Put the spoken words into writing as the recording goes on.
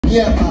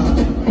Yeah,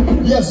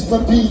 man. Yes, the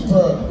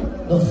people,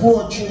 the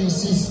 4-3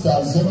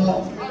 sisters, you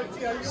know.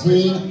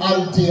 Seeing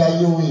Althea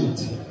Hewitt.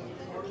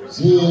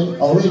 Seeing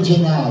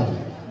original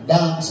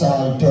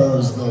Dancehall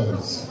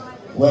Thursdays.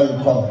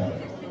 Welcome.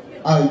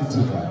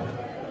 Althea.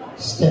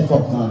 Step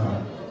up,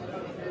 man.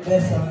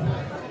 Listen.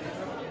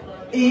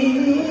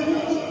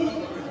 If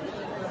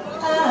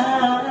I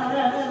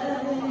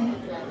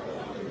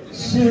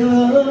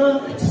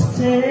should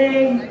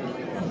stay,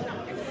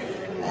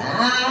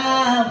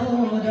 I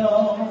would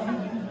only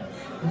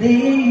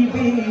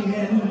be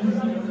in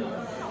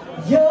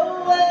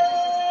your way.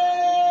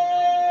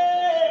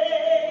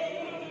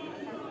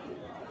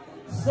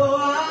 So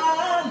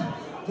I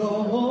go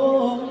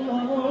home,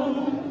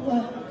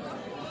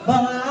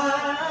 but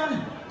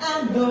I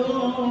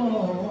know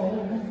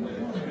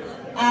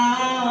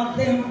I'll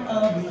think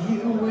of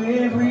you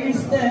every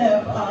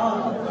step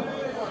of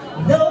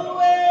the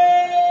way.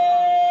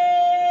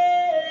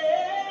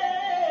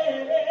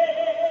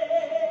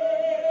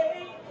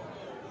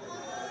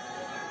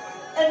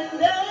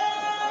 And I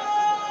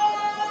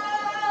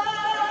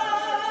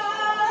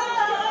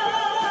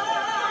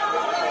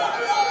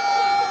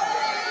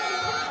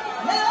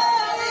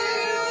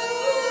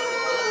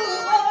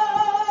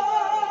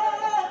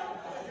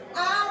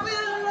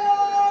will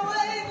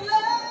always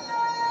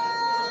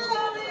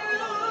love you.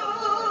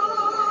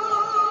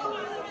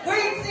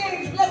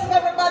 Greetings, bless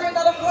everybody in the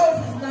house.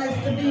 It's nice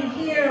to be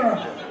here.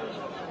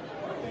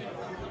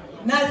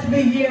 Nice to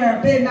be here.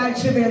 Paying night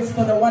tributes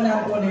to the one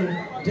and only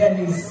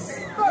Dennis,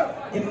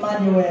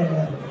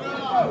 Emanuel,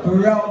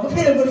 Brown. We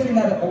feel good feeling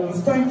at the house.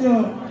 Thank you.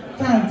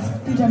 Thanks,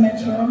 Peter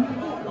Metro.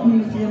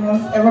 I'm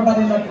famous.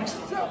 Everybody know.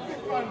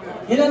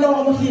 You don't know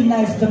how I feel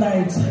nice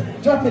tonight.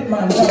 Drop it,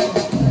 man. Drop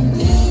it.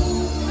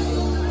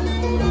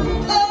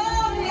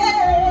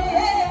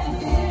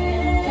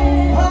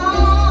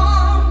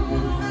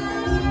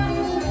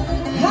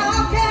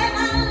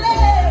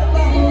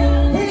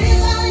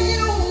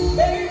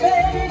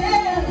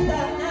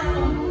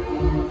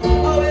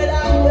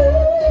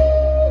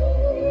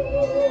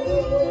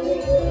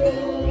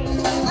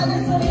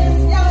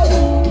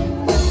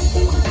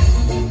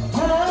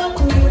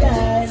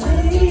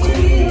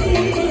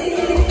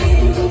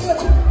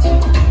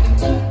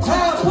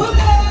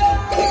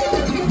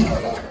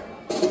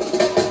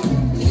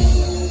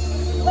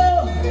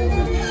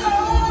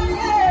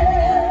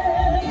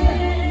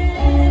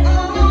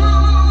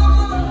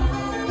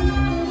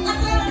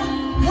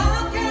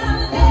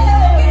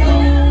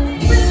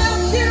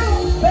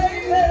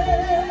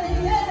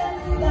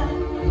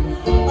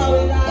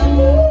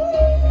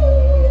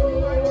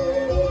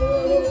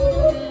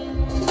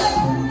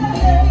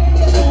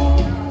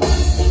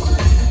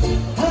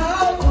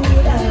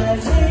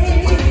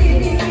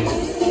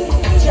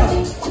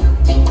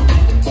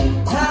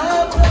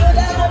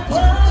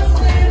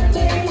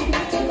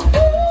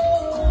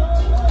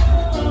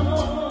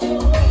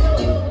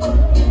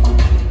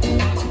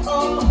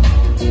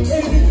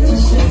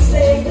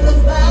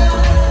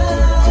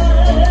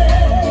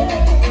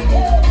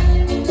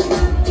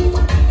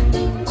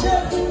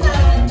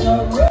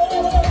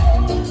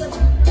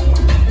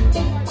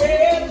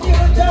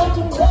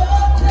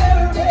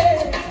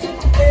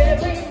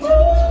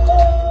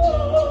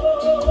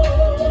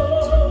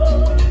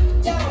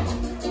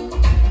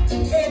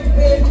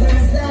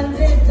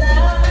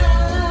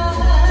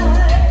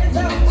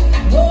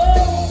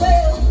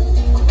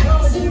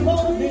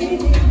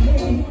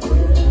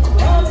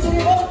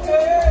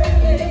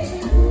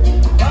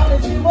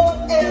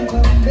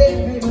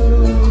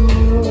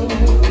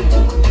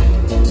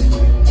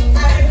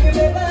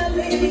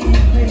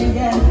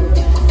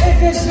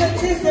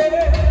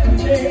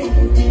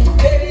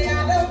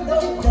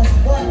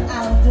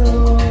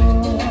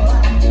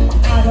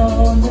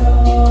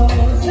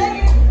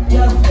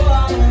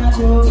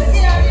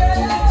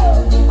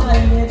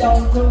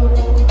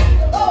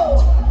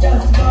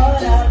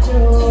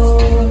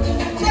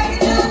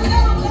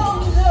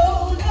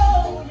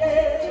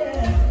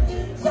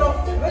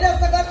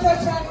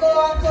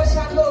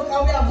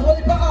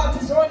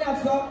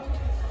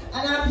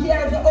 And I'm here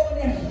as the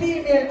only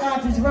female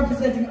artist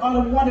representing all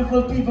the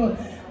wonderful people.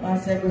 My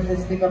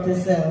sacrifice, pick up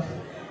yourself.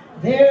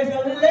 There's a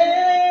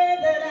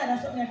land that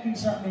that's something that can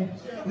shut me.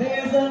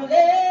 There's a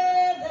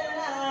land that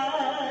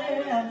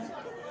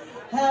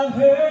I have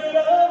heard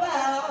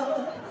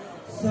about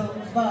so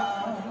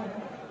far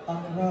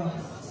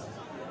across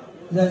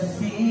the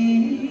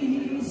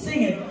sea.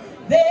 Sing it.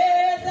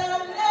 There's a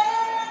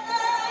land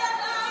that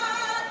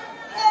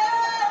I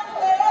have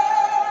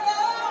heard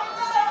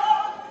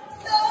about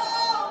so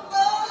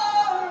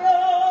far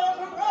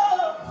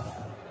across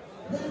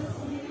the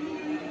sea.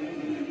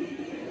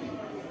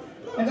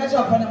 I got you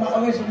up on my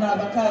original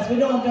because we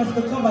don't just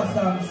the cover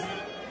songs,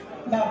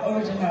 not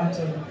original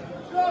too.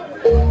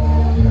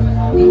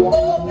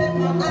 Open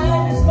my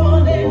eyes this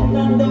morning, I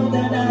know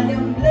that I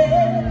am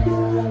blessed.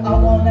 I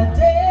wanna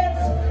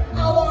dance, I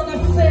wanna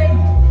sing,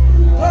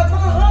 cause my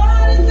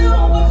heart is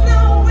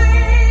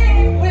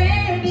overflowing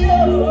with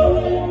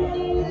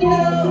joy,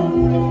 love,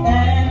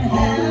 and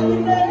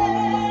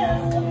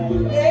happiness.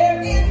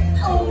 There is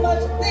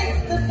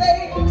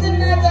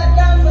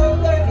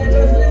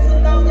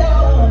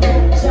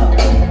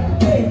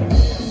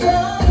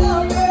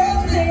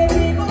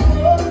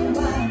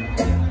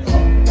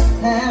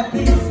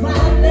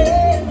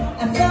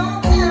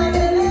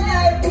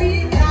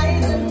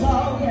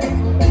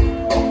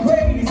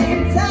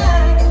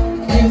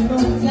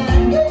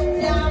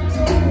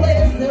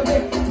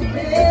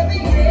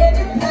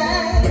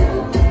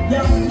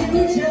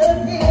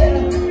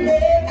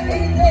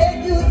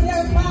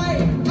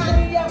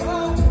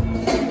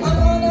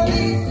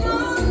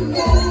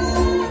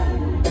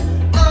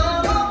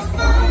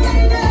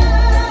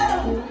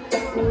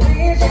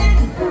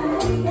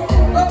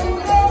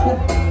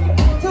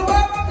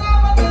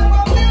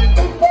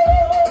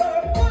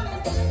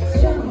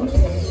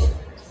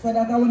So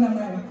that I one of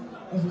my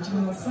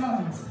original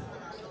songs.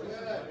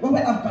 What we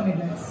have on it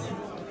next?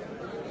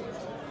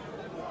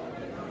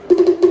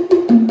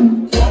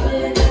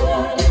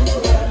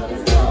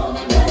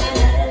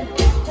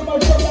 Too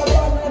much of that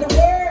one in the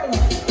world.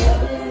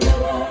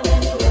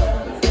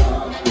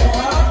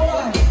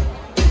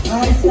 I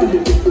said,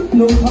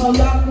 look how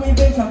long we've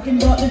been talking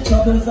about the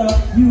troubles of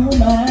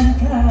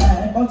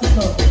humankind.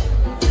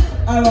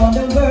 Around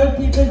the world,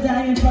 people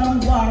dying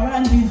from war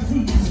and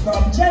disease,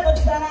 from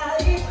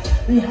genocide.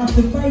 We have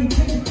to fight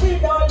it, we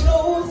don't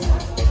lose.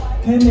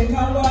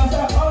 Chemical wars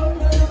are on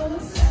the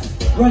loose.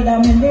 World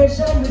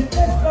domination with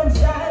western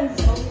styles.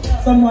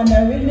 Someone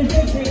that really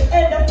feels the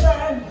end of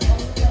time.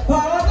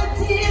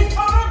 Poverty is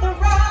on the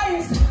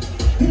rise.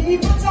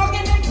 People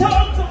talking in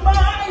tongues of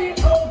mine.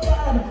 Oh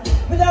God,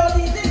 with all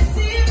these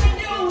deceiving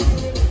news,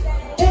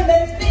 it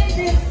makes me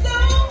feel so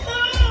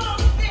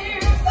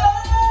confused.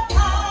 Oh,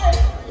 I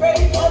pray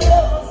for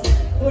those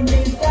who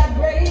need that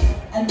grace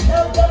and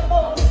love the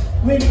most.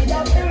 We need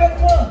a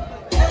miracle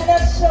and a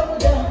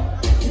shoulder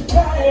to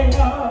cry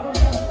on.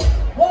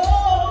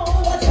 Whoa,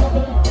 what's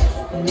happening?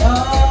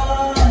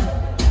 Lord,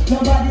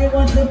 nobody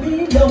wants to be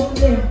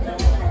lonely.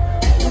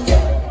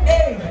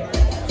 Hey,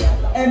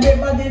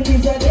 everybody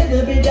needs a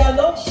little bit of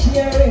love,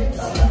 share it.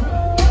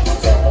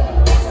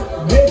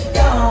 With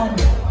God,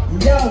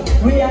 yo,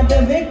 we have the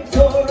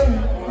victory.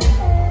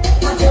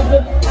 I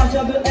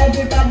trouble,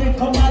 everybody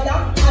come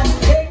along and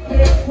take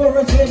me for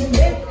us when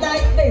it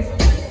like this.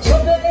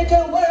 Trouble in the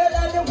world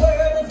and the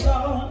world is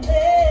gone.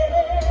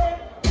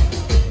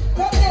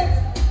 Come next.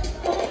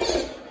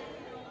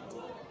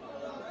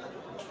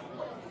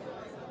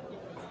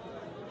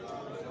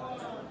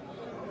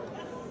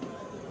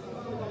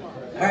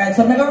 Alright, so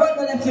I'm gonna run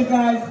the left, you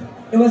guys.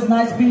 It was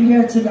nice being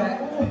here tonight.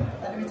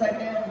 Let me take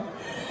it.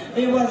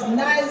 It was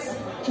nice.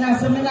 Can't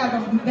say me not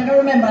gonna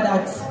remember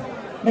that.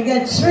 We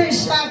get 3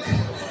 shock.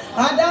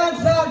 I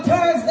dance on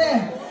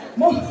Thursday.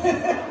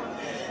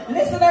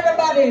 Listen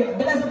everybody,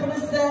 bless up on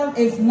yourself.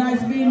 It's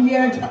nice being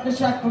here. Drop the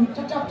track from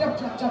chop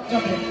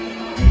it.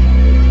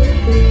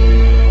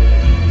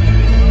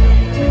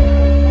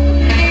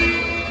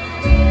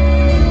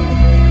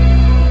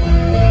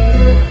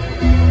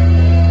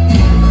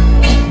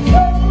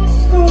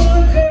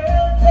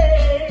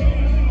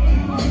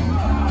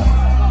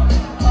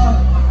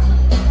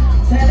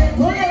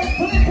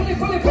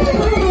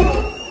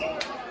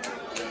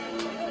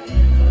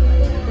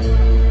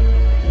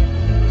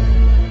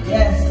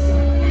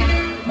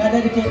 I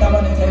dedicate that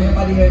one to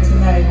everybody here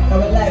tonight. I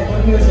will like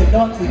good music,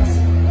 don't it?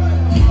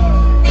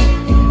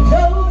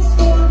 Those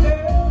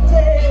schoolgirl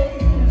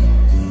days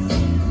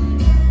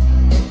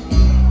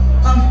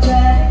of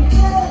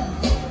tenderness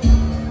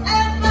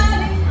and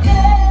money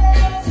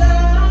days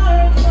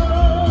are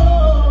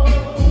gone.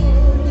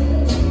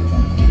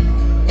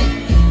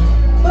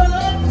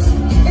 But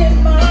in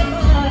my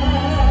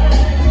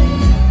mind,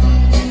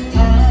 I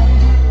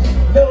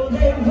know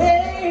they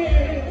will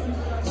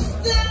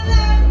still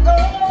let go.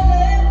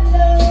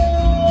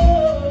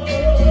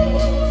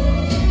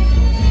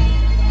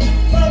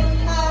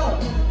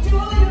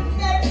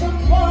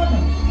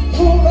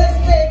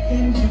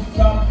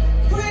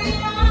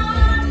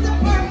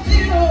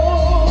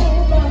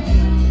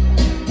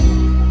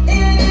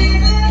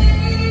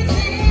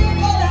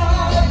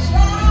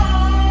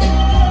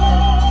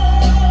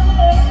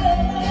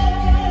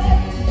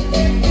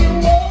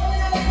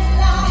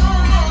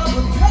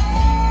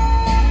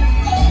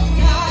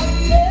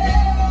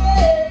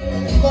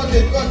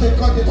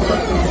 Cut it.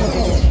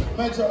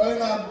 Make sure I'm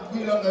not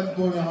going to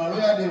go now.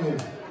 Where are they?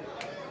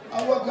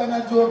 I'm going to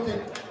joke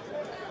it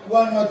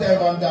one more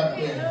time on that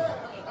day.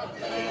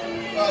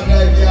 God,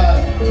 yeah.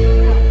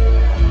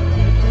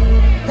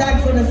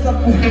 Thanks for the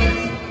support.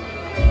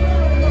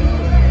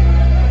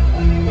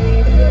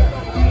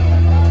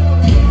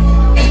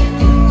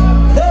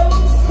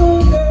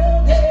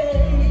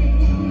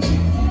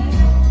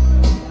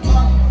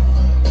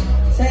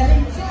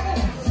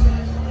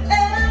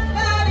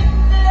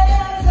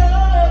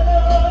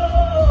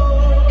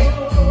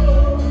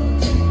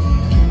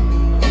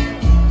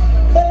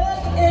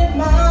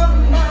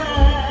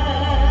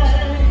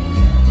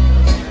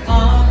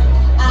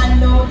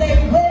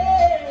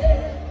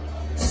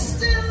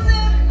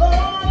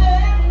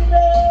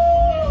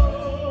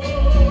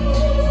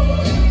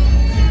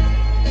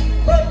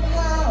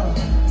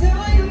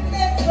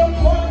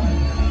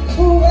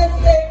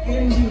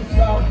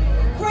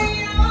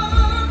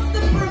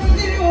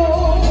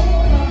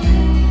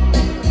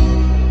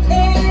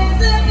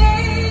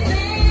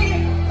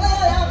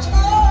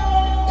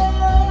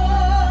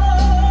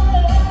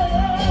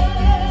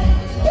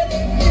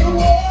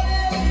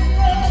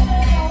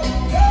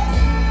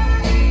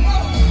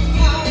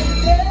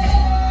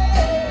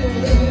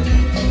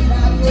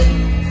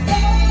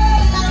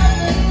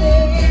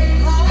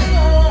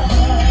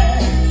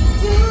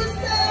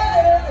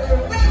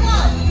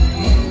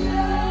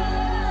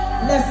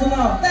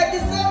 Thank you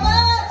so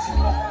much.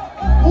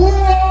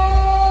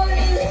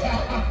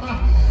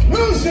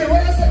 Lucy,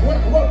 what you say?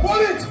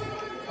 What it?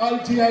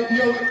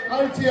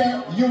 Althea,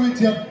 Hewitt,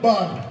 your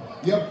bad.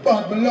 You're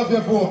bad, but love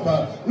your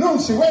vocal.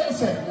 Lucy, what you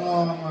say?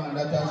 No, man,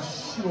 that's a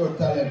sure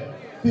talent.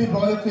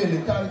 People will feel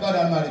it. Thank God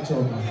I'm married to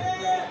man.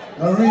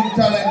 A real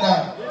talent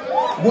that.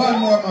 One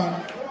more,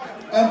 man.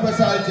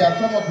 Empress Althea,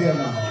 come up here,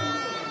 man.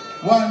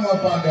 One more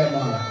from them,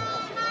 man.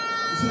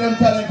 You see them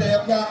talent, you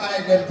can't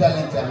hide them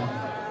talent, man.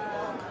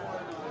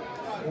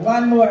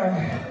 One more.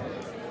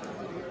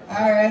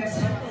 Alright.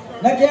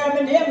 Now care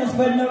me name is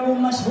but no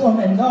room much show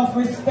me enough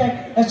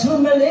respect. The true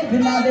me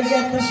living now they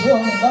get to show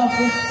me enough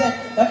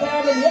respect. Now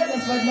care me name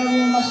is but no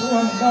room much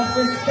show me enough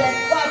respect.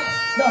 What?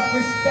 Enough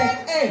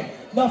respect, hey,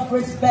 enough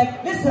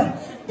respect. Listen,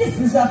 this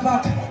is a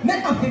fact. Me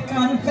have to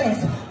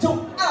confess to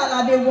all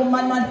of the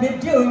woman man with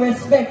due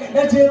respect.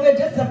 That you were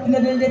just up in the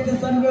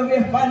latest and we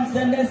were fancy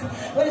and this.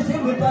 When you see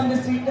me on the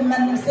street, the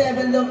man them say,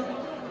 well, look,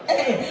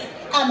 hey,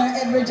 I'm an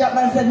every job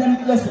man said them,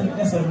 listen,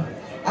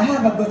 I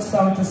have a good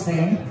song to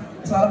sing.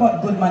 It's all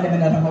about good man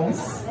living in the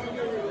house.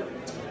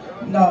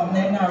 No, I'm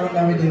not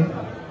running with you.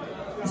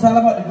 It's all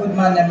about the good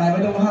man, man.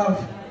 We don't have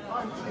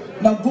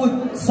no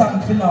good song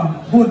for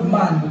no good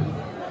man.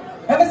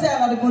 Let me say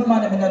all the good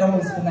man living in the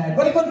house tonight.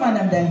 What the good man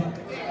them there?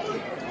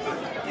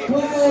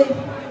 Why?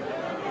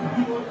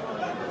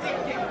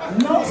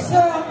 No,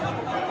 sir.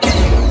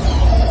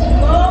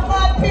 No,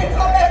 man,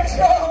 Peter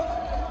Metro.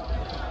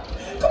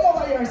 Come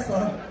over here,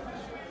 sir.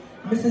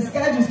 Mrs.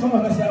 Sky just come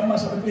over and say how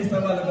much of the place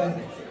of all of us.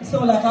 You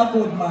sound like a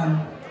good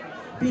man.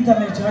 Peter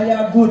Metro,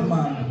 you're a good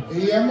man.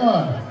 Yeah,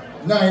 man.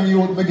 9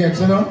 youth begets,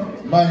 you know?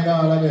 Mine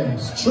all of them.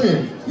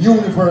 Straight.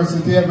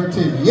 University,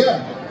 everything. Yeah.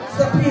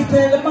 So please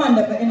tell the man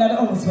that in the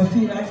house we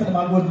feel like them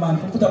a good man.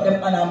 For put up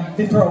them and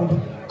be proud.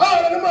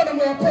 All of the man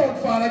we are proud,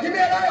 Father. Give me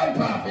a lion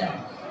path here.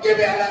 Give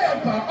me a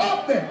lion path.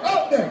 Up there,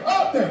 up there,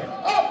 up there,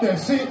 up there.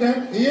 See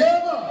them?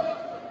 Yeah, man.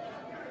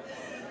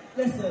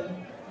 Listen.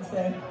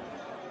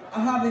 I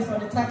have this on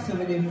the taxi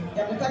with him. You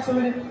have the taxi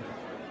with him?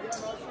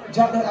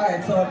 Drop that.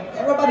 Alright, so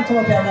everybody come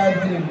up here and ride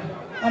with him.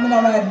 I'm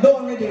gonna ride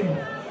low with him.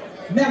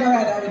 I'm gonna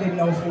ride with him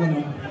now for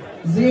him.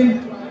 Zim.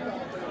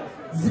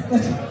 I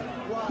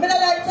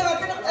don't like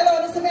talking.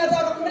 Hello, this is me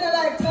talking. I don't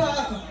like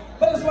talking.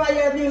 But that's why you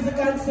hear music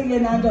and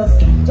singing and just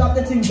drop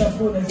the things on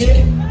phone.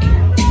 See?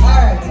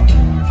 Alright.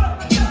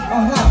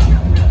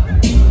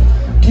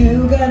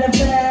 You got a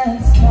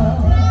fast car.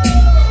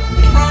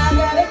 I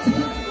got a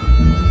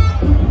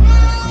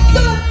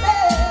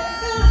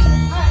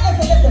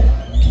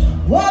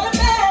what a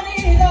man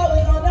is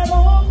always on the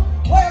move,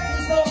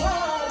 working so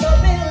hard, the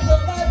bills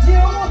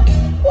overdue.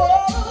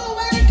 Oh,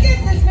 when he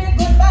kisses me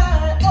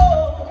goodbye, oh,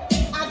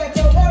 I get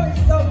to worry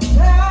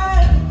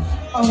sometimes.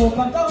 I hope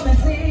I'm gonna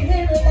see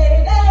him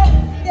later.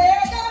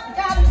 Yeah, God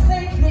got him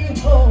safely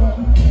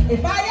home.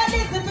 If I had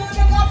listened to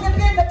the gossip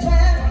in the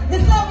past,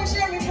 this love is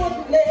sharing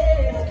wouldn't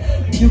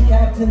last. You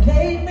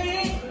captivate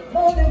me,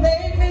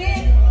 motivate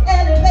me,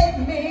 elevate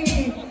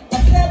me.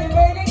 I'm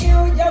celebrating you,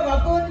 you're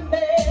a good man.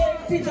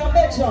 Peter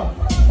Metro,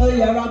 oh,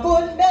 you're a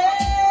good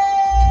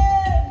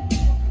man,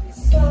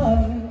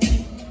 son.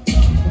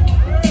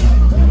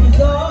 It's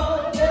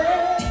all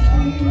that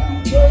we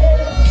can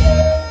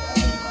say.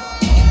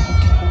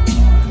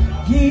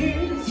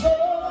 Years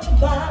gone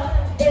by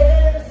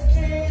and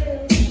still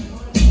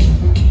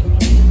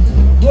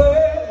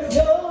words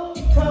don't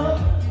come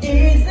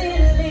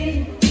easily.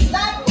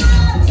 Like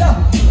water,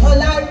 or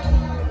like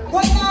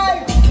good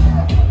night.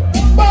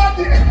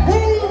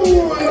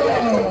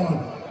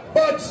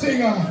 Bad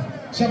singer.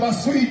 She have a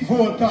sweet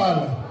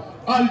vocal.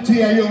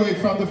 Althea Hewitt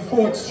from the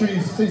 4th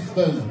Street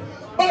Sisters.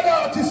 Bad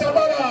artist, a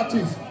bad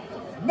artist.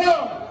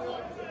 Now,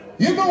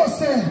 you know what I'm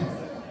saying?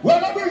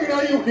 When I bring in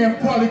a youth named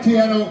Kqualiti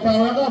and now, because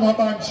we have a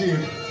band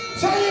change.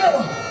 So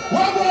yeah,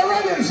 we're going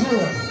Reddings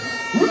Road.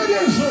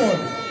 Reddings Road.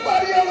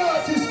 Bad young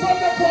artist from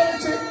the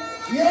Kqualiti.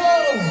 Yo.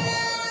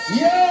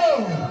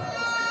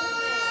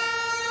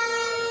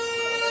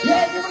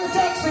 Yeah, give me the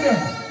taxi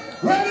there.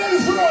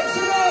 Reddings Road, see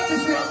the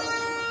artist here.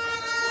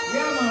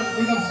 Yeah, man,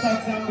 big up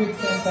Stacks and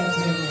Bricks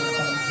Entertainment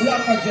and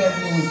Black Jet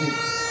Music.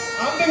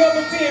 I'm big up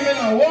the team, you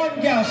know, One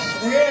Gash,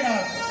 we hear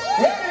that.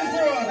 Reddings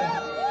Road.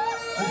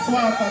 And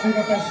Swap, big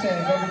up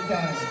yourself every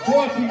time.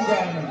 14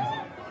 grand.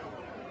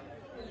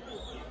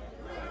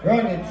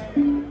 Run it.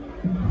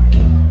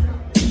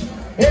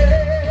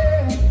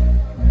 Yeah,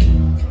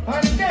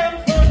 and them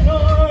for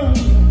none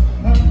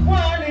and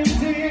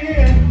quality.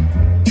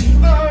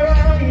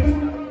 Alright,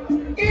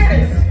 hear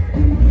this.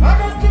 And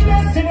that's the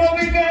blessing what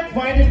we get.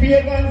 Why the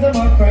pagans are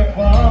my friend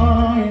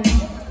wine.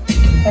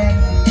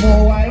 And so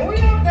why we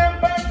have them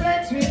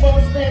perplexed, we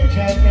must them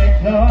try to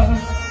make love.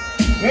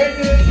 When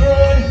this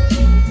road,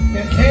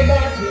 they say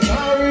that we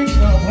can't reach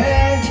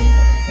nowhere.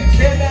 They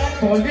say that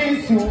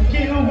police will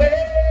kill way.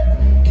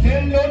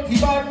 Tell dirty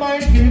bad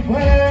mind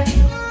beware.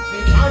 The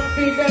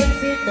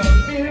confidence it don't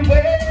feel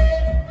way.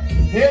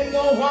 They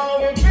know how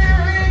we feel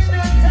reach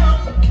the top.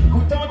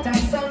 Put out a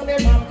song,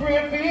 them a pray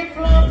for it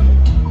flop.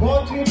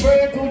 But we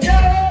pray to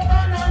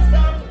Jehovah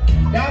non-stop.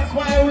 That's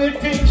why we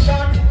think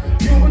shot.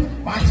 Youth,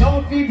 watch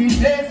out for the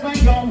place when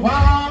you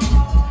walk.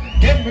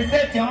 Then we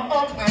set you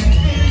up and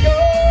kill you.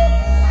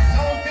 Watch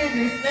out for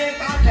the snake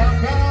on the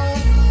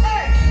grass.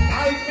 Hey, I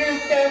feel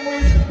them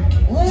with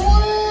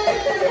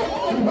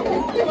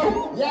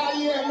Yeah,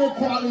 hear me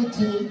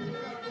Kqualiti.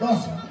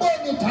 Just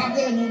burn it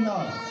again, you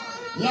know.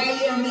 Yeah,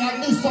 hear me at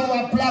this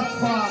our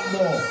platform,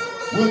 though.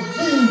 With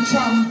the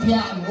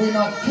champion, we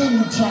no king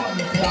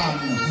champion.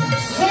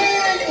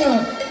 Sing!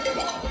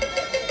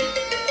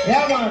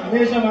 Yeah, man,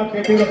 Major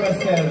Macri, big up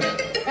yourself.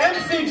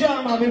 MC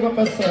Jama, big up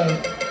yourself.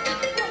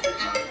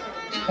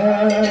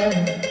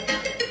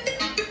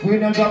 We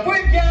no drop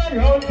with can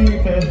round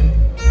people.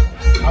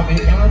 And we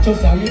can't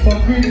just a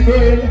hypocrite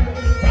friend.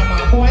 From a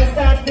boy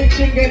start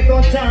stitching get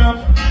cut off.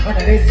 And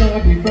they saw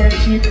the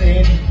friendship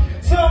in.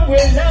 Some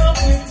will laugh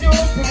with you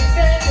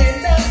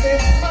pretending that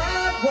it's my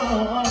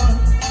one.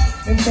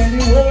 Them tell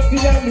you what you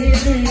are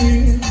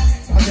making.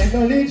 And they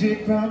know legit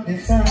from the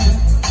sun.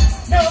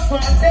 No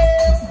for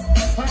them.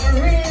 And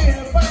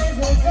real finds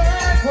what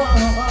that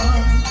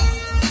one.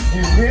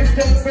 You raise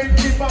them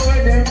friendship and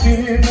when they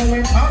feel. No we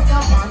pass a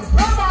man.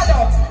 Rub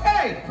up.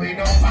 Hey, we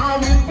know how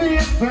we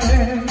feel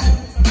friends.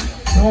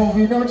 No,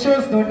 we don't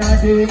trust none of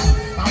them,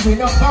 and we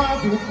don't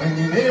part with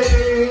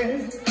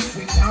anyway.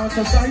 We can't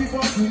society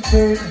for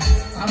people,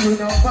 and we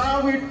don't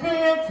part with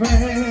fake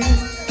friends.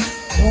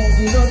 No,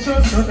 we don't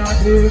trust none of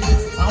them,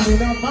 and we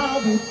don't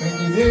part with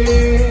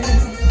anyway.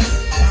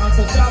 Can't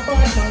society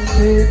for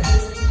something.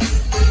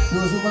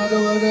 Those who matter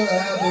what they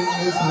have in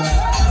this man.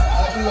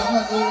 I belong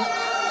at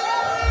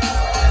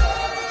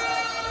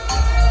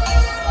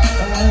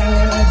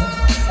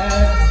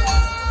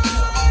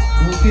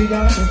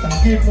Luciano, just a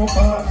give no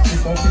pass.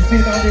 If I'm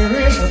sitting on the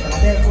race, but I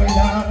then will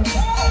dance.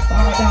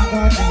 Father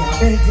God, me a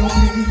beg you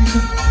please.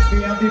 Me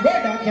and the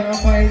brother can't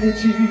find the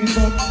cheese,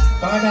 but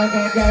Father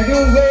God got the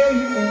way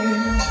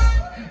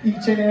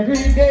each and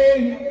every day.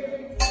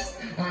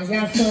 I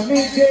got some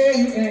day,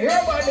 and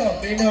everybody up,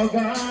 me no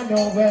gone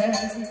nowhere.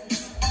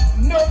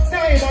 No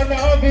time on the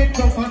bit,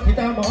 so fuck it,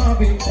 I'm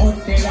on it, but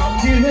still I'm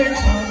giving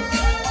on.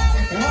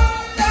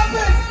 Stop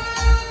it!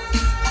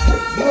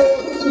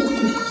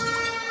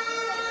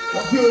 the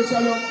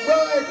future look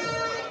bright.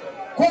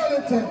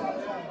 Kqualiti.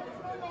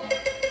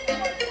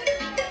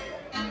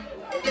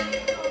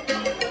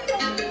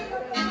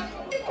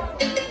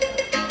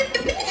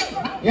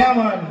 Yeah,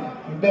 man.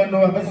 You don't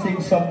know if I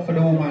sing something for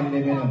the woman,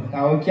 them, you know.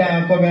 Now we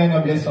can't come here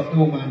and bless up the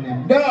woman,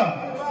 them. Duh!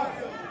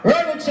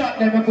 Run the chat,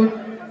 them, I could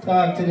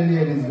talk to the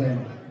ladies,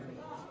 then.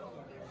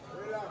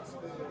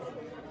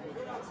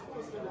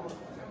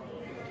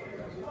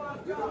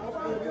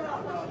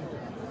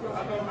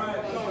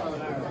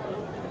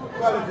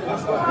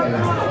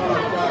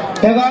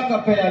 They're going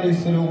to pay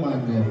this to the woman,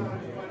 them.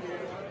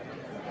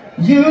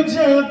 You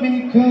drive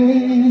me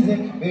crazy,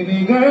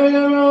 baby girl,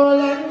 you're all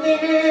I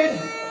need.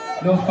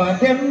 No for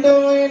them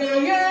doing a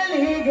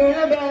yearly,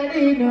 girl,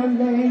 body not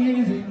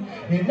lazy.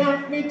 You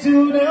knock me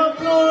to the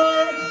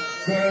floor,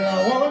 girl,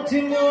 I want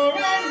you more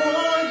and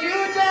more. You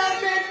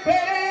drive me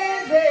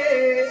crazy.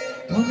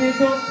 Turn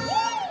it up,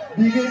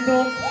 big it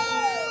up,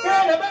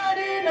 girl,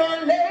 body not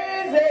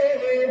lazy.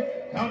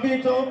 Pump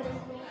it up,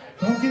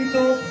 pump it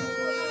up.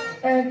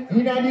 And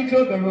in the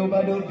club, the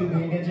robot don't do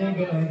me the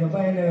jingle and you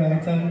find the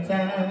right on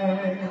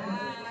time.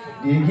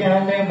 The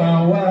girl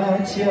never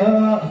watch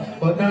you,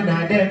 but none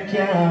of them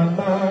can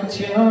match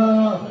you.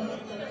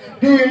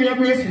 The way you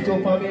brace it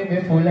up and make me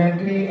full of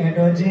glee,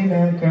 energy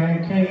and cry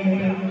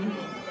cream.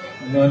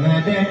 None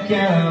of them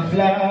can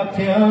flop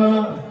you,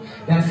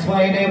 that's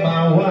why they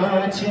might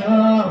watch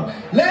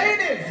you.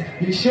 Ladies,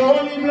 you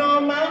surely blow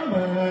my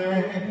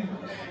mind.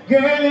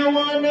 Girl, you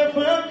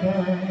wonderful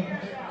kind.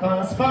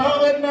 Fast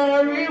forward,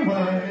 now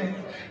rewind.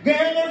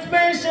 Girl,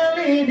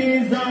 especially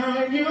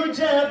designed. You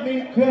drive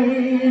me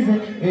crazy.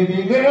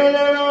 Baby girl,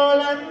 you're all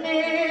I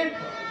need.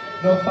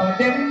 No for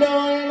them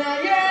doing a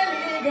yearly.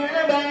 Girl,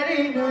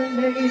 body no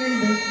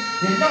lazy.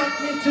 You knock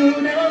me to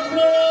the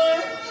floor.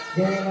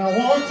 Girl, I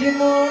want you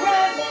more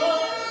and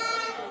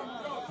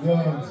more.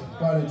 Yours,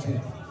 Kqualiti.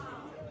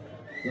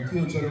 The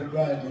future is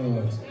bright,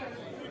 yours.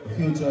 The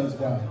future is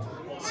bright.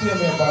 See you, my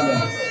brother.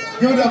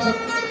 Give it up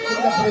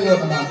for the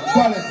young man.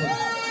 Kqualiti.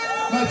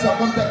 Match up,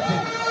 contact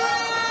him.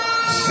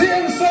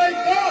 Seems like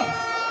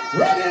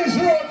Redding's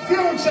Road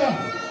Future.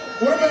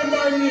 Remember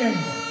my name.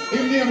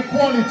 His name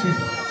Kqualiti.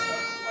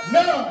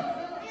 Now,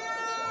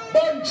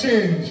 bad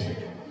change.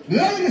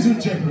 Ladies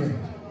and gentlemen,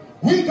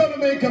 we're gonna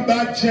make a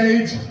bad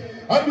change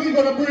and we're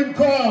gonna bring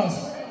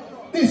across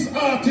this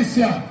artist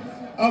here.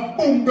 A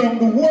boom down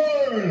the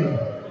world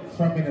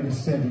from in the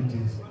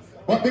 70s.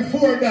 But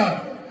before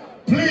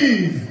that,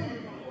 please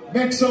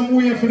make some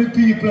way for the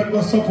people and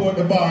go support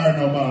the bar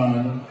now,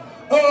 man.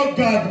 Oh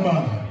God,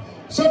 man.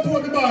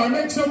 Support the bar.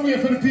 Make some way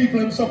for the people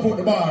and support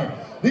the bar.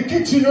 The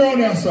kitchen around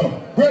here, so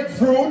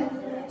breadfruit,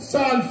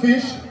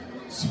 saltfish,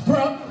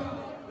 sprat,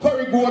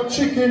 curry goat,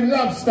 chicken,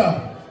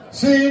 lobster.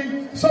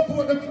 See?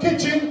 Support the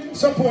kitchen,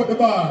 support the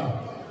bar.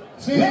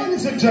 See?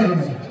 Ladies and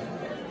gentlemen.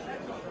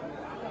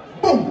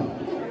 Boom.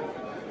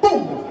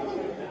 Boom.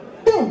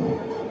 Boom.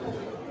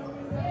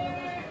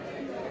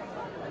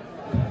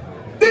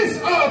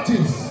 This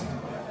artist,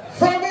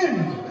 from in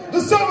the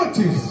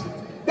 70s,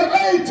 the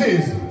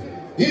 80s,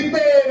 he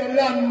made a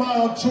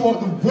landmark throughout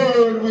the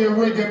world where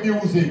reggae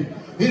music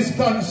is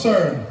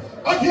concerned.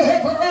 Have you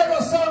ever heard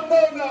a song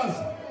known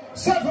as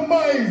 7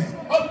 Miles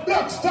of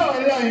Black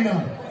Star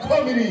Liner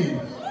coming in?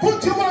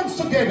 Put your hands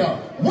together.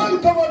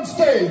 Welcome on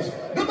stage.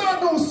 The man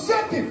who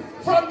set it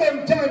from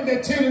them time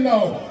they till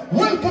now.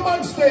 Welcome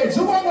on stage,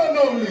 the one and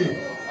only.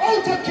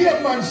 Out of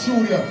Caveman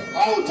Studio,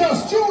 out of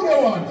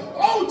Studio One,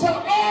 out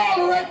of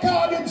all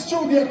recording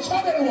studio,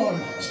 Channel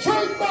 1,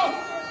 straight back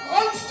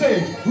on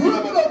stage,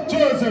 Rebel Up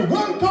Jersey.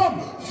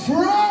 Welcome,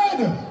 Fred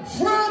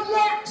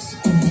Locks,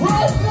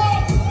 Fred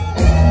Locks.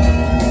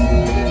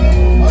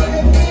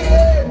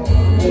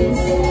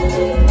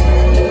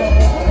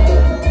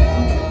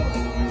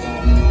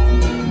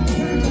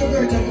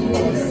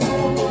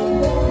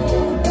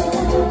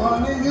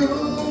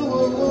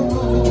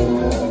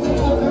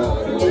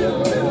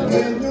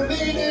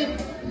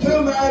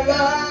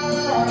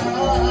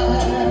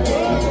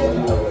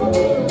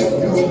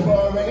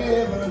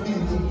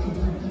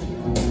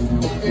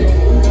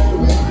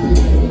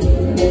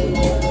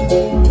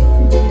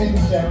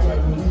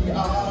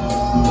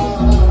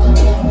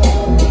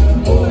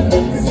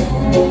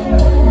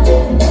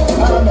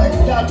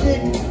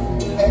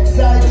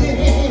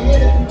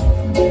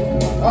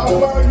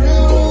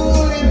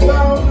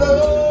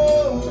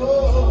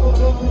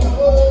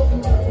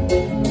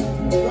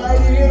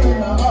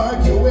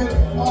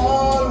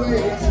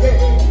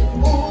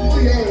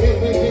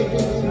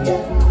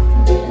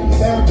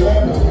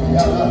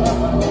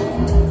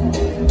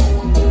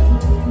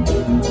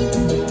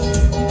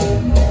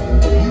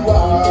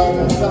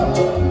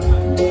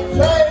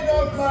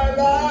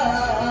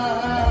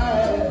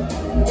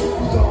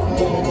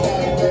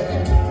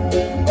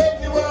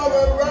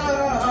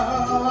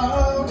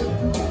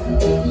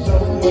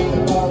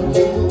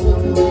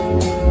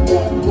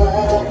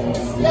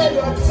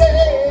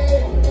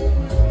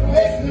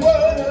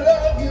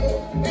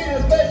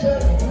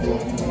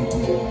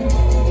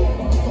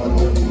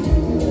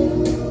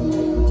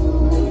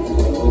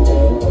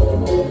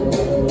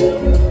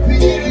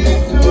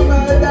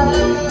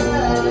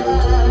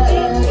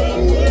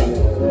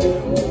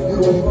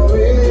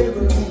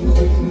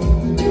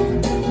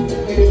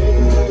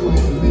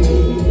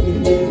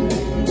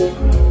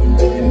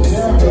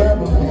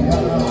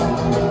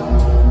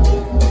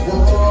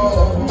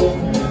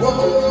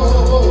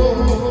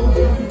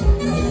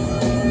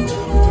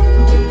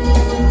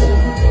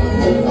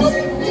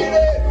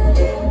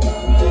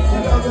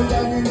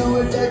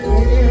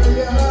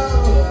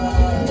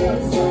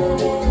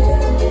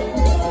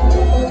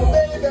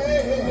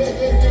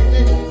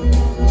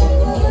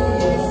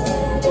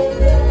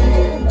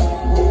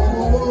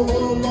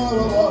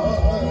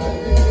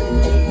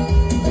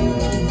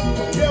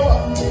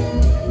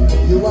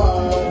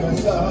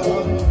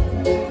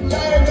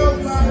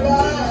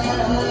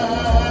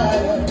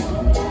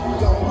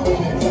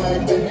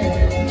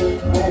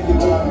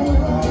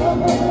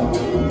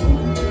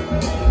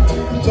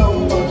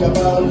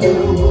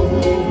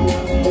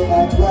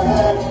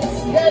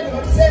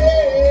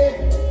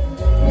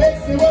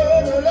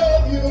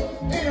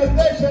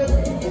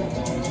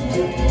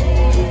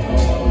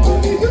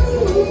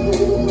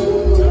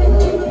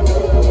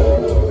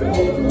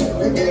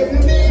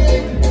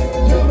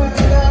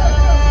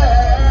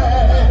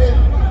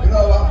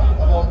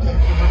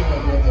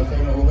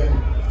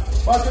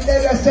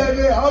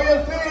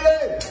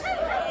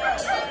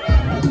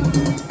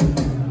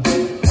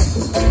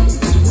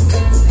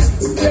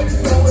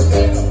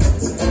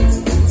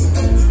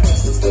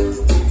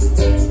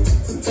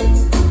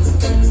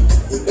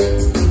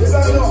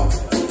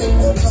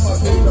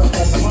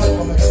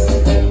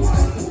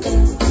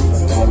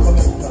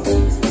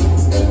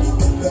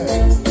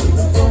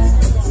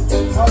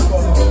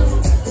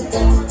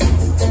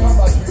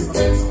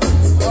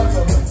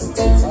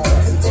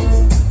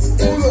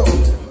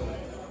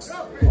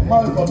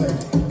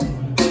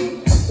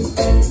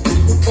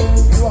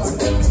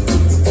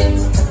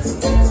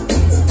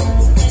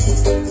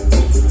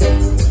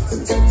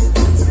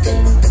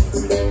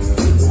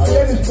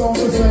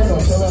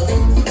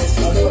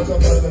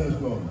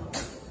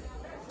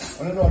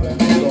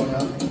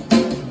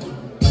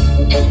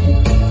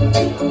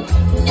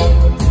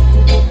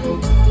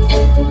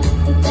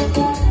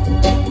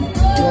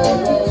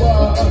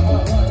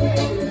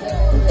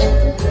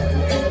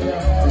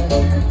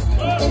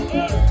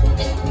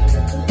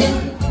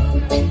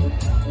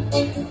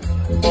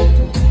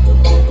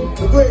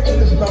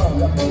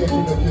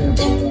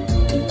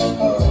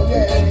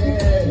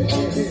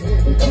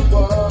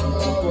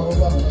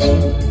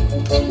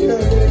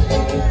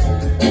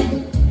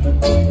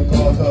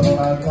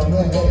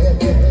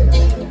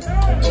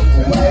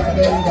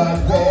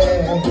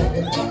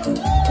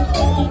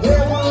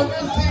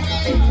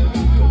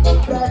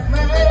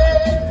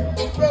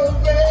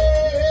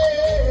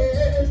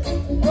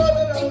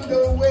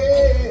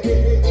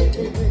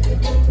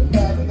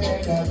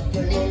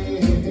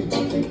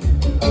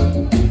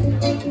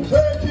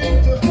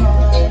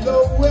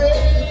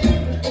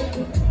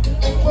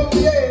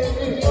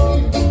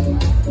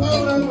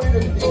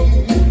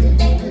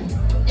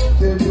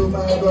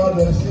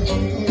 brother see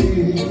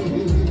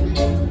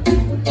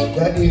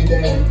that he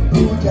then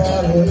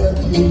brutality.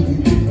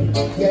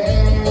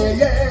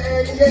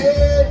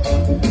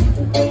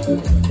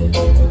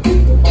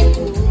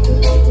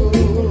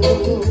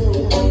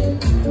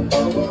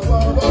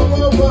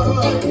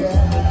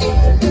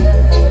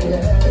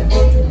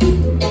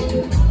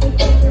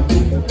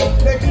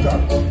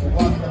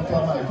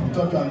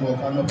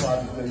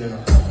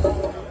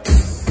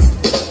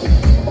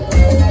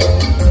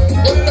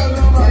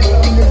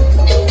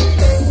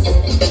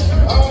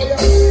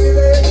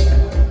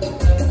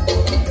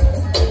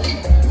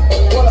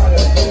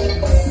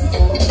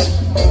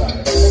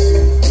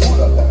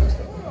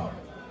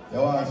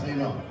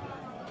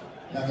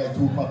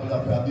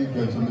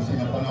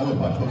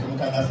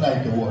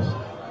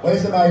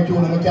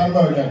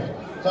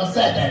 Just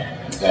second.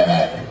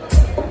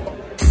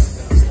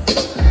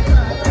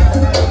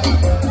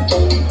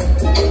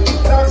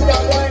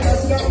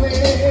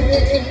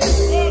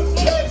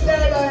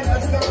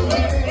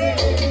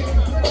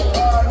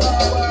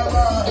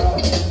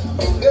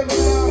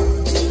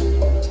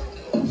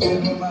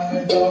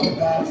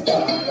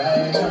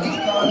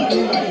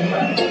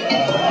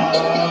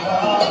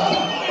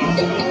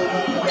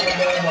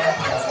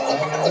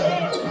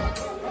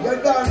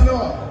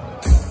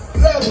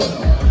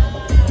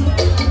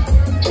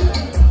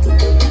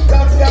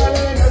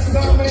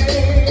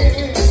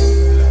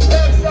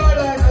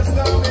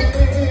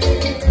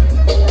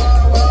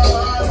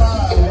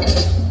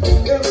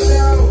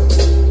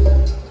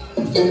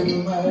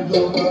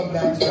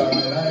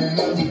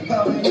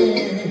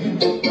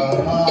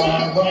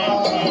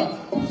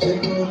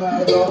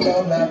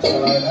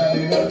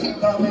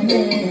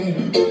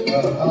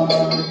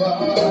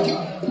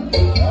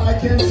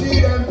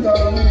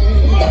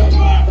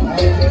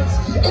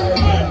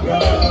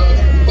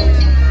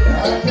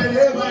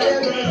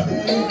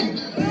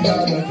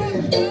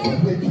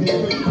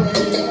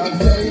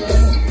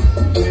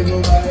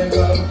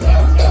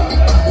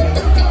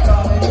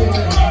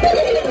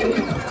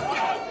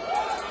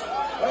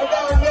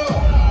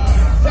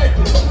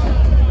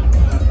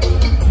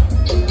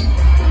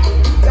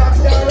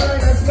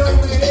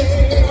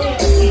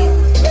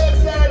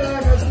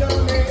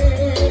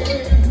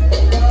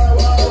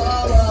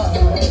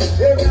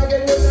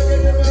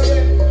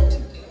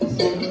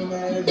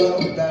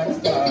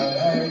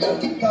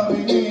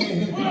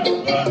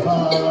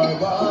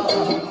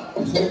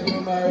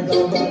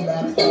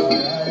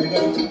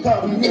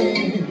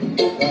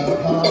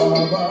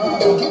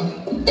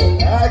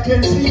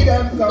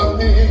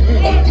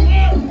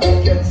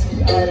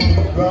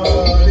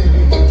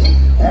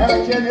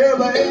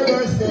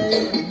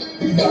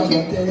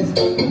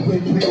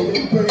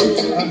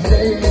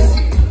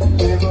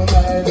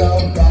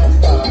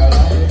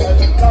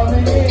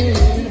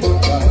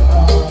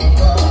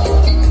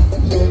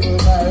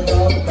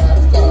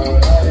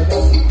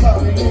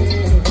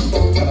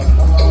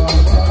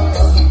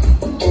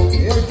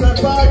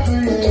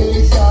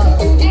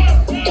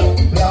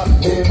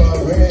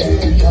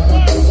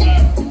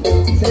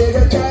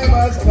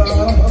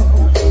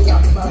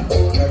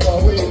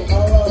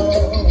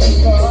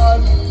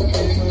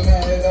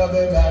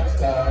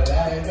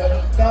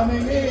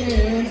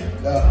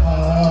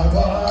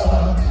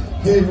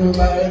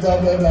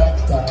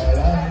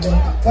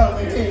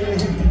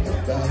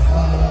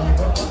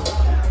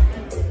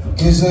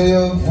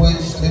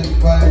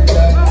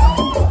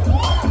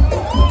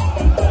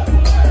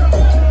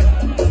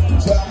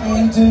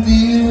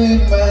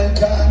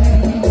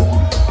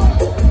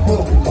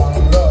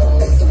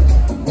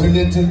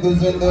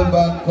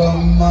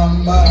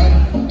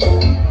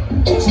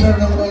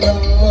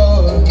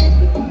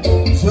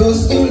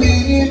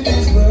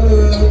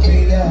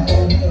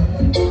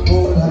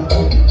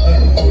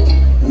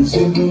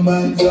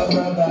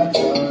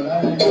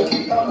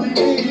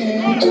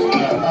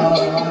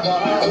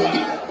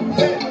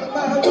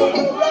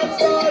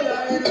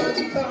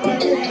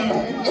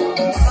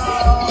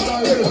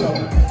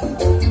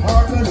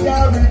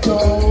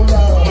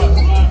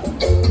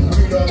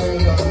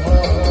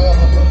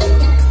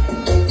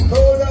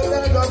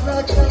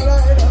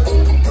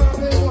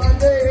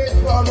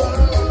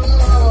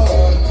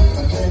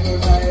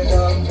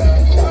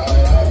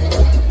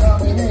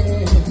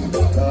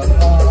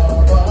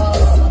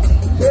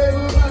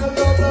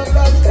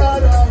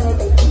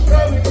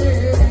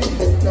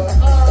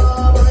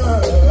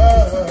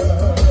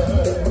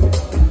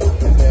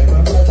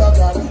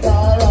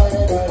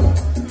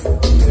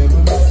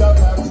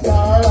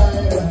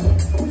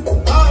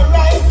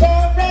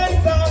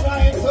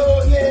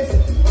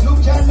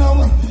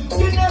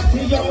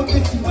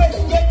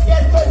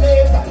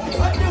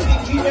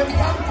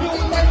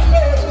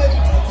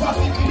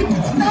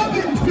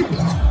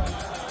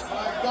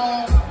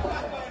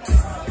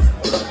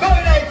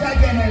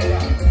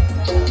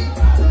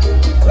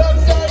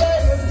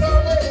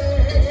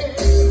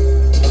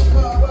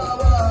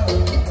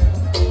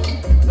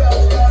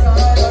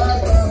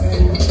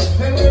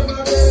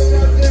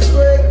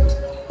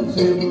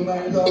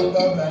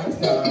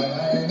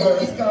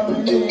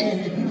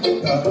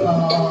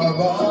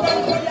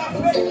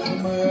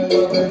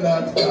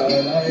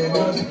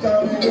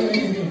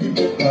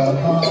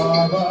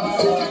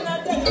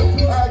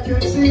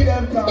 see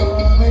them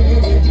coming.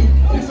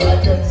 Yes, I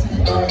can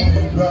see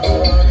I'm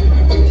crying.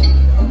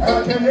 I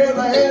can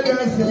never hear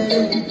them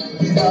say,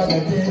 these are the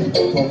days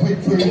for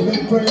which we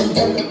will pray.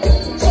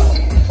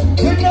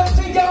 We don't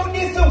see how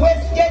this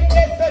West get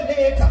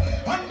desolate,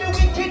 and the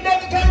wicked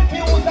them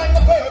confused and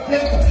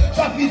perplexed.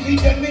 Traffic see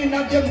them in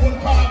and them won't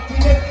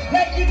partiness.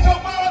 Like it's a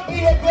mob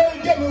people,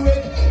 them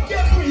wreck.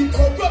 Them bring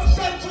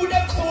corruption to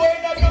them soul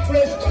in the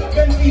flesh.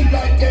 Them feel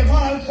like them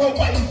also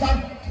wise and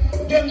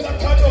them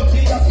that are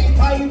dirty, that is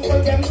time for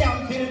them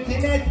young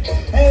filthiness.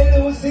 Hey,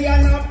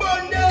 Luciano,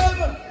 burn them.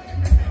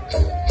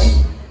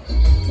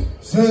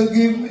 So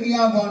give me a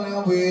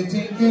one-way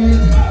ticket.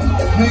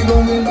 Me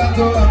going back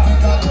to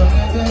Africa to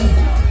live.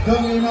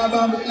 Down in a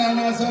Babylon,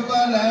 I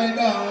suffer lie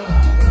down.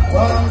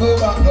 Wanna go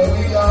back to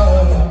the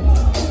yard.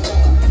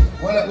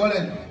 Well,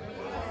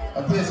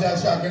 I place a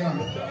shock, you know.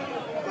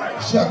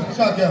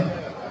 Shock, yeah.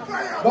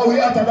 But we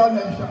hotter than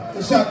them,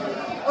 the shock.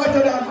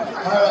 Hotter than them.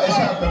 Alright, the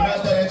shock, I'm not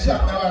telling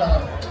shock now.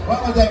 One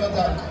more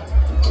time,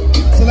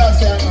 so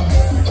that's it, man.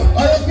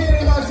 How you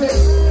feeling, myself?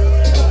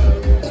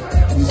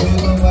 You see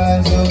the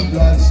minds of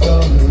black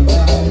story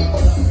line.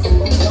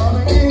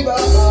 Coming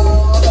back.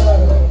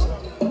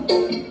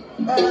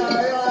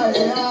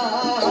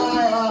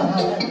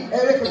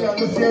 Hey, look at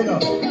Luciano.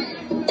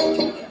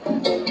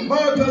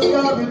 Marcus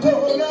Garvey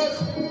told us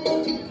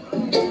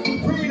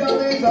freedom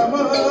is a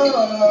must.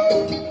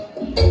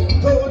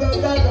 Told us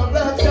that the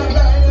black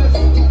liners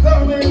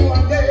coming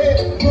one day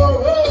for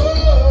us.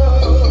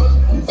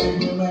 You see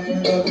the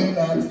minds of the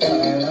black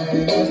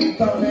liners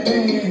coming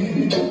in.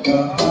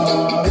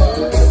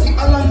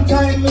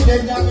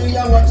 Me a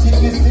watching,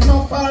 missing no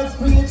false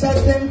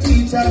preachers, them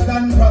teachers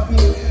and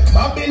prophets.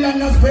 Babylon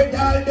has spread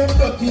all them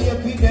dirty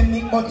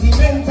epidemic, but the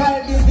mental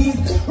disease,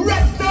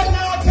 rest on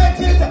not get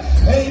it.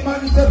 Hey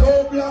man, say go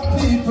black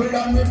people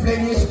and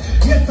replenish.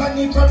 Yes, I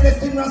need for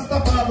blessing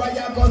Rastafari,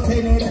 I go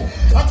send it.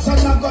 Action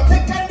I go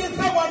take and this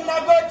I one I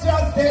go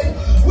just it.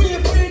 We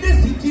free the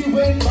city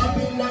when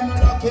Babylon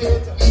lock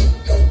it.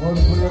 But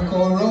where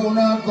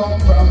Corona come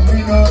from, we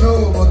no know,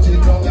 but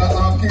it don't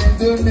hack in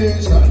the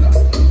nation.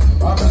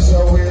 I'm so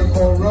where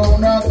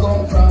Corona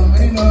come from,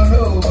 we no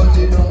know, but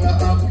it don't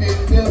happen in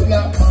the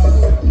black man.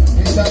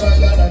 It's a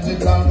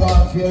biological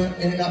warfare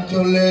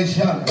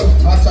inoculation,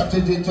 a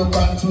strategy to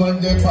control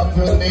the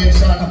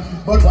population.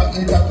 But what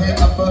is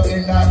happen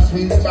in that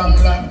sweet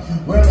land,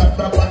 where the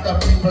proper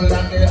people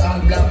and they are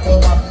black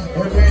woman.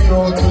 Every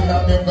youth in a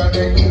member,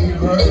 they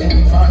Negro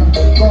infant,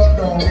 go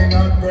down in a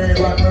grave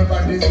and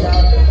everybody's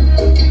dead.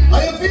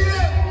 Are you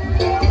feeling?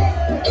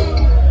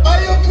 Are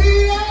you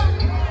feeling?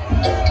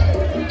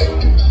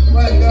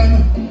 Well done.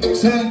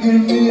 Say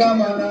give me a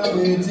man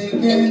away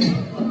ticket.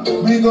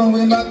 We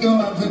going back to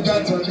Africa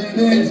to live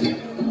it.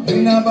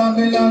 In a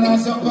Babylon I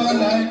suffer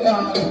like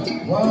that.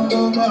 One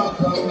go back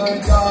up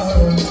like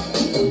that.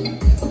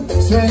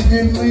 Say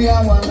give me a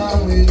one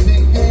away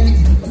ticket.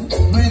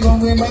 We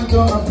going back to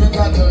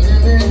Africa to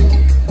live it.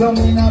 Down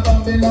in a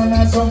Babylon I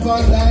suffer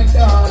like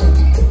that.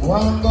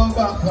 One go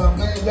back up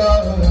like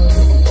that.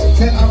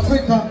 Say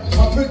Africa,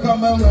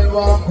 man will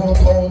walk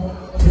home.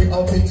 Free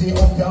up pity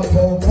of the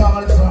poor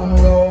call from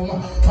Rome.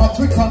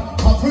 Africa,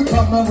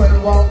 man will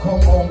walk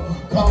home.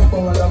 Come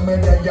on, and me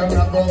the young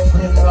and go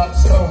spring rock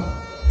stone.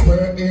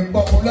 Where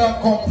Ebola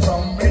come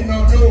from, me no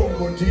know,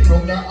 but you know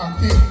that I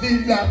keep the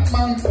black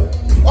man.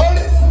 Hold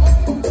it!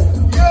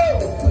 Yo,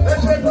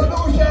 let's wait for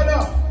Luciano.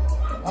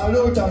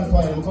 Lutan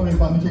Fyah, we're coming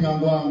from King and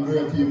go and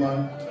great team, man.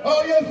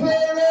 How you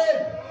feeling?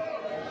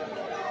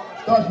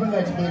 Touch me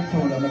next big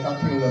tune and make a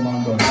kill them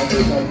and done. I'll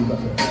take that you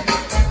got it.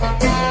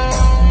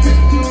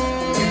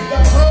 The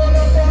whole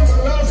of them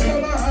Rasta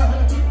man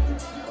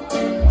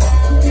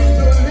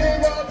to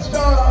live up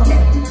strong,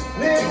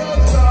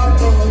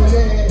 oh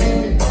yeah.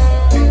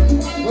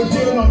 We're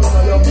feeling on my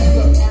young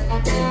people.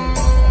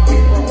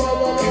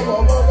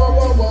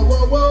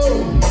 Whoa.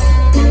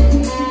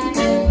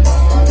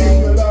 I think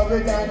you love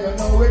it and you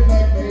know it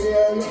make me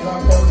hear you.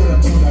 I'm going to the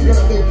tuna, you're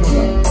the big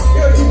tuna.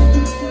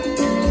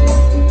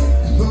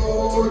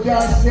 So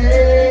just say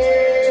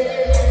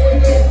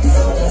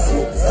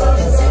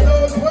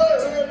those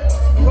words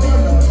for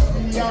the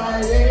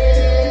CIA.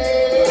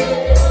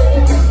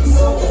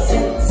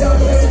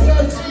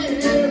 Just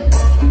here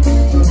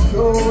to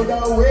show the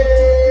way.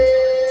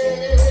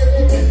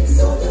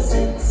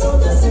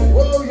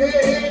 Oh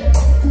yeah.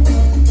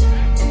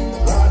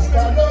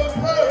 Rasta don't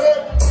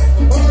work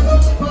for the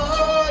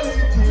politicians.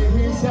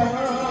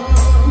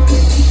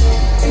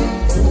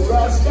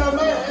 Rasta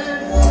man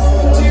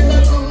is a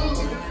good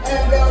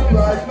and a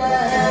bright man.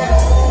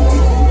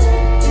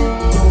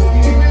 So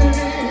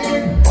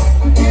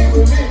he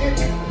will live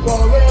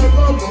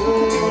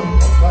forevermore.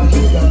 But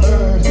he's a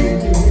mercy.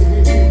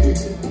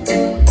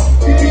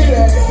 He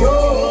let go.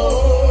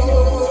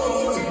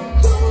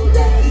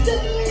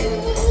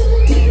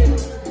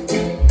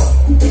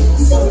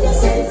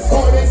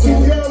 According to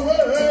your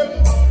word,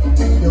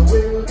 you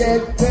will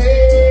get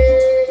paid.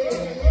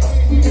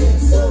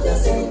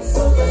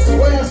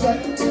 Where's that?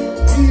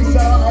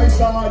 I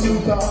saw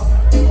Lutan.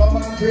 Come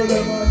and kill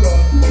them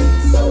again.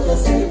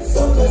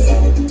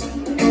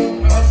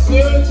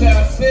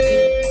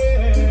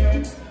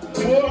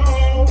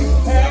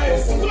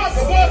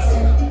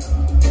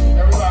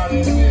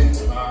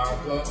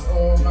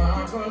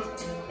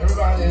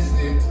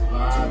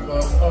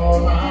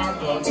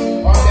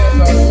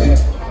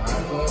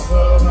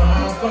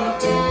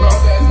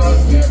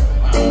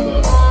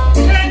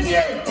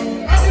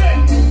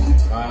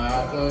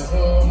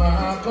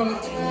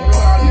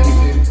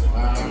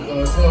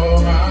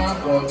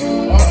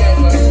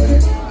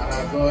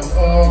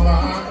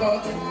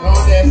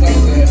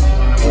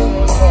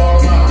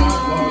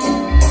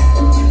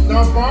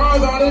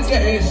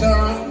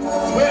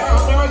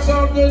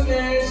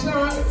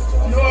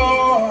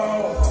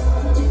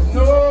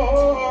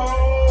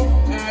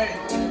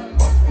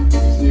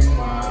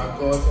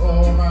 God,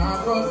 oh my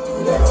God.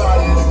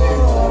 Everybody say,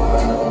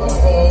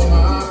 oh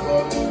my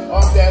God.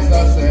 Oh, there's a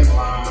say,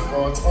 my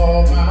God,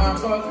 oh my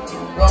God.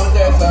 Oh,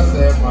 there's a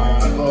say, my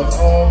God,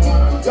 oh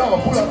my God. Yo,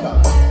 pull up that.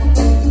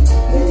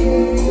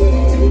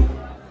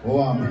 Oh,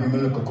 I'm bringing me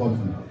look a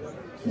cousin.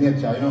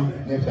 Nature, you know?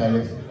 Nature,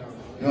 Ellis.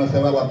 You know, say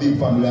we have a big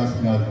family as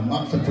me as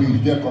Max and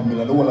Priest, Jacob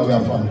Miller, the whole of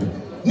our family.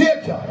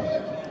 Nature!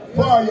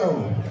 For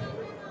you!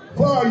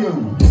 For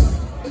you!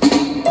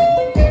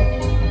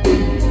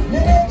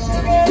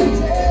 Nature can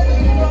tell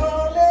you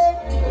all it.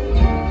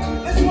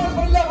 This one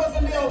for lovers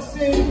and they'll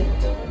sing.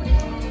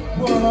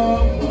 Whoa,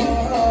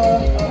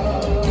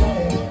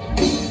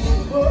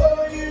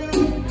 for you,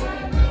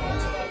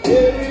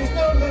 there is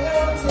no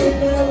mountain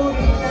I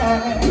wouldn't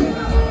climb.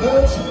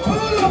 Don't you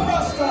pull up,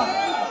 Rasta?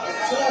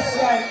 So that's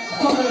right,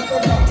 come on the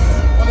front box.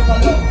 What if I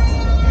love?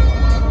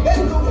 Let's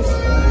do this.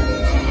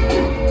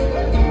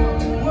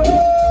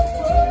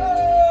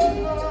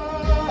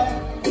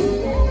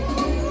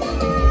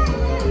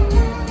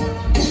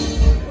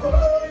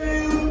 For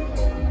you,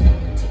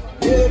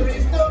 there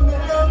is no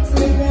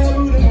mountain I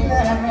wouldn't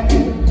climb,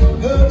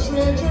 no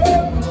treasure I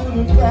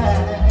wouldn't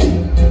find.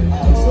 I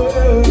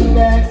turn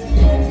back the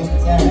end of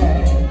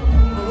time.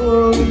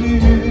 For you.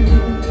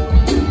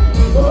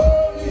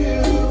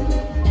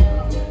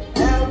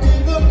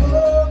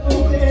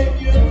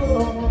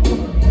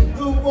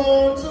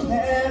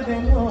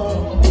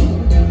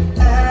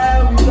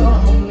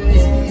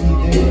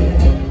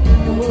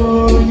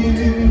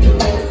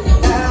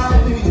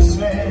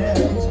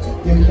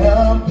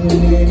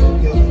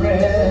 Your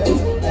friends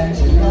and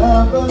your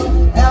lover,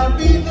 I'll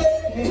be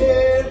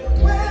there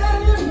when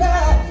you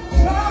ride.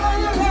 Dry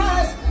your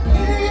eyes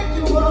if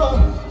you want,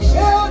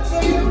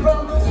 shelter you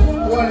from the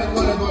storm.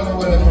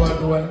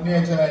 What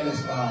Nature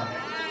Ellis now?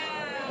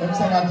 Them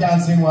say I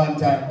can't sing one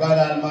time. God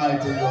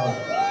Almighty, Lord.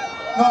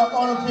 No, I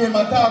want to feel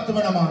my talk to me,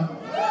 no, man.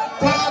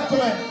 Talk to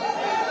me.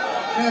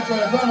 Nature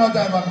Ellis, one more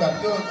time on that.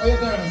 Yo, how you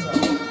telling me, sir?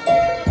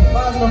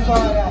 Master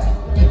Fyah.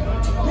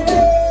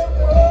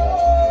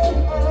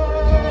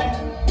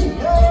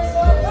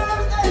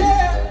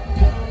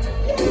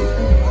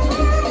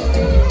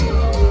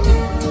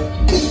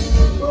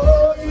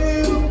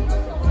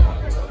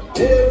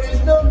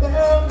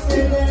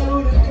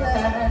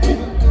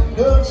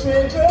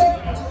 Treasure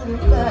to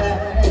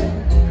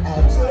find, I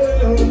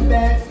turn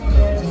back the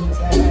edge of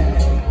time.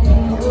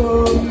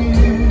 For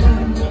you,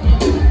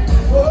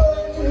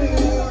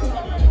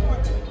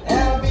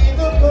 I'll be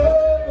the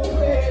purple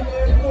rain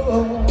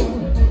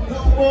gold, the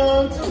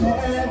one to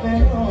have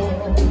at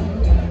home.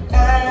 I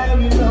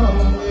will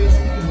always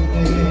be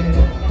there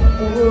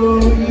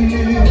for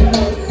you.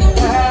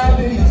 I'll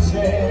be your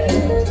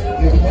strength,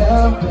 your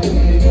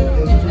company,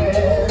 your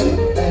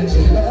friend, and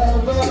your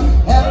lover.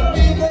 I'll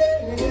be there.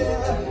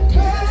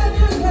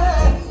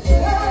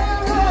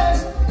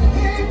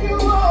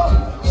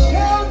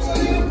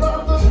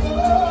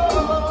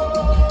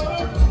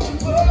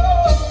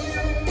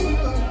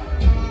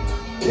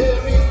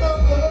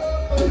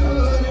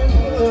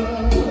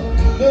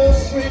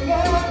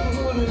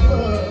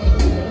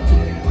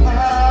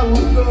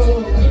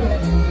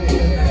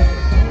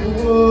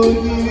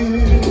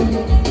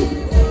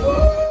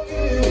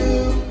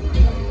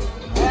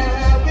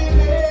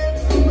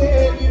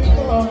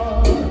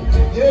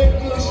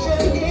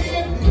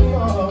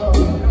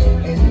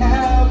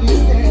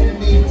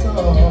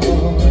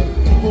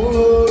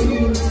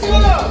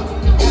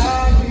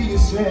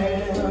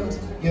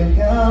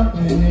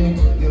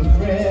 Your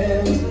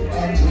friends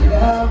and your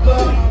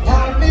lover,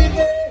 I'll be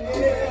there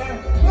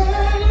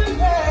when you're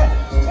there.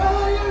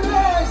 Dry your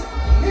eyes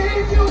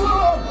if you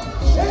want,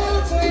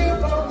 shelter you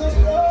from the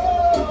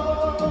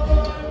storm.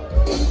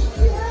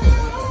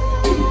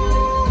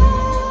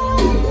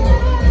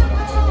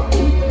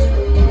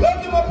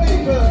 Love you, my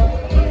people.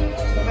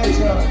 So make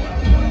sure.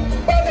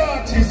 Bad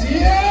artists, yo!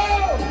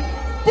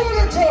 Pull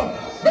it up.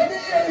 Let me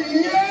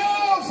hear yo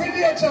for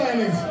the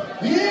Chinese.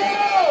 Yo!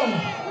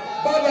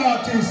 Bad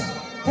artists.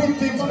 Put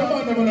things on the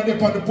man when they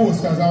put the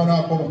posters. I want to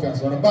come up here.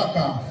 So back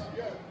off.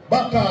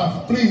 Back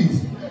off,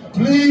 please.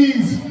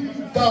 Please.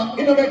 That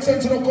it don't make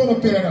sense to come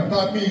up here.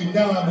 That me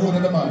now go to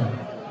the man.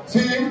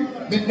 See?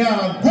 Me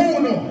now go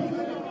no.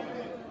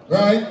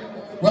 Right?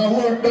 When I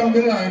work down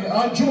the line,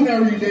 our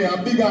junior read there, a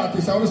big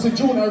artist. I want to say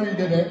junior read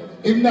there.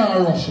 Him now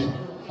rushing.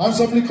 And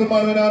some little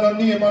man when I don't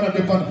name man at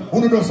the pan.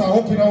 Who does a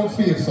hope in our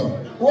face. So.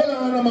 Hold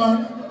on,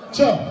 man.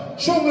 Sure.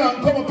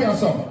 Shunglang, come up here,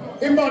 so.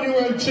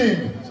 Emanuel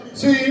Chin.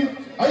 See?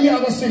 And you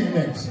have to sing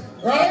next,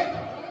 right?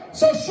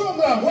 So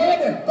Shunglang, where are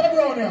they? Come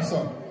around here,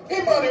 son.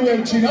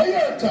 Emanuel Chin,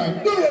 your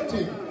time, do your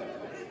thing.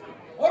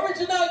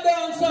 Original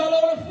dancehall,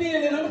 all the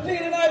feeling, I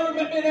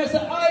remember there's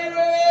an iron.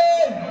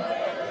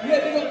 Yeah,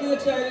 big up to the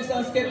Chinese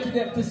and skip to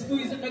them to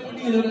squeeze it, make a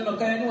deal with it,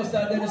 because I know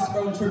that then it's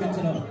brown trimming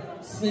to them.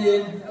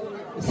 See?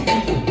 It's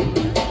easy.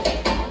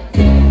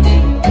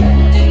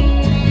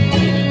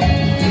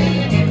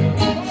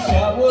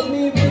 Shower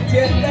me with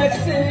your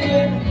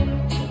blessing.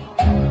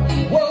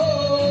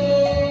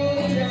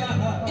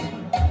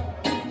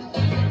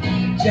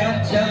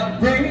 Jah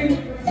bring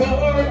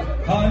forth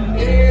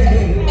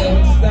honey.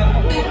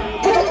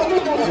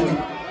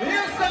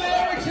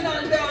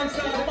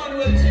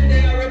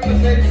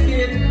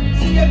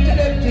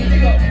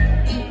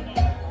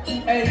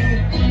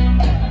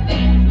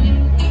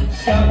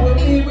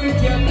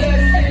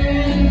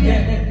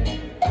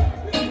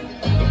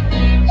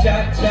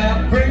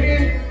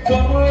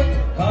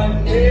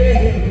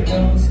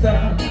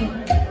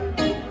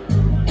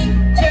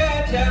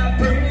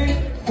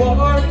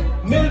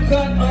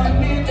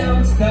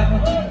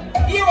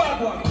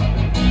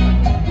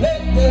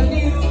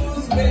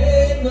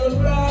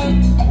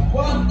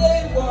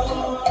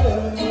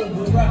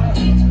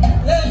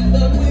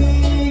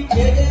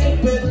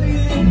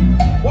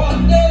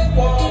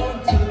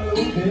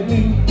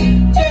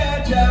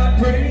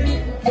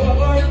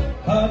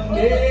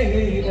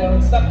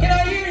 don't stop. Can I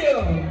hear you?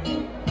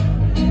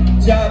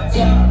 Jab,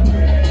 jab.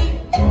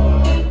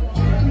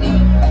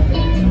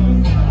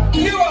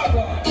 You are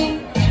God.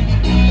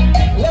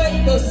 Let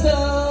the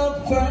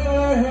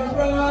sufferers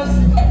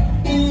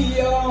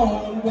be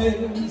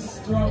always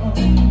strong.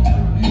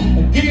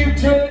 Give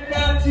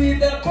Trinity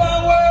the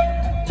power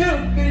to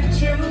be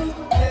true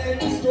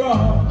and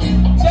strong.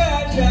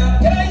 Jab,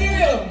 jab. Can I hear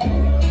you?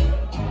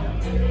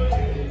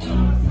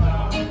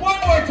 One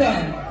more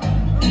time.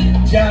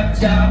 Jab,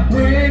 jab,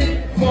 bring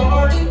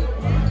forth.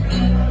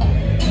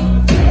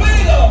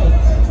 Wait out.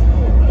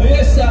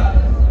 Yes, sir.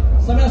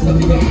 Some of us have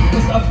to go.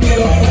 This is a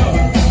feel of sound.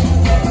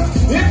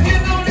 If you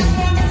know this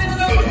one, sing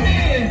along with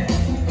me.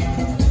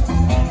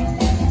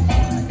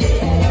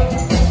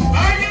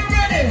 Are you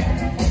ready?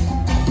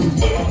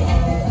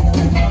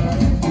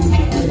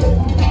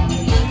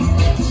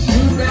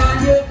 Should I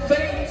have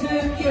faith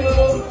in you?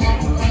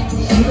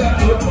 Should I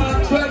put my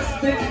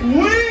trust in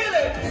will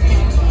it?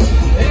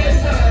 Yes,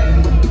 sir.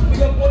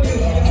 Big up on you,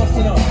 you must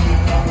know.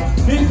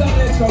 These are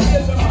the extra,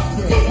 yes, I'm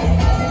after it.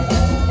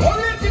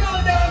 Original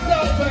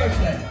dancehall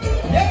person.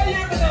 Yeah,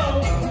 you know.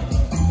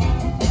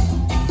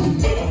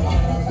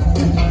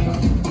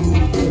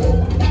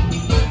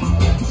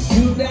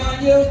 Should I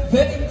have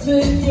faith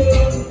in you?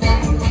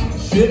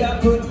 Should I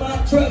put my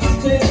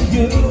trust in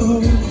you?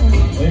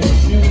 And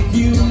should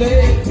you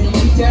let me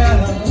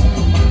down?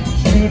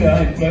 Should I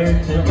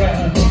flirt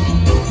around?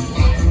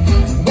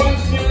 Why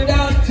should I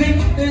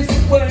think this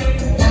way?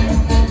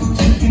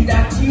 Thinking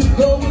that you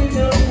going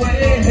away.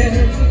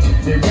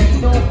 There ain't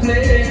no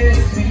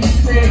place we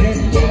stay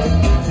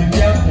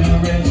together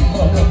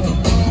anymore.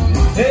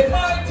 Am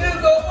I to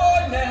go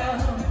on now,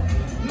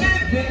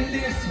 living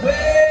this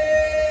way?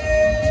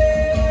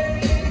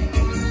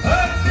 I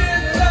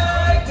feel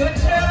like a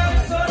child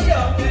so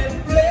young and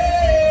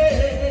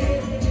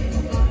play.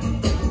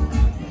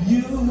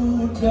 You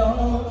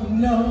don't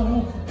know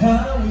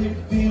how it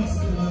feels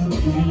to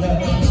be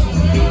loved.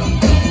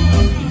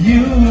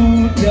 You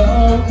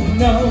don't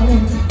know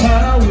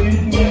how it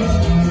means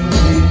to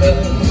be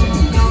loved.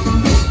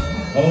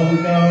 Oh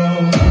no.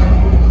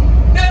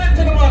 Down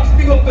to the marks,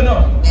 big up and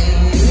up.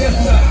 Yes,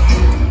 sir.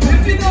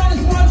 If you know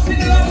this one,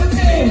 sing along with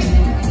me.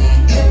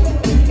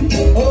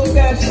 Oh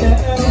gosh,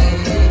 now.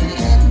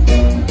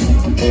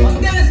 I'm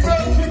Dennis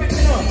Brown, tribute,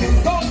 you know. It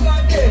goes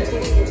like this.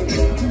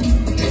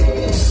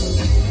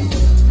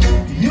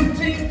 You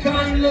think I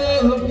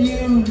love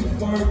you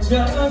for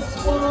just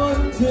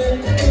one day?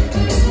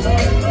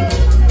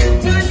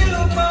 To you,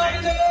 my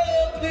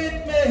love, it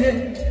may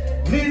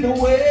lead the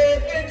way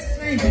and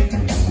see.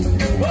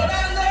 But I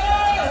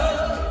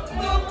love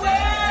the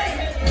way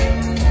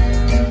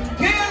you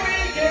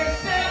carry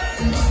yourself.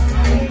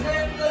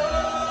 And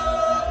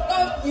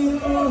love you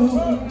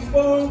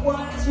for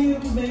what you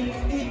may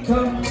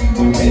become.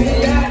 May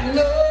I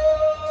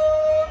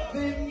love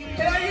you.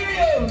 Can I hear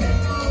you?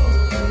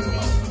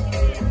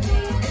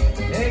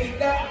 Hey,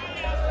 God.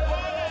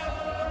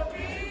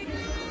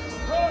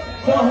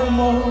 For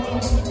more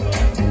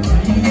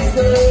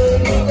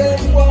reasons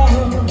than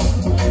one.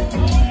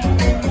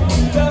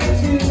 Don't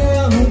you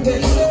know,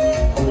 baby?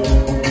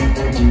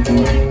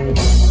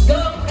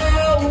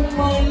 Somehow,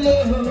 my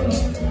love,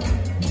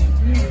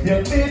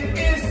 your bit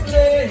is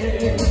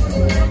late.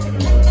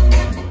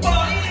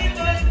 Why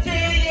the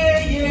day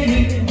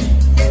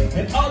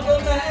and other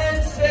man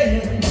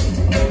said,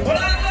 but I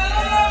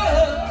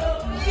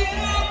love you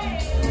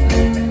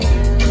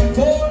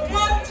for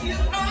what you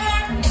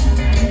are.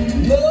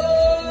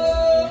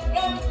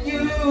 Love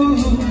you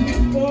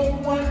for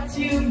what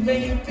you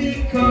may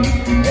become.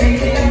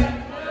 Baby,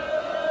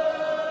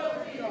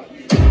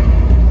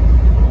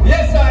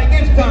 yes, I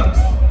give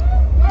thanks.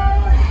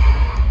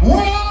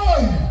 Why?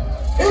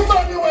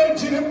 Emanuel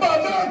Chin,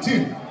 dirty.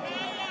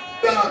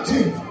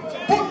 Dirty.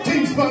 Put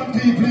things back,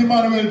 people,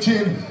 Emanuel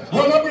Chin.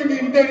 Well, I bring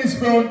in Dennis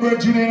Brown,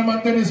 Virgin name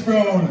and Dennis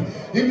Brown.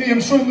 Him name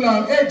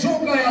Shunglan. Hey,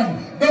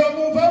 Shunglan, don't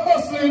move a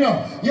muscle, you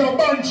know. Your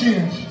band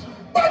change.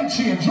 Band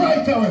change,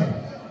 right away.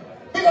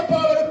 Big up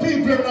all of the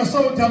people in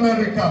South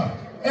America.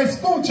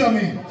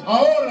 Escúchame,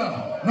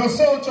 ahora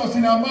nosotros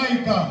en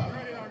Jamaica,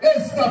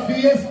 esta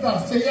fiesta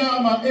se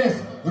llama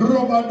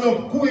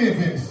Robadop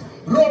Jueves.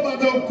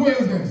 Robadop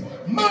Jueves.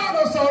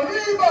 Manos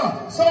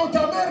arriba, South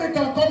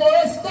America, como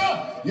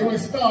esta. You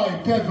está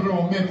en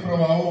Pedro Metro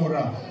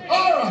ahora.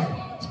 Alright,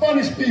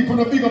 Spanish people,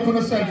 the big up on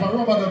yourself for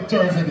Robadop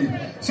Thursday.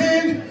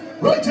 See,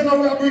 right now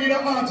we are bringing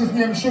an artist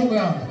named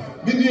Shunglan.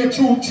 Me get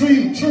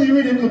three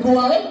rhythm in the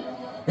choir.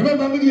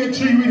 Remember, me get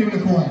 3 rhythm in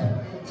the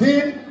choir.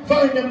 See,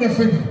 find them the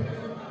figure.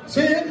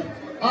 See it?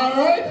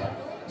 Alright?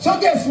 So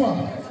guess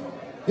what?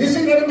 You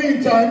see in the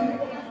meantime,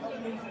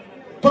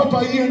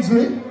 Papa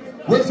Ainsley,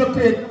 where's the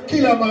play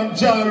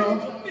Kilimanjaro?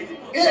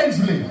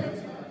 Ainsley,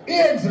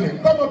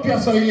 come up here,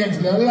 so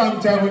Ainsley, a long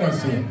time we don't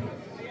see him.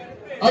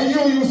 And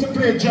you used to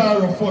play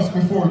Jaro first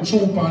before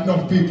Troop and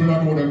enough people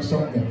don't know them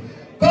something.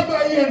 Come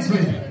on,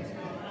 Ainsley,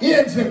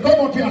 come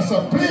up here,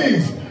 sir,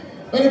 please.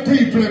 Many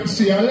people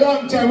see you, a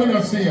long time we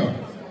don't see you.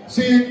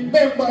 See,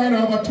 remember,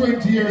 over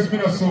 20 years, we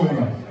don't see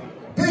you.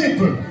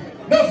 People,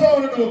 that's how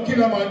we know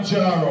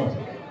Kilimanjaro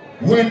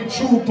when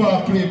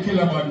Trooper played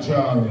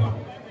Kilimanjaro.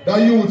 The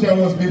youth there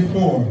was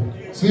before.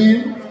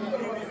 See?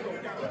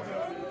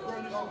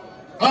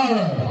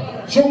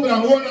 Alright.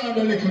 Chunglang, hold on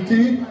the little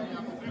tea.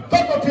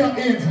 Pop up your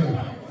hands.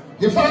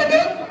 You find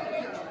them?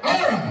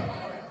 Alright.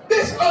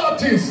 This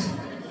artist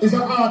is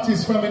an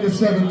artist from in the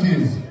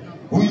 70s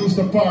who used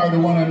to power the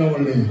one and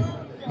only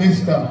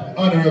Mr.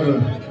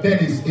 Honorable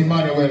Dennis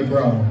Emanuel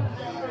Brown.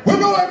 We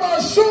know him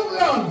as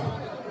Chunglang.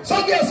 So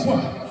guess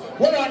what?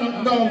 What I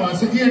don't know, man,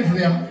 so hands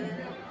there.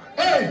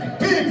 Hey,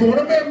 people,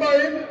 remember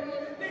him?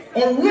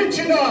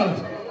 Original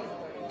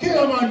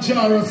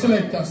Kilimanjaro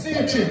selector. See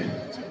a chip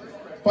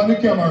on the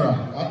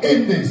camera.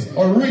 In this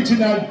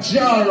original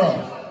Jaro.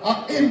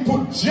 I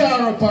input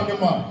Jaro on the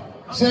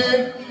map.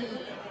 See?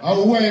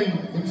 And when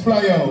it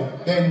fly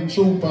out, then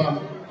Trooper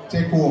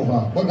take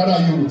over. But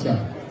that youth,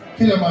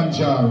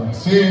 Kilimanjaro.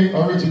 See?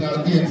 Original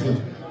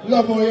Ainsley.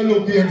 Love how you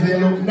look, Ainsley. You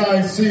look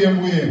nice,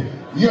 same way.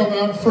 Young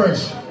and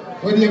fresh.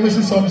 When you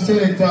miss some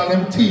selector,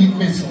 them teeth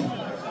missing.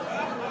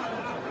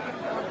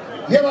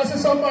 You ever see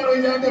somebody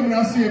when you and them in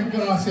the same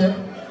class, yeah?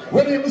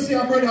 When you see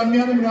a brother and me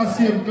and them in the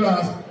same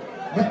class,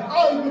 but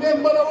I with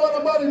them mother want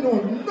nobody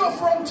know, no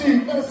from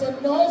teeth. I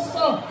said, no,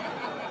 sir.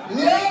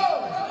 Yeah!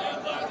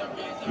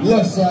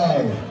 Yes,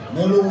 I.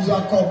 They lose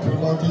a couple,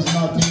 but it's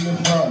not in the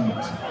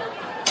front.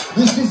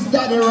 This is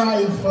Daddy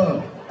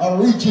Rifle,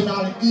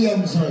 original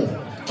Ainsley,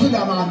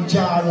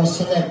 Kilimanjaro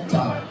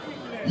selector.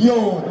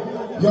 Yo,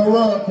 your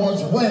work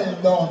was well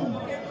done.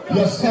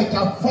 You set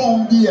a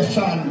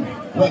foundation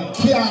where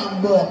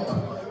can't broke.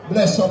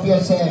 Bless up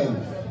yourself.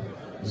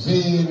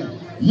 Zine.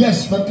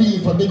 Yes, my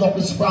people, big up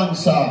the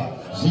sponsor.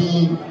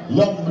 Zine,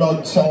 Young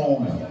Blood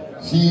Sound.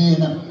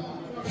 Zine,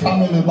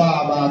 Family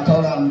Barber,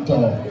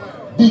 Toronto.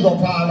 Big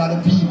up all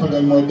of the people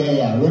that were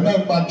there.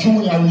 Remember,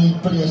 Junior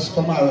Week plays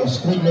tomorrow.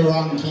 Squiddly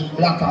Ranking,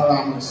 Blacker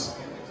Ranks.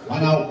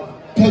 And a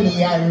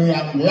Penny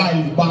Irian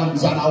live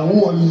bands and a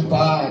whole heap of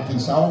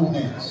artists. How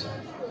next?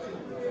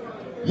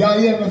 You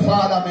hear me,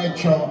 Father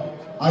Metro?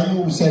 And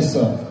you say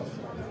so.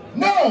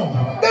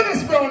 No!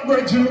 Dennis Brown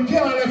Bridget, we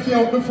can't let you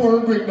out before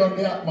we break down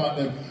the act,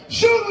 man.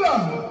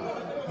 Chunglang!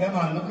 Yeah,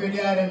 man, look at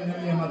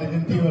the name of the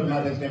Imperial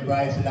Mothers named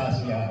Bryce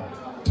last year.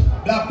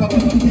 Black power for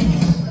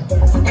peace.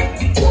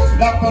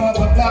 Black power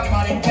for black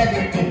man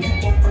integrity.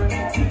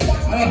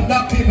 And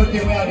black people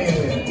came out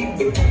here.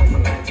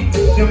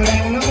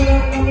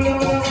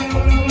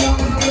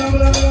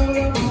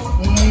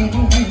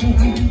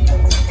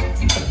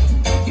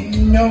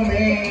 No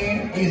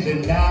man is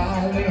a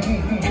darling.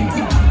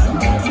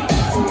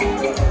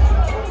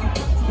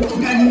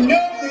 And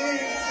no man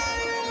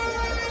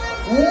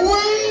will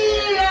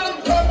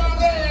come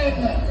again.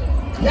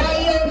 Yeah,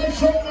 hear the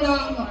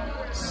Chunglang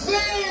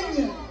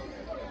sing.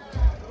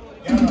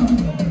 Yeah.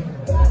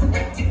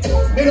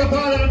 Big up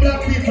all of the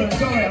black people.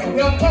 Sorry, we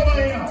are power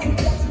here.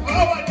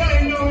 Our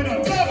time now, you know.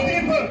 Black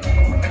people.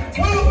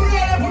 What are we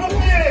ready for the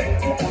feeling?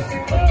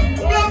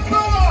 Black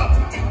power.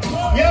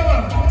 Yeah,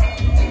 man.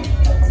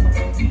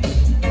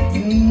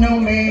 No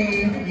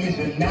man is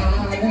a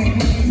darling.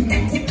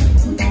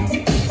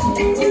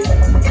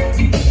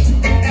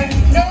 And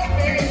no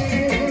man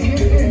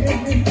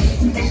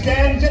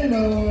stands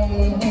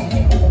alone.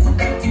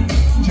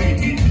 Treat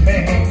each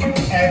man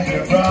as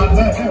your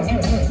brother.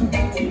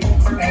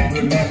 And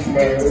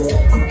remember,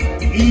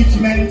 each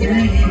man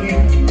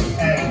dream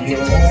as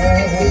your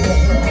own.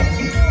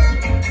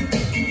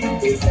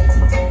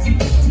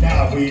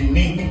 Now we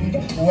need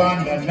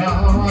one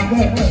another.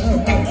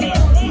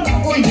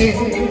 Oh yeah.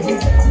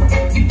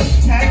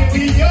 And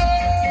we all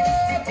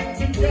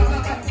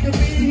got to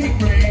be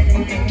free.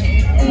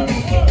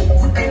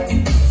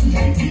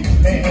 Treat each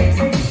man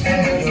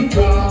as your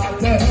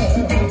brother.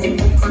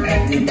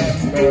 And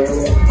remember,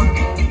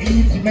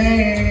 each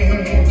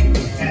man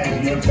as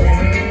your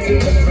friend.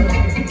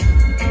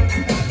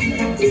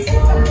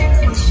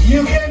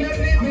 You cannot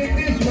live in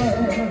this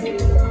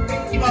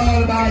world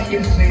all by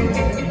yourself.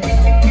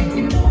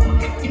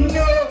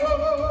 No,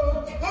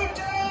 oh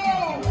no,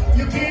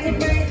 you can't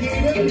make it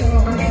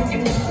alone.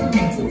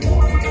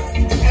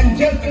 And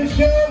just to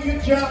show you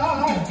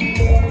try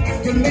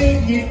to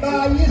make it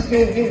by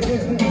yourself,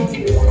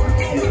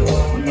 you're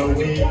gonna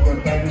wake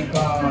up and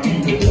fall.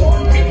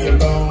 You're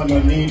gonna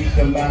need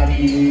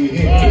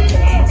somebody else.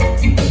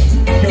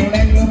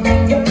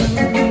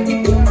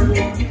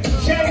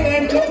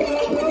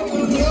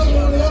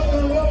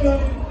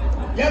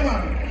 Yeah,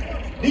 man.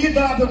 These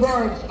are the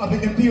words of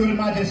the Imperial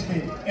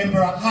Majesty,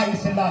 Emperor Haile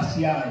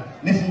Selassie.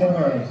 Listen to the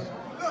words.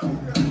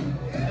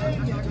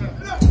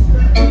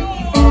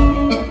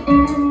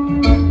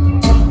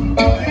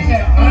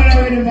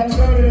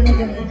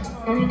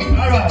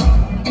 Alright.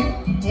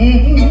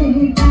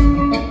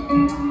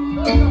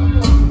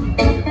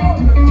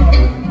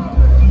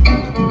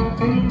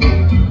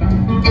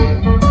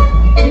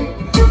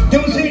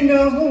 Don't say no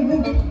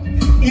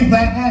if I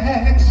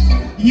ask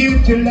you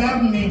to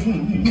love me.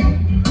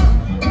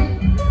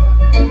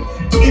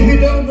 If it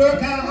don't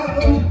work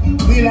out,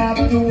 we'll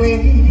have to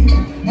wait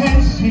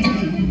and see.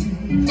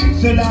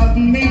 So love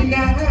me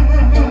now.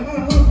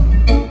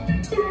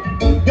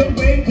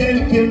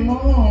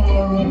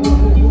 tomorrow.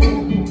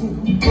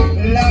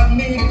 Love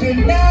me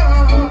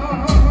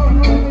tonight.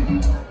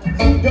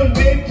 Don't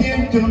wait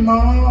till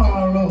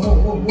tomorrow.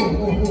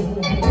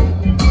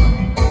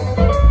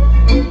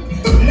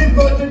 Live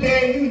for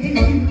today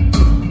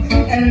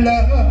and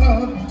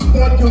love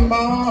for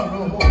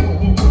tomorrow.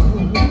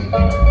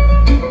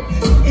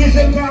 Is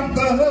the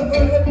comfort of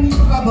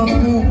a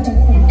fool.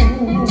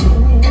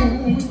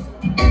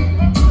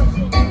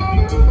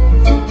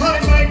 Hi,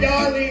 my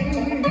darling,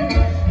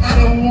 I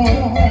don't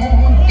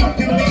want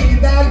to be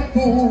that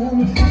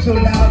fool. So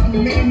love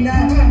me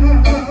now.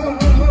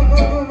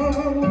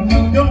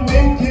 Don't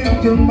wait till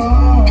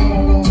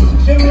tomorrow.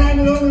 So long,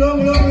 long, long,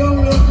 long, long,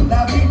 long.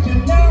 Love me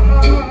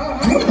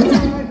tonight.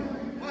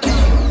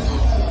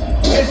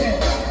 Listen.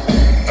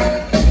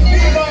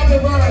 These are the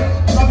words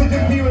of His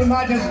Imperial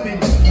Majesty.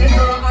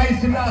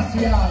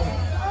 Selassie,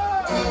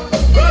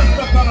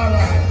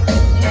 Rastafari.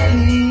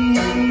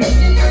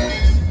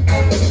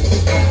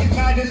 His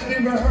Majesty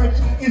words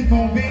is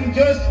moving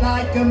just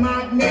like a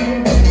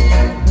magnet.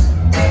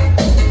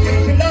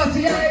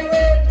 Selassie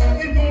word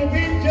is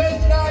moving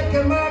just like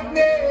a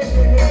magnet.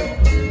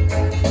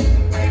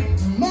 It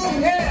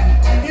moved here,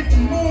 it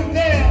moved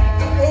there.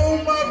 Oh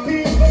my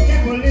people,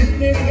 keep on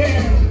listening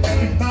here.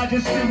 His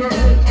Majesty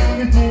words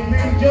is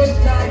moving just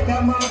like a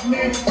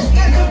magnet.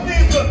 Listen,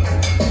 people.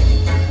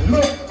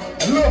 Look,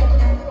 look,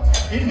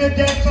 in the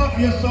depths of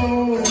your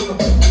soul.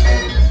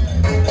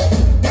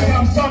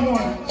 Become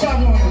someone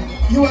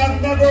you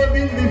have never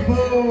been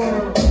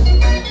before.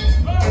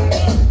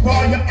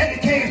 For your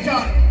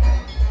education,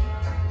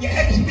 your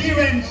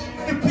experience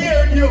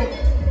prepared you.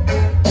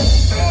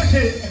 Push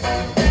it.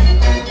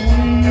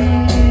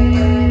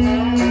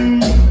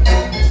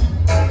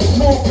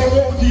 More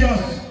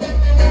courageous,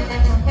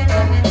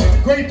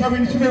 greater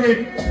in spirit,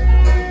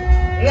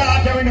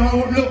 larger in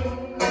outlook.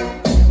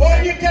 More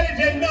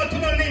intelligent, not to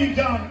no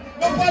legion,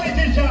 no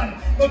politician,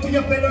 but to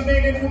your fellow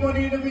men and women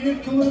in the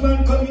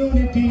human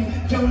community.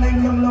 So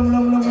long, long, long,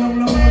 long, long, long,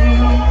 long, long,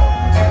 long.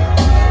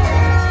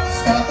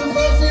 Stop the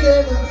fussing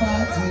and the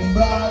fighting,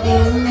 brother.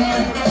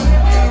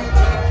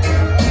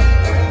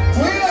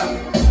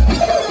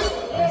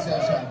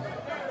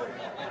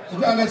 You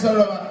can't get some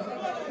rubber.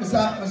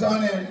 Mr.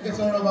 O'Neill, get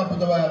some rubber, put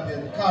the wire up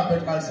there.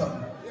 Carpet or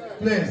something.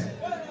 Please.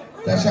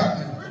 That's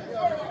shocking.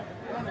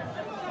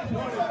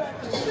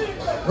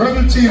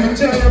 Rebel team, I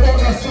tell you about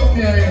that something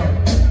here, you know.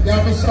 You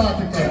have to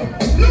start it there.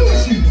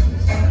 Lucy!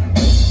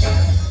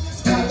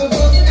 Stop the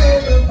fussing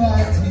and the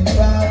fighting,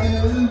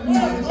 brother.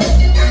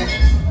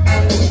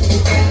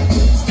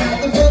 Stop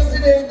the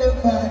fussing and the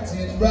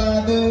fighting,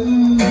 brother.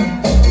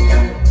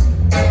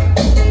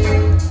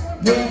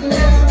 You're the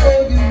love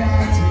of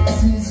united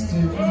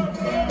system.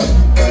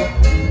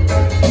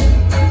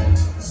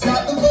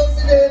 Stop the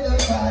fussing and the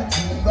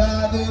fighting,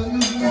 brother.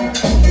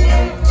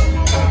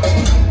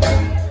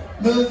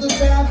 There's a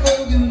time for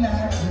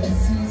united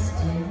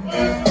system.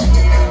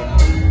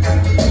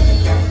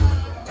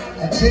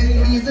 A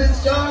chain is as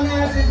strong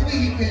as its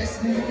weakest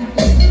link.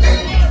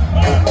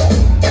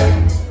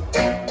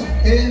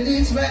 And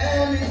each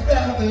man is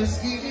brother's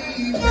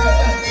keeper.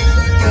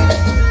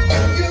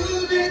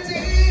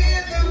 Unity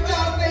is the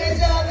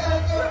foundation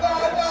of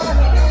survival.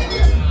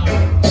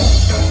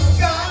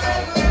 God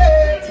will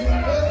let you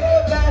know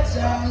that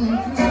shall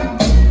improve.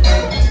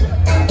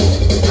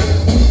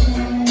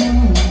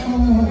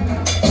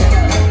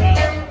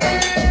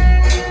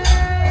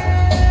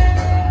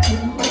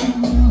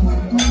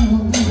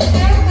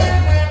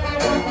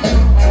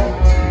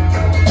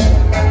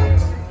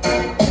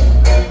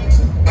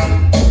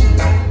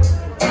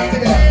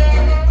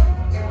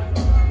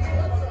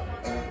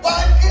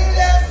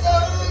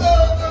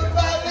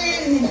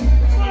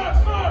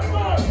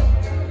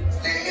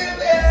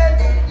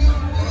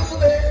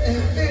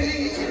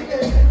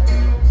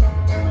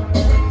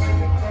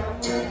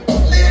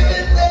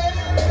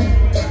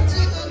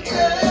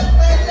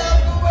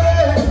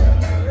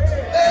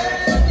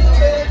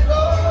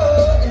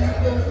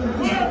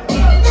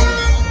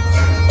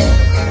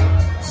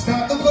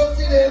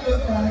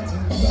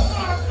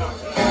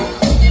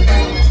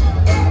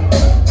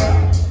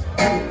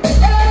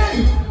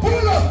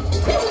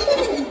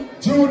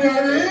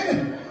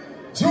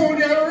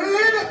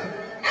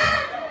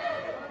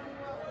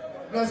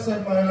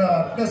 Blessed my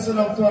Lord, blessed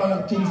up to all the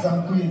kings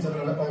and queens of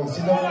the house.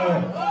 You don't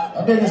know,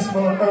 and then it's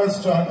more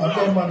Earthstrong, and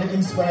then man the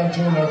inspired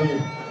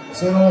jewelry.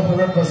 So you know how to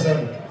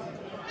represent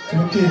to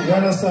the king. You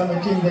understand the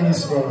king then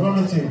is for run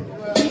with him.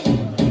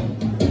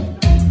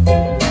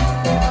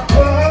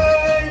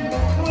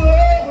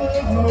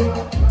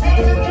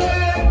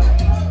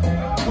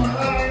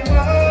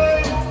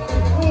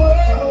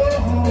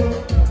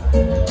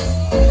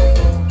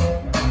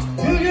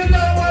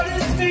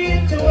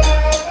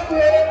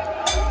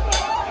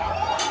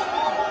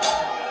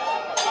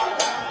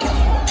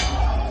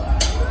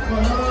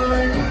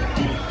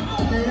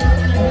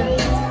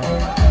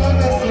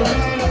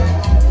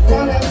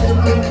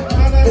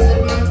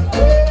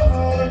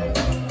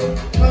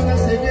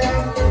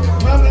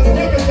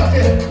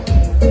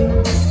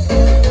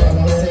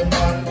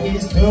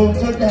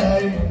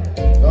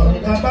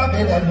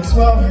 Babylon is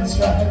warring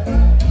strife.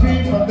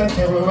 Free from the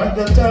terror and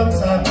the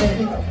tongues of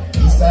pain.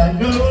 This I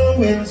know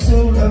will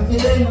soon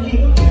avail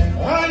you.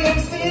 I am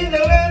seeing the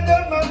land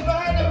of my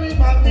Father in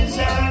my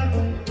vision.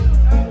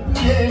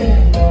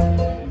 Yeah.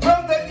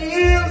 From the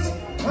hills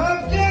of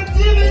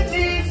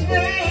captivity's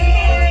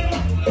pain.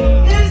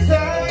 Yes, I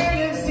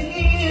am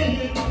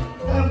seeing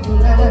the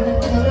land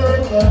of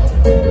God.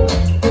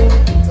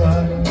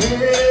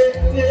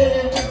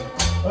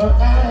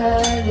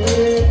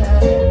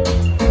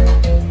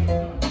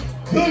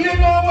 Do you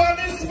know what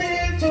it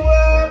means to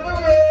have a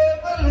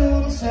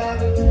revolution?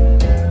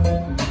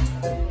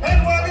 And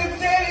what it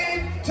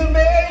takes to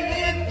make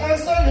it a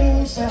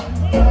solution?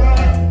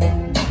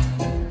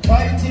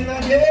 Fighting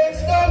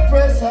against the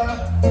oppressor.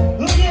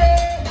 Oh yeah.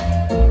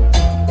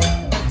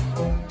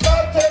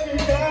 But every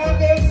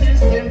damn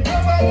system,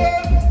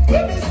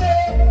 let me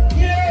say,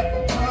 yeah,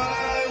 I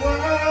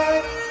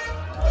want.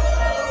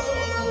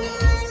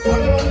 I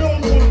never know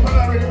to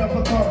parade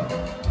for come.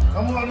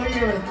 I'm going to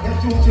hear it. Get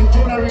you to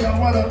jewelry and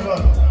what I've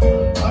done.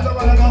 I don't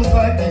want to go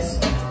like this.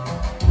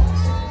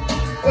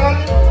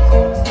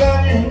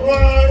 Standing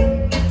one.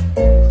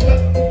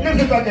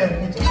 Lift it again.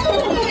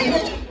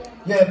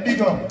 Yeah,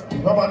 big up.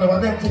 Nobody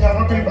want them thing. I'm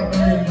going to bring back the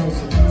real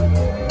music.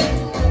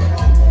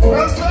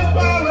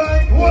 Rastafari,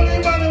 holy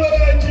Emanuel,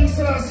 King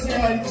Selassie,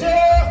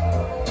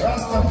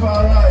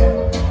 Rastafari.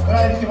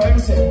 Right, give what you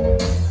say.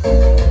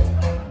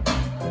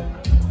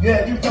 Yeah,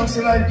 give thanks to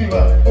life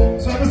giver.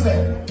 So I say,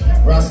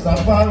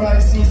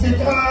 Rastafari sees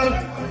it all.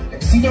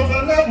 See you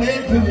on the way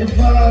to it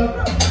fall.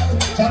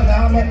 Chanda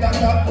make that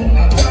happen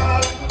at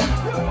all.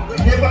 We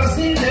never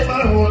see them a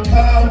roll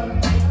call.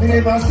 We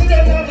never see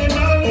them on the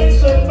man in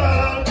some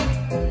ball.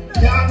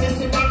 Can't miss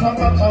him on top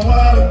of the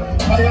wall.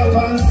 Fire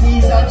pan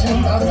seas and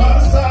Judas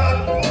and Saul.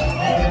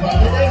 We never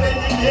did them in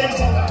the years.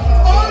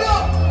 Hold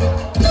up!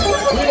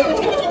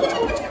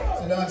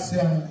 So that's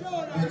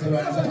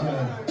veterans and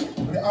all.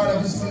 The art of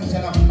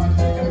distinction of man,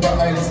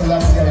 Ellis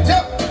Selassie.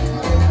 Yep!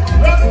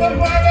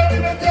 Rastafari, we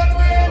take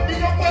away,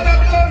 big up on the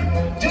blood.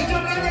 Just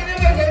don't let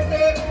anyone get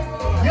there.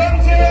 Young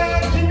Jay,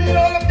 give me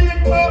all the big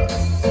buck.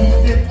 See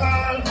it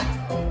all.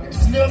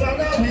 It's never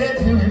gonna wait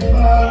till we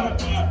fall.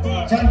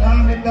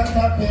 Can't make that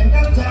happen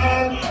at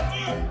all.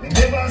 We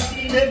never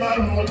see them a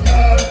roll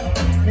call.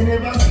 We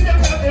never see them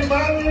at the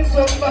man in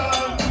some bar.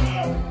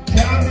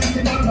 Can't miss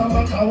him on top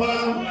of the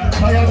wall.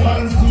 Fire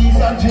fancies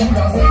and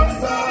Judas and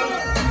Saul.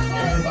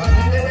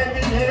 Everybody live in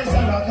the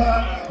nation of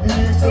God. The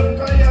nation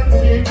cry and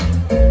sing.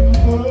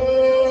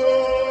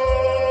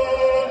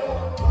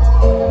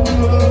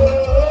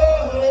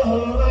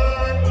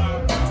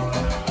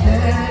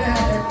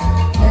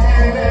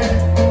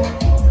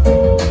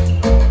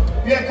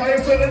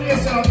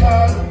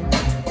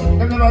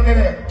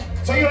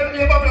 So you want to be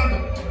a Babylon?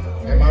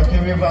 They might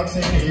give you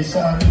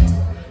vaccination.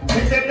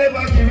 They can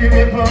never give you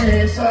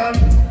reparation.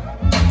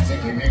 They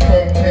give you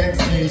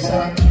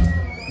compensation.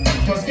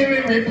 Just give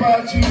you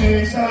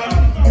repatriation.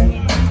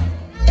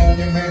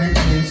 The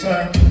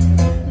medication.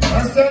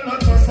 And still not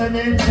just an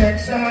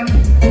injection.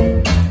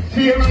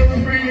 Fear of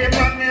freedom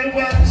and they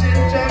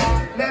watching just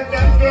let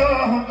them go.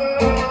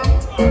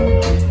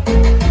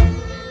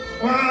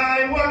 Why?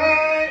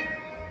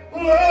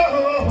 Whoa.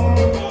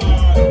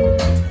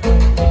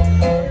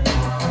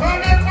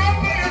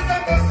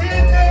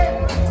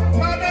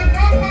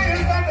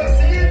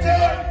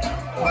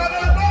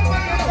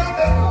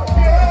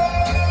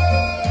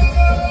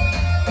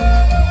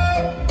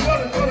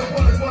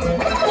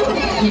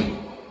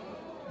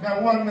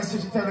 One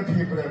message to tell the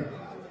people then.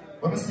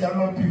 When we see a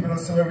lot of people that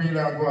say we really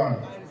are going.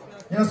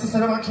 You know, sister,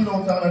 they might kill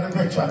out all of the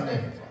veteran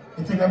then.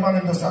 You think the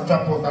man just a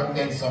drop out and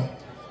dead so.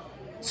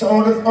 So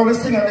all the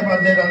singers them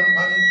are dead and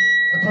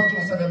the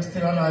producer them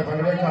still alive and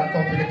the record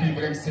company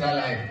people them still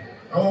alive.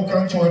 And who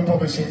control the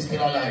publishing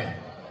still alive.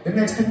 The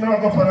next thing they will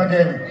go on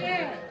again.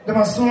 They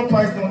must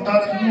surprise them,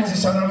 all the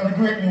musicians and the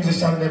great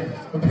musicians them.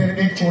 We play the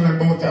big tune and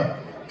butter.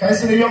 Can you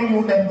see the young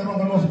youth them, they don't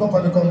know to go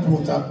on the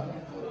computer.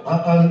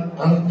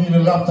 And need a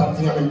laptop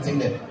thing and everything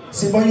there.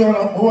 See, but you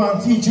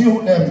want to teach you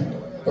them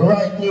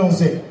right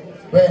music.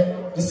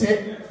 Where you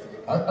see,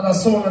 and a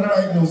sound and the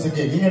right music.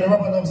 You hear the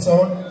rubber dub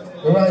sound,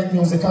 the right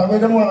music. And where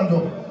them want to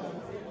do?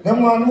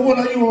 Them want the whole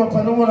of Europe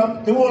and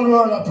the whole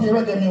world to play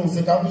reggae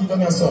music and we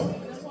done yourself.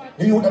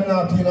 The youth them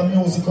not play the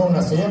music on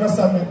us. So you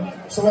understand me?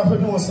 So we have to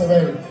know so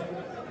well.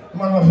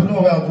 Man have to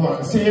know where I'm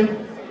going. See,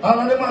 all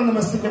of them man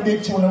them stick the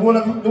big tune. The whole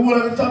of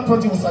the top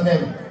producer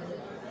them.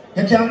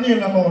 You can't name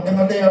them out,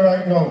 they're there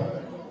right now.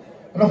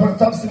 You know, for the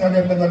top singer,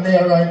 they're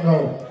there right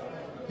now.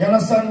 You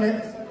understand me?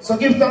 So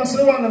give thanks to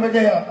the one that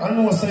there and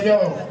know say, yo,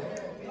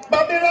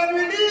 Babylon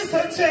release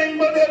a chain,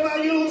 but they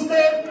might use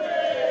them.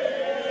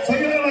 So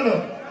you never know.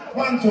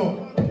 1, 2.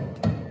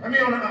 Let me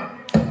on now.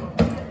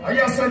 I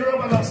just said the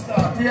rubber don't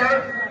start,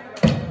 yeah?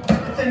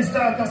 Everything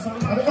starts.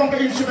 And the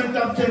company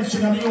instrumental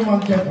tension and the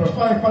human temper.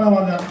 5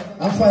 Panawana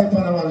and 5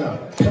 Panawana.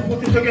 So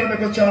put it together,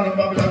 make a channel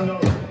Babylon now.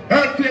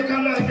 Earthquake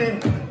and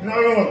lightning in a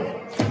row.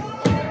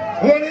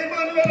 Holy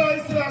Emanuel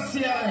is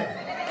Selassie.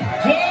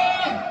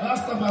 Yeah!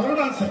 Last time I run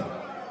and say.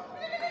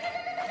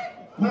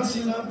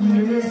 Mashing up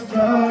the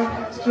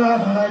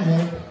strong.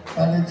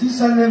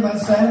 Politician them a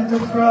sign to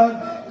fraud.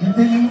 Give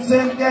the youth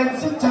them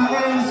gangs in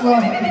times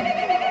one.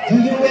 Do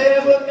you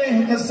ever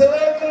make a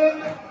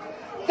circle?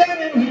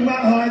 Then in my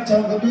heart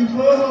juggle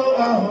before.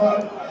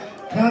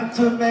 Not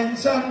to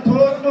mention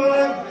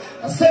Portmore.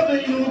 A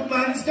 7 youth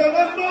man's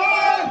coming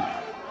more.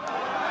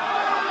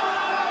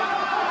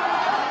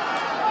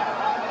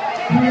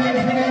 Pray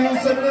for the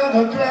youth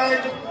another cry.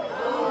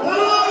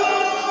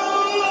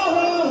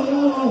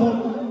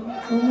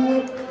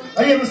 I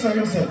hear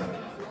say.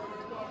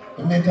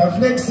 We make a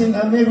flex in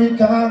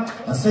America.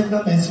 I send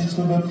a message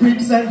to the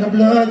Crips and the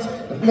Bloods,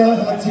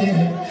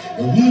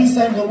 the East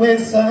and the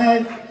West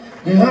side.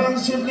 The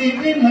hearts should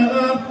live in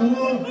love.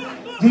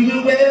 Do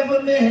you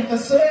ever make a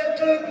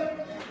circle?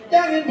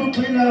 Down in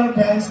Brooklyn or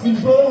Bronx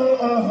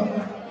before.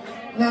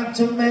 Not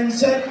to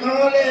mention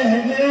all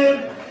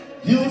them.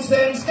 You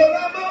send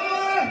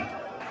Scolamore.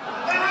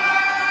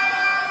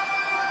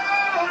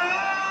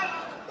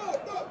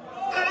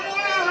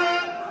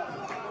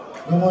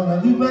 I wanna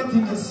live out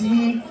in the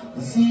sea.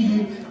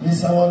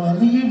 Yes, I wanna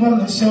live on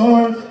the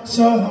shore.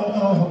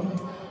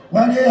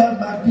 While they have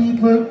my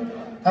people,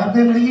 I've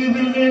been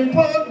living in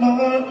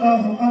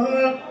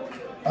Portmore.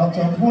 Out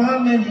of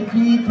 1 million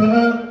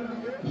people,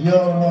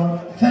 you're one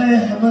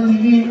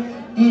family.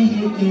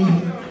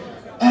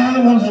 I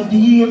wanna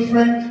be a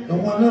friend,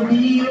 don't wanna be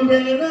your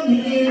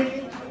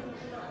enemy.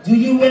 Do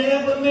you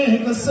ever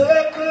make a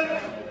circle?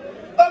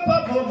 Up,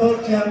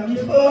 can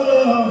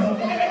before.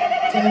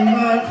 10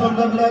 miles from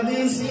the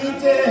bloody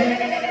city,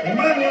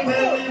 Emanuel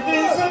will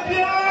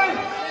disappear.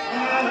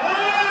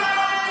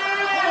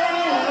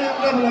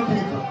 Couple of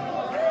people.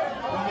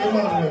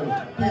 Emanuel,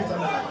 Peter.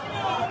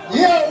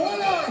 Yeah,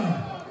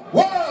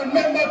 one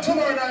member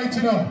tomorrow night,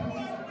 you know.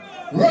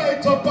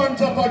 Right up on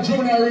top of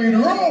Junior Reid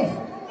roof.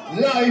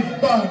 Live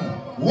band,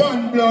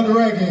 One Blood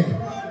Reggae.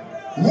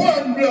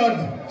 One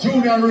Blood,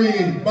 Junior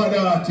Reid, bad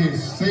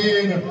artist.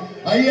 Saying,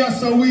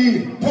 so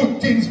we put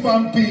things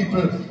from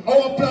people.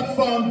 Our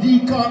platform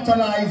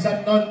decartelized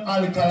and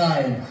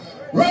non-alkaline.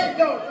 Right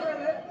now,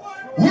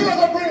 we're going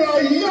to bring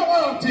a young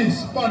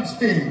artist on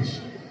stage.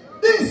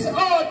 This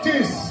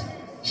artist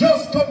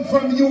just come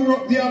from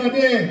Europe the other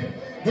day.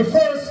 The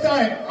first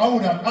time, I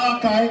would have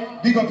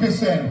archived, big up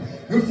yourself.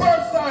 The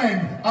first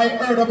time I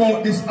heard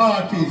about this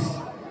artist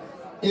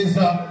is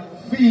a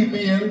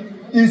female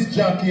disc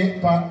jockey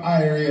for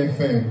IRA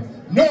FM,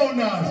 known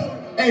as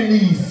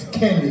Ellis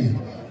Kelly.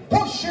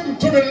 Push him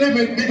to the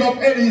limit, big up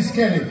Ellis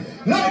Kelly.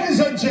 Ladies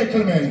and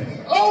gentlemen,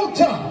 out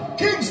of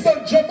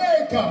Kingston,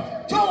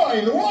 Jamaica,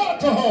 Toyle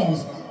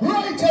Waterhouse,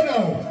 right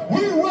now,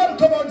 we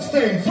welcome on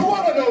stage the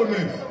one and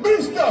only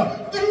Mr.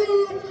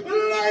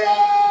 Lion!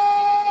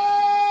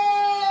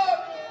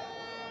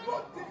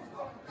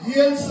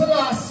 Yes,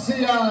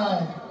 Selassie,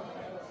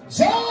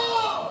 Jah!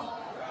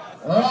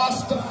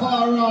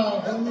 Rastafari,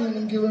 I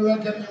mean, give a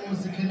reggae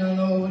music in and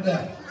over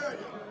there.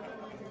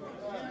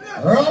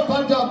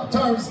 Rub-a-dub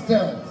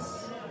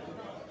Thursdays.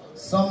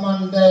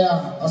 Someone there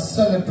are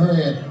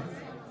celebrate.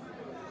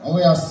 And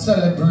we are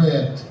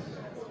celebrate.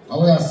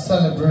 And we are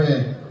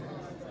celebrate.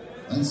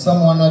 And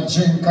someone a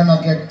drink and a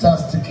get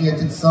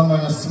tosticated.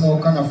 Someone a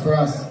smoke and a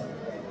frost.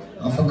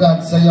 I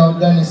forgot say how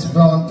Dennis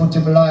Brown put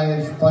him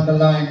life on the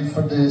line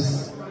for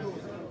this.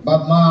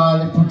 Bob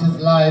Marley put his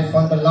life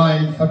on the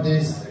line for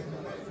this.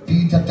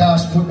 Peter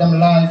Tosh put them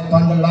life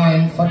on the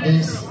line for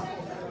this.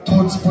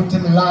 Toots put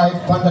him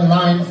life on the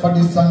line for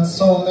this, and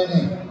so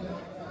many.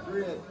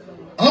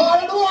 All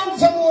the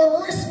ones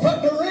who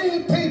respect the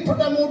real people,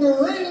 them who do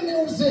real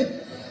music,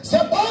 say,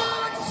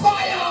 burn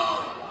fire!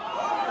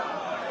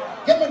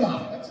 Give me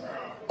that.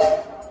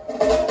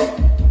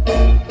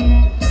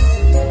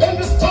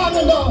 Understand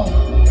it now.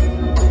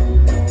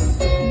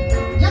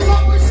 You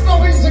know it's no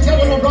easy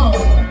getting around.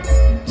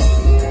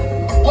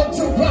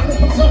 Until plan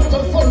represent the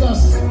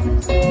fullness.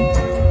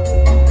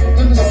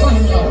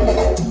 Understand now.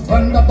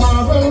 When the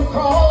barrel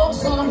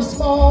cracks and the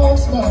smoke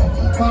smell,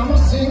 Mama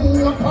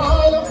sing a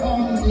prayer for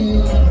me.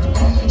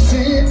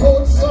 She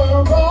puts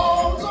her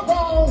arms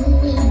around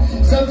me,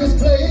 said this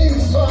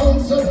place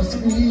sounds so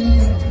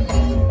sweet.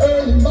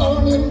 Early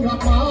morning,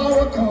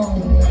 Grandma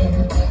coming.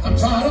 I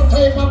try to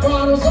take my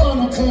brothers on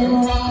a tail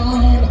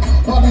ride,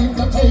 but if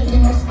they're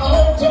taking us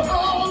out to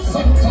our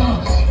center,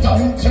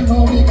 don't you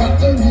know we got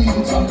to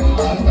reach a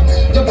line?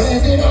 The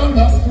baby on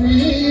the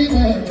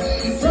freeway,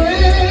 the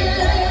freeway,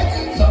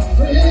 the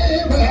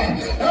freeway.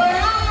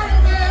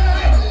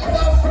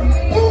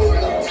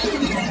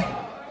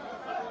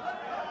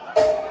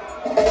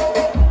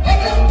 I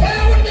don't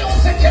care what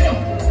music you know.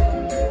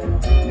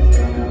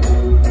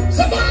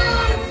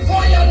 Survive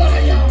for your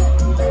liar.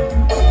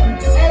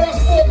 I was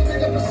spoken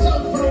with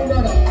yourself for a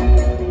brother.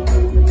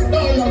 No,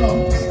 you know.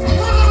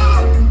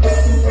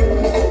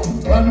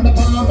 When the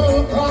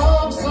bubble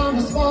comes and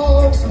the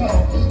smoke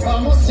smoke,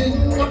 Mama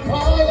sing a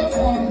prayer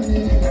for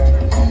me.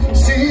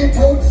 She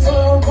puts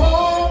her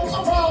arms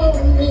around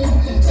me,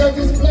 said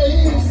this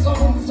place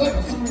sounds so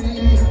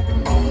sweet.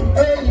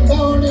 Early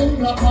morning,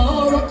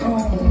 Grandma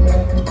coming.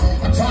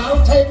 I try to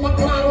take my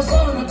clothes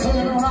on and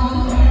turn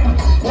around,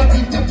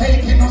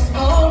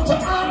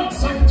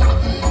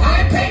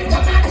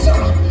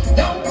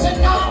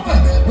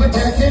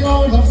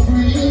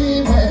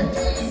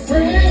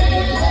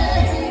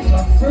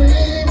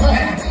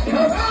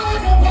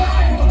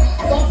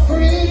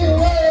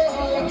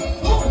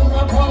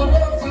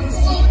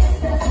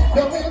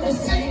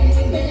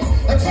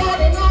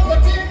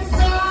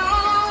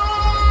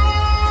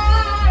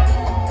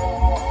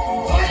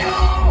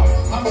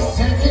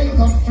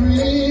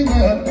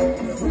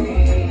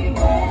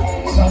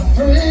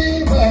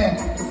 freeway.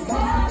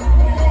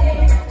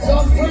 So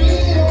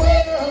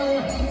freeway.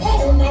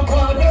 Oh, my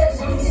brothers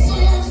and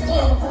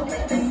sisters.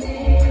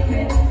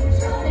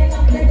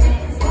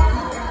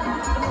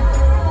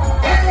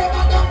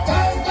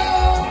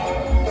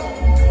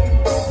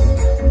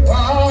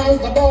 While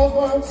the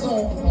boat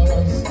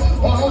soars,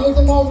 while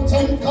the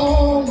mountain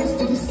comes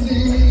to the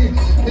sea,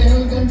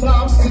 building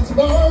blocks, it's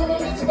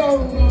burning,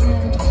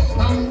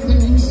 and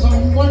then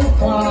someone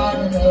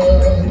crying,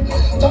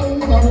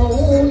 thunder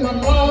roll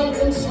and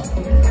lightning sun.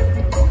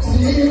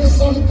 See the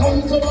sun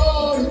come to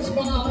all its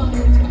mind,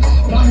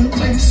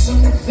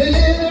 plantation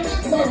feeling it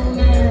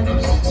burning,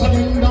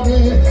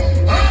 suddenly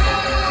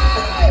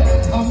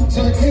I'm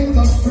taking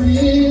the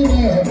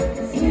freeway.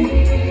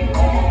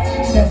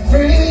 The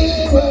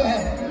freeway,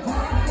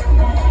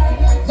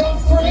 the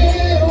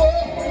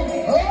freeway,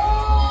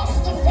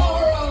 Rastafari,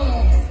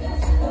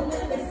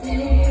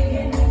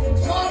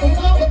 falling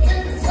on the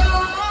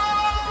inside,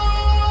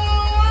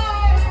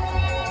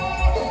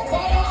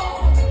 fire.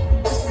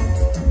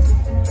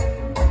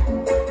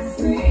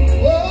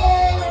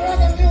 Oh,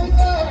 reggae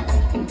music,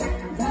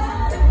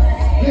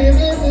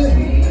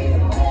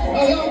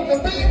 I love the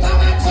beat on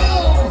my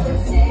toes.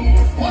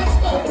 What's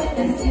that?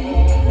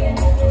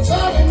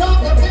 Turning up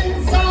the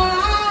inside.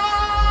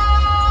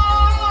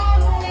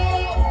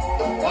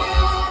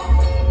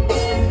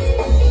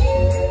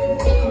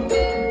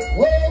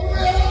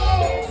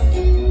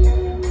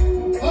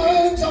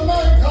 I'm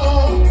Jamaica.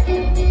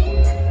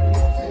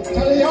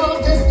 Tell the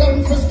artists them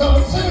to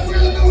start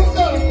singing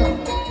music.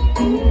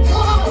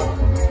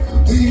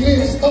 We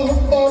is tough,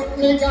 but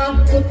me got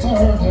to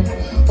turn it.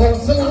 Oh,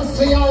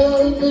 Selassie,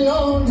 I'll be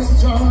on this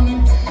journey.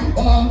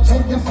 On to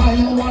the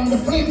fire when the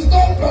flames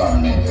don't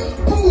burn it.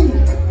 Boom!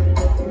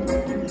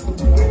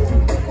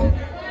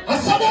 I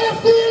said, how you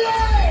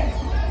feeling?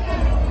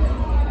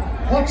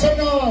 What you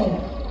know?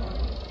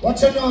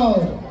 What you know?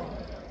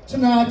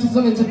 Tonight is a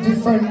little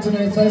different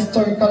tonight. It's a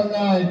historical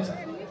night.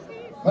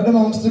 But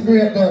amongst the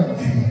great them.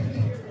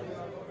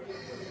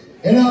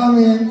 You know what I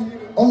mean?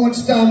 How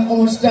much time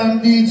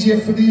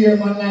DJ for the year,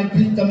 man, like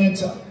Peter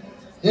Mitchell.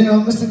 You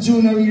know, Mr.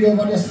 Junior read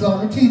over the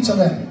song, the teacher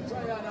them.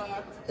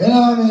 You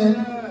know what I mean?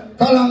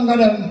 Call on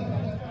them.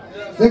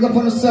 Big up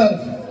on yourself.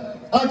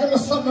 I'll give you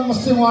something, I'm going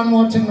to say one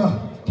more thing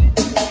now.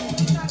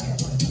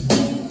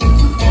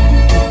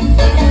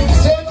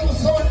 Say no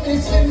someone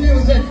needs some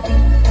music.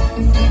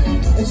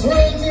 It's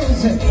real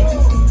music.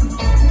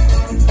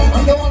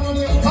 I'm the one on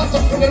the pass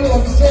up for the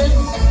Lord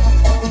sings.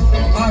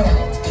 Alright.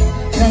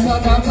 Then I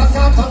got a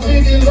cat of the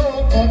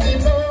Lord, but the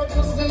Lord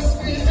is still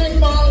squeezing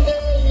my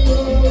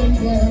leg.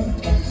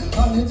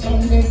 And it's on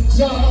the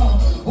jaw.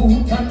 Who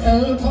can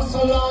help us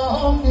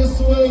along this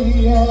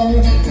way?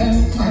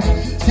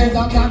 Said I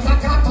got a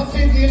cat of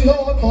the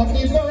Lord, but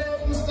the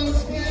Lord is still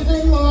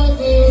squeezing my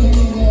leg.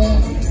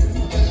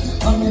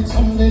 And it's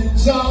on the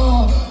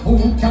jaw. Who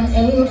can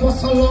help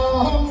us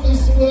along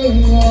this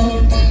way?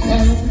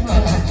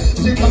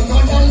 Say that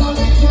God allow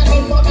me to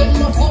help us in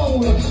the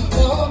hole.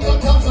 Oh,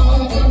 God,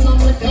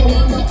 make you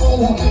wanna go.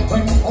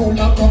 When all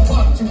of the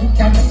fat you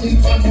can see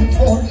from the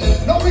pole.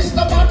 No, it's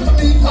the man to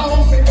me,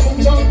 off it, don't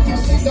jump to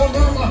see the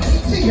runner.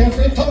 See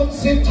every tongue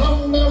sit on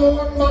me,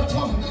 on my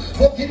tongue.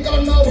 Looking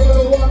down the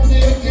world, one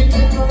day, get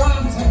in the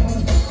ransom.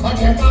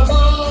 Again, my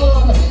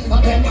ball,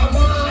 again, my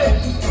ball.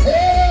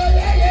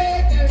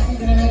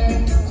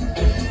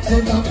 Say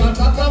that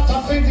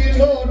for the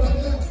Lord.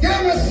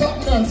 Give me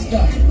something else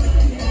there.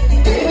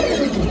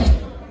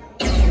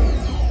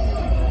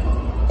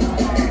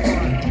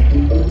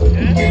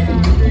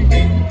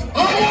 I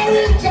are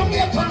in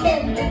Jamaica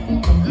them.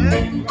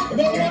 You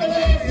know where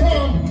they're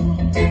from.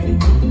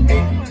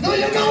 Do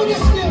you know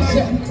this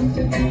music?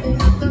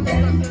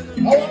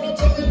 I want to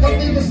Jamaica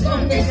be the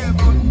song this.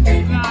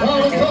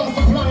 All across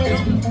the planet.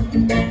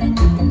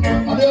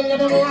 And they're going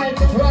to write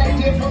it right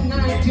here from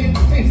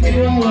 1950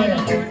 right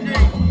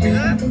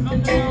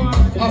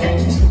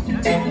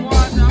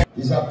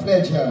It's a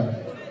pleasure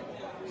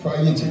for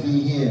you to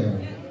be here.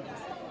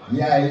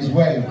 Yeah, it's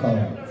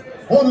welcome.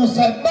 Who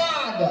say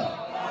bad?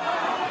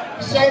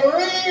 Say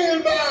real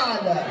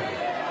bad.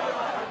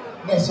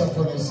 That's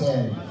what they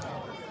say.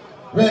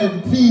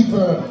 Well,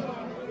 people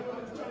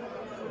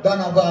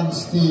gonna go and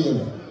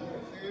steal.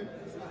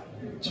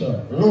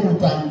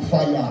 Lutan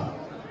Fyah.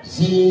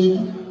 See?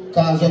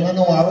 Because you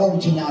know our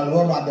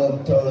original rubber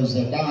doctors,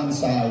 the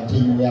dancehall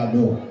thing we are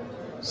doing.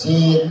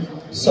 See?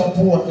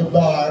 Support the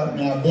bar,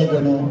 me beg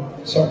you know,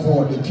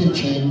 support the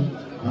kitchen,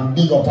 and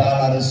big up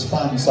all of the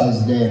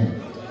sponsors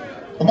then.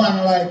 A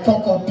man like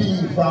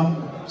Kqualiti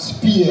from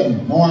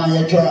Spain, I want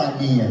you join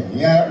me,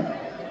 yeah?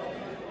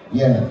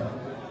 Yeah.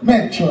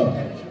 Make sure.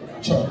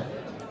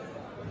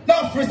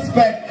 Enough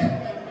respect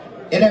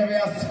in every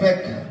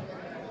aspect,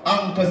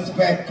 ankle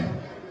spec,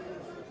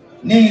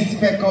 knee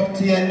spec up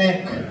to your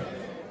neck.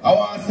 I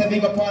want to say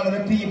big up all of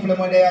the people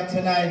who are there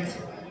tonight.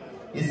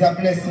 It's a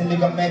blessing,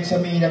 big up Metro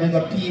Media, big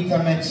up Peter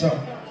Metro.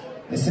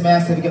 Listen,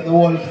 I say big up the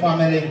whole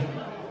family.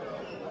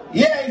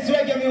 Yeah, it's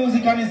reggae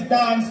music and it's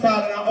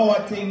dancehall and our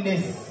thing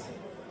this.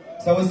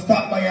 So we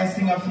stop by and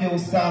sing a few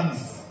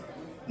songs.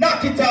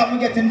 Knock it out, we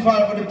get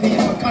involved with the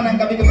people. Can't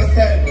big of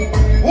yourself.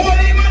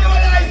 Holy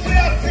Emanuel, I say.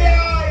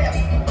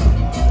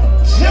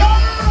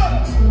 Sure!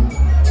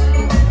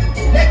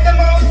 Let the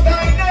most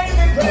high name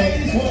be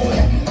praised.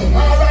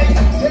 Alright,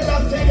 still I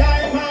say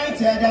I'm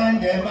mightier than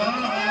them all.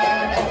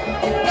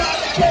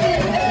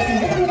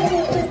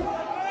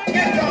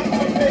 Get up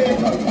some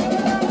paper.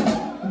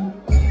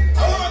 I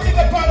want to be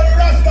a part of the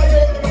Rasta,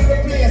 you know, the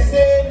place.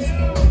 Sing.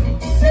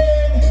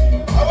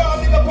 I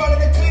want to be a part of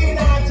the clean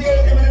heart, you know,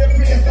 the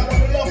place that I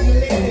love the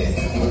ladies.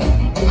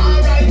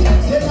 Alright,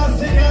 still I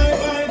say I'm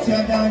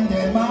mightier than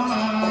them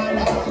all.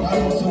 And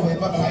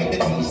whosoever fight the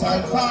king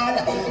shall fall.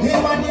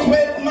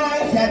 Emanuel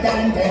mightier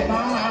than them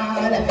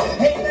all.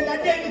 Hey, none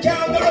of them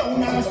can go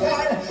round our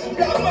stall.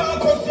 Black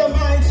Marcus, you're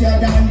mightier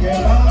than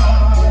them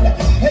all.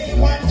 Hey,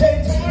 you want it?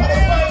 And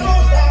it's my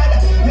most hard.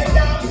 And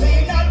I'm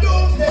seeing a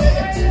doomsday.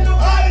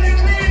 All the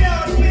clean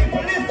out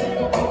people, listen.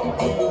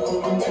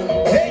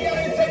 Hey, I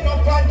say no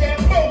for them,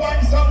 but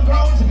want some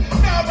grounds.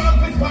 Now I'm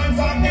with pants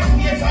on them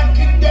face and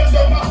kick them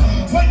over.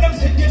 When them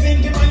sit the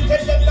bingy man,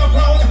 tell them no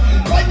crown.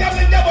 When them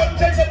in the butt,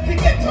 tell them to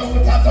get out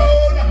of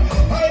town.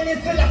 I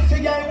listen to the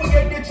guy, we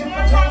get the chip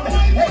around.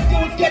 Hey,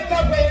 dudes, get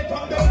away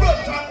from the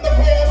brush and the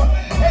comb.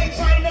 Hey,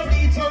 trying to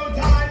reach out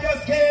on your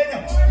skin.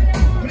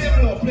 Play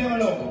me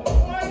low.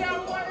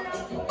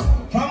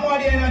 From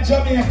what in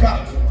Jamaica,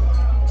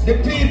 the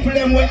people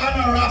them were on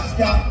a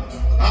Rasta,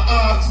 I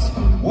ask,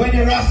 where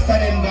the Rasta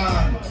them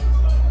gone?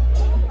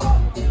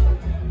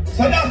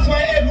 So that's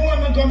why every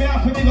woman come here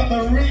for me got the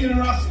real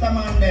Rasta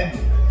man them.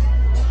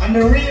 And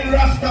the real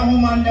Rasta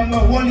woman them will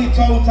hold it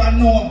out and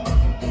know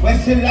where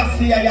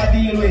Selassie I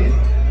deal with.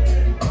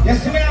 You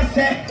see me I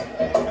say?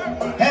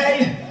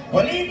 Hey,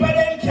 well if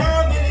them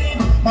can't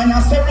believe, man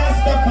I say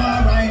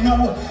Rastafari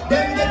now.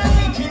 Them get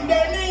weak in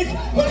their knees,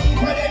 well if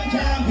them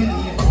can't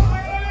believe.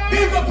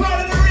 Big up all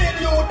of the real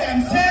youth them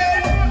say.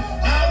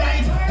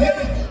 Alright, hey,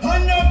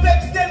 and no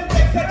vex them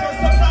vex, I just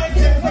surprise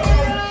them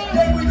surprise.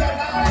 They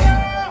realize.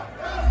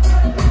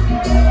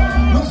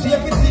 You see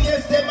everything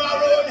else them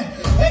around.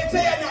 Hey,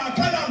 say you now,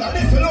 Canada,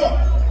 listen up.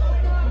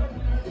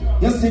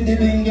 You see the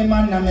bingy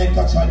man I make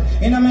a child.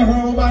 In a me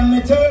robe and me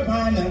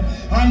turban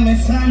and me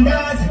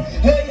sandals.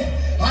 Hey,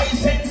 I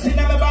sense in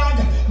my bag.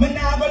 Me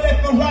never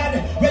left my rod.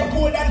 Red,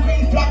 gold and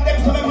green flag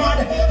them to me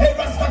mad. Hey,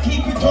 Rasta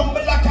keep it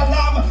humble like a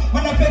lamb.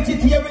 Man a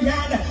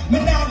vegetarian. Me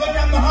never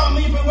ram my arm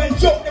even when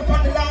joked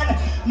upon the land.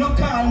 No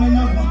call me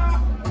no.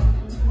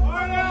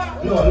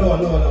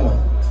 Low.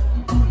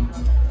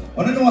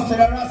 When you know say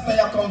the Rasta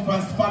you come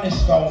from Spanish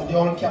town, the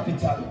old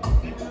capital.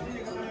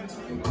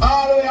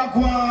 All the way a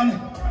go on.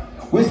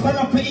 We stand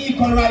up for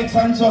equal rights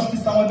and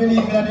justice and we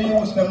believe in the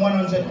youth them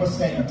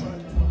 100%.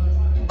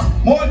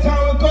 More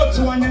time we go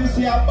to and them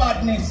say a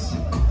badness.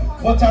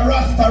 But a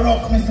Rasta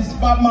roughness is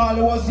Bob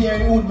Marley was here,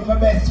 he would be my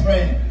best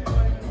friend.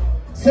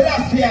 So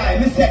that's the eye,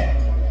 me say.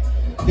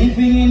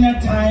 Living in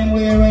a time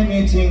where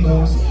anything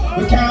goes.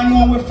 We can't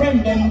know we're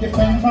friend them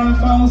different from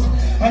foes.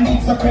 And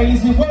it's a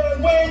crazy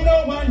world where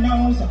no one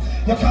knows.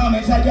 You can't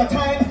measure your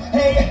time,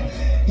 hey.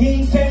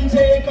 Instant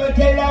take a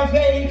De La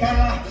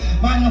Vega.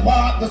 Man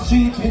walk the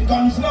street with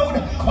guns load.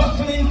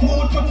 Hustling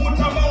food to put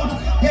them out.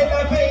 De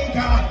La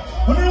Vega.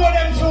 You know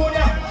them tune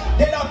ya?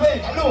 De La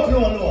Vega.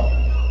 Low.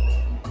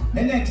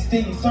 The next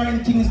thing,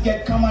 certain things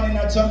get common in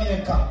a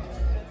Jamaica.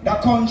 The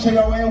country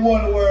where the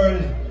whole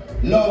world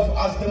love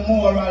as the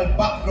moral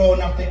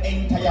background of the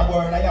entire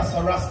world. That's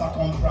where Rasta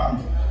come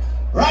from.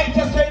 Right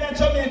to say in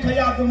Jamaica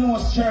you have the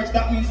most church.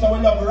 That means so we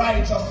love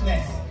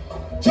righteousness.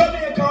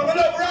 Jamaica, we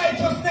love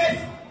righteousness.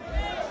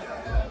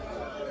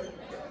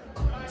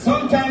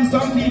 Sometimes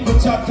some people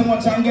chat too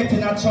much and get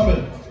in a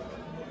trouble.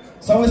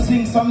 So we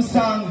sing some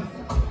song,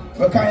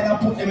 we kind of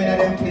put them in a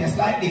them place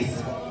like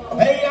this.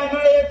 Hey, I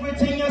know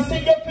everything you see,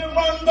 you feel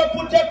wrong, go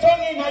put your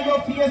tongue in your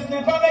face,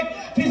 never make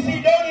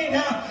fizzy down in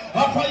ya,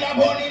 a fire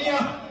burn in ya.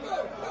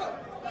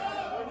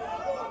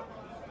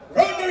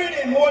 Run the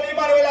rhythm, Holy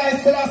Emanuel, I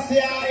still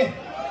say I.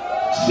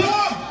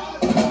 Sure!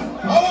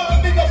 I want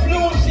to big up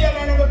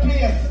Luciano in the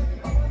place.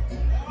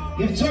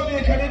 If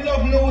Jamaica did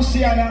love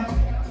Luciano,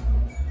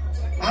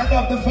 I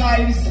love the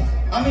vibes.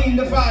 I mean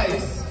the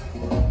vibes.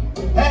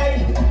 Hey,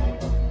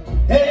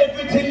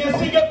 everything you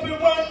see, you feel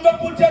wrong, go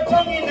put your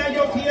tongue in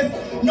your face.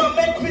 No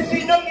make me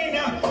see no in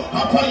ya. I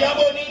fire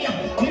burn in ya.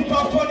 If I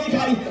funny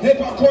guy,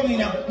 if I come in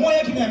ya. More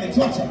you give me a minute,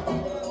 watch it.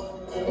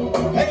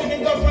 Hey,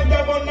 you go find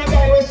that one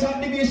guy who shot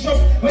the bishop.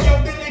 When you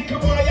have the liquor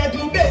boy, you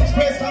do bench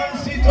press and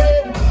sit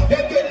up.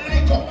 They get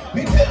liquor.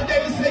 Me tell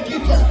them say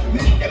get up. Me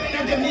leave them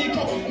in the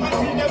makeup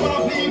until them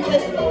have liquor.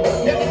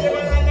 They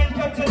never land and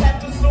cut to that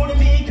to slow the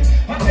meat.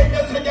 I tell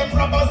you say them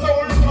robbers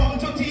only come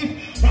to thief.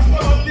 Rasta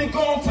man me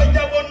go for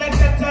the one that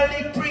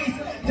Catholic priest.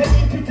 They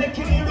need to take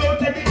him out of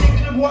the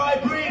little boy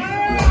breathe.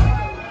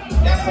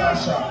 That's our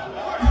shot.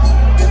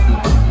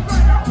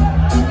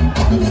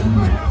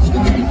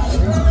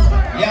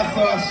 Yes,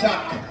 so a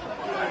shock.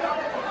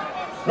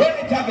 Run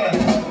it again.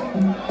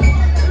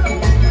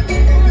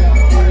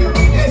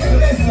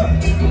 Listen.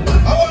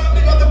 I want to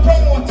pick up the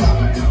promoter.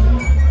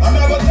 I'm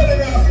going to tell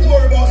you a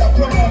story about the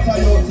promoter,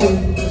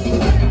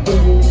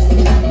 you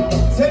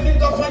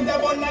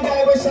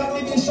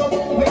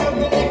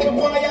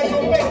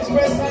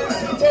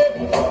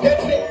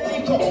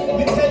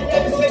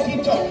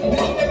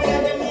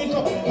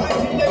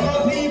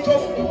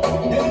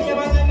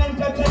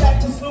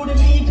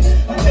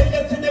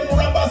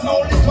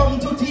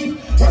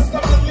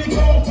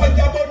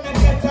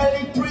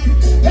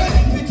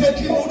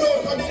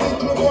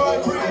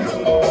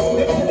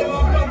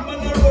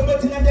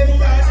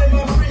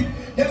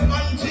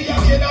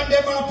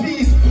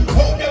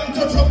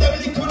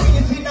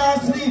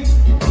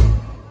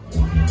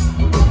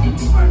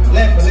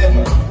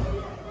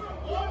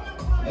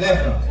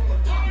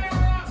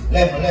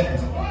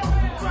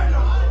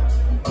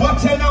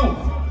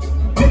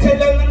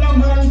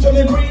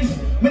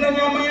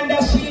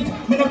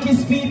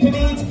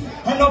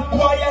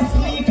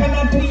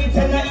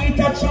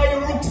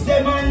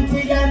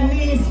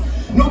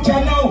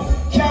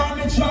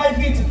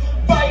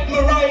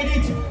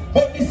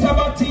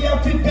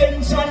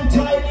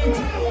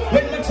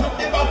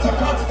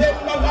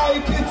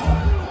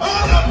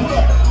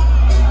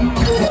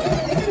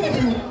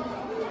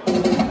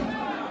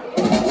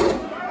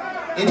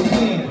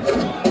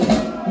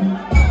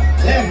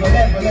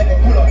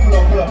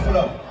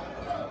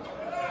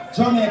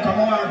Jamaica,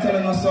 I want to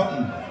tell you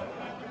something.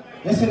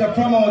 You see the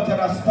promoter,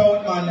 the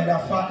stout man, the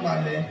fat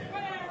man there.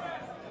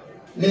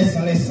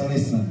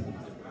 Listen.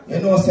 You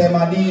know, say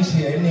my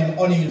DJ, his name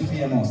O'Neal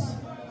Famous.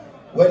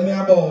 When me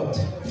about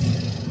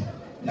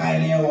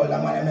 9-year-old,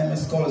 that man made me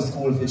school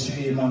for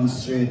 3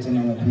 months straight, you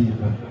know,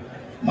 people.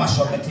 Mash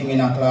up the thing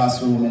in a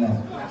classroom, you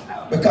know.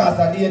 Because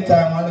at the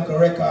time, I look a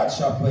record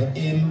shop with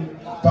him,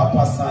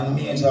 Papa San,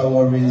 Major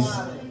Worries,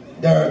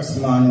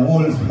 Dirtsman,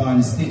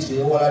 Wolfman,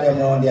 Stitchy, all of them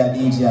around there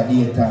DJ at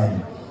the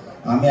time.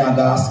 And me I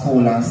go to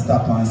school and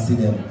stop and see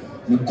them.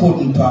 Me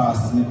couldn't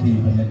pass, me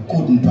people, me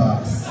couldn't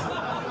pass.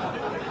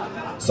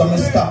 So me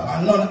stop,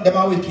 and none of them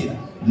are wicked.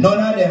 None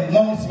of them,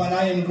 Mountsman,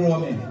 I ain't grow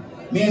me.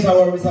 Major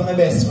Worries are my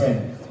best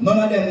friend. None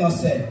of them no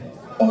say,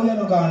 oh, you're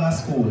not going to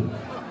school.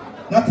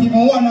 Not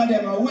even one of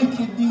them, a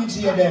wicked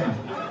DJ them.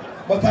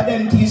 But I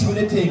them teach me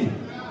the thing.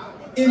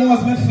 He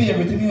was my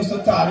favorite, he used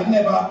to talk, he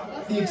never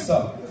big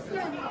so.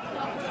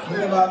 He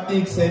never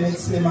big so, and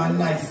it's slim and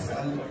nice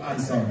and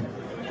handsome.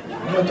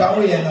 Look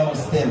away now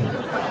still.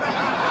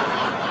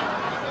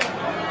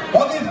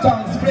 But give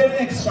thanks, play the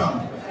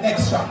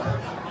next track.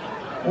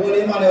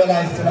 Holy Emanuel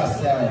I still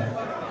say.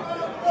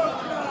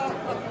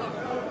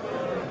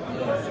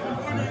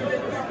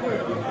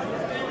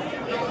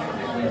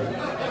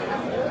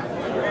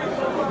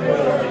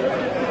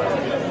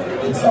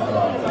 It's up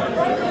loud.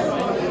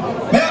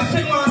 May I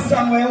sing one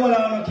song where all I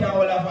don't care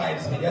all the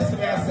vibes with.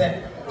 Yesterday I said,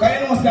 because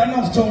you know, say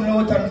enough John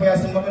Lutan for you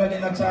sing, but I don't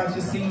get a chance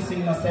to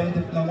sing no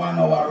 70, no 1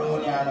 hour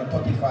around here, no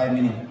 35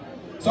 minutes.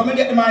 So I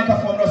get the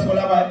microphone, just all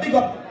the vibe. Big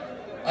up.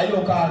 And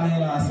you call me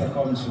and I say,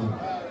 come through.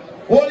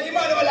 Holy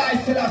Emanuel I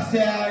still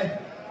say,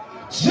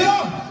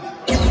 jump!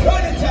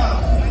 Run it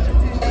up!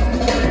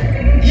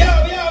 Yo!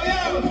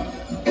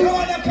 No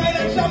one kind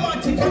of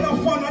dramatic and no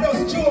fun, I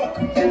just joke.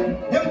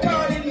 Them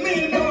calling me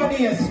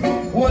nowadays.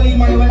 Holy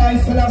Emanuel I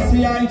still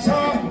say, I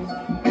talk.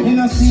 You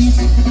know, see, it's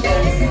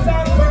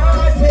a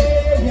party,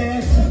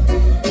 yes.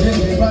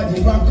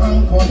 Everybody rock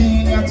and come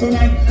in here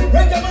tonight.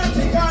 Reggae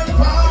and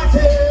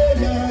party,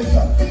 yes.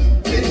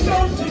 Big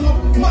sound sing up,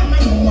 man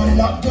and woman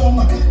lock down.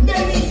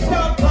 Then it's a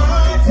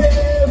party,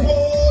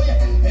 boy.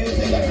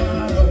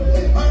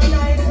 And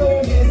I saw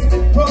this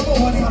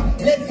promoter.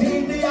 Let's see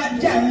the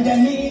agenda,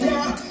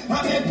 I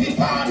make the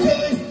party,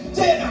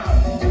 dinner.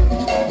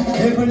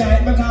 Every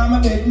night because I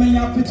beg me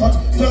have to touch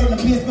certain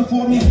place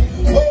before me.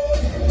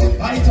 Oh,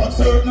 I touch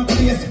certain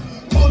place.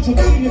 Don't you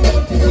be the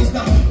countries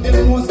now, they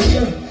most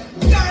here.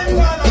 Dance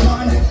all a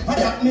man, and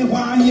that me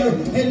one here.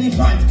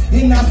 Elephant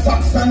in a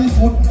socks and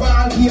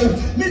football gear.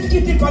 Miss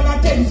Kitty on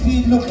a 10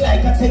 speed look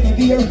like a teddy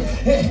bear.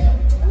 Hey.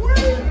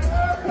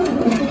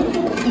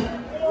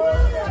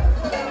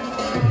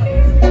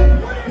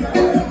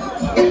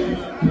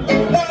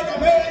 Lord of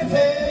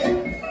mercy,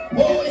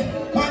 boy,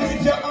 man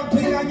if you're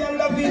happy and you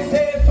love it,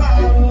 say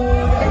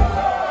forward.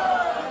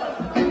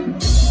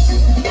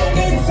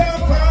 It's a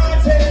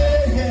party,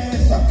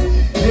 yes.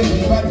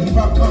 Everybody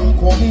back and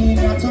come in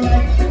here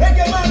tonight.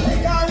 Reggae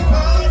and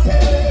party,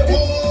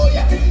 oh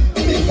yeah.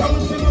 Big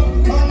sound sing up,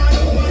 man and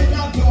woman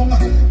lock down.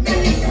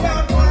 It's a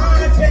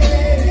party,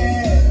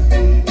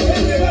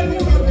 everybody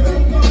back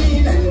and come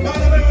in.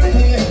 Lord of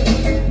mercy,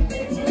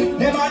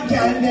 them a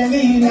girl them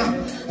in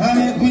and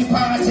make we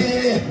party.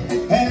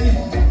 Hey,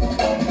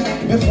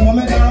 before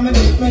me down me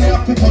make me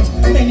have to touch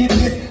many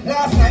places.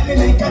 Last night me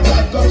make a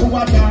chat go to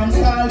a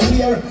dancehall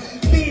here.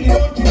 Be the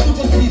monkey to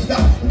just leave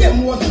that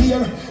them was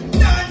here.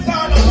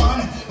 Dancehall a man,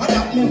 and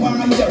that me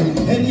want here.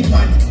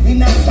 Elephant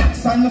in a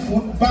socks and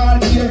football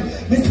gear.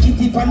 Miss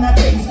Kitty on a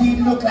 10 speed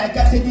look like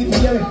a teddy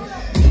bear.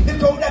 The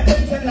crowd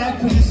attention like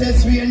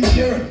Princess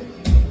Reindeer.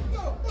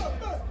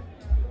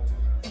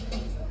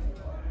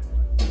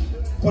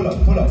 Pull up.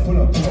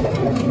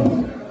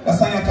 That's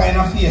how you kind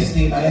of face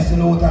thing, and you see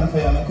Lutan for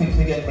you, I quick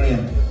forget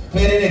brain.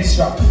 Play the next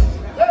track.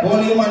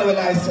 Holy Emanuel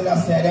I still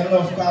say, them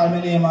love call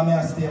me name and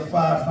I stay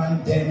far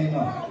from them, you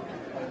know.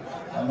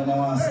 I don't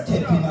want to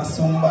step in a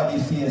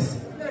somebody's face.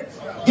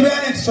 Give me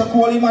an extra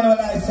Holy Emanuel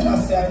I still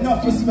say,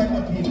 enough respect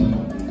my people.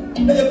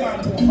 They've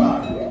gone too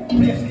far.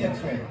 Play for your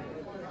friend.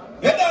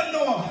 You don't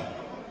know.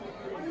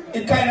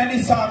 It kind of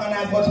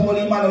disorganized, but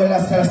Holy Emanuel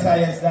I still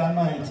say is the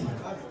Almighty.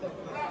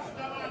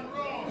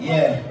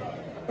 Yeah.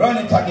 Run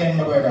it again,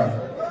 my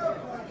brother.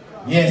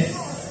 Yes.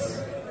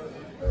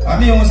 And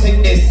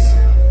music this.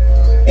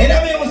 In the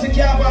music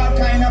you have all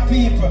kind of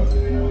people.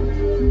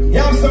 You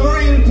have some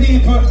real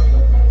people.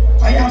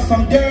 And you have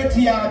some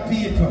dirty hard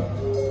people.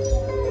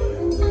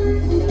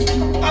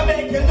 I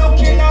beg you look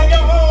in on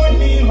your own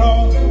mirror.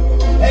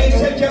 Hey,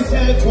 check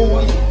yourself,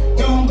 boy.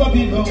 Don't go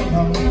below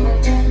now.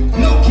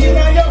 Look in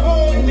on your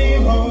own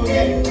mirror,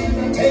 yeah.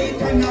 Hey,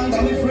 can I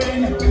have a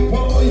friend,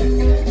 boy?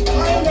 I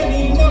don't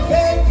need no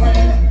fake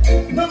friend.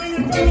 No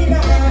real friend in the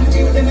heart.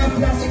 Them are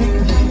plastic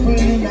people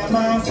in a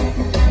mask.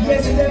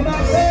 Yes, them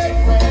are fake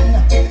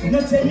friend. No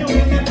tell you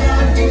in a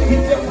car.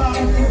 If you fall,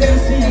 them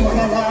see you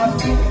wanna laugh.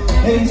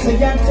 They say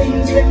your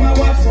things, them a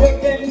watch, but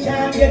them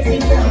can't get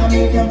it down.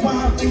 Make them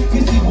want. You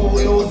see who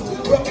those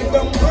rock it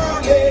down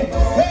party.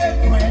 Fake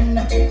friend.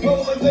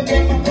 Boy, with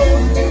them a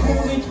close. Who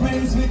we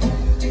friends with?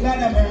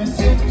 Lord of mercy.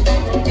 mercy.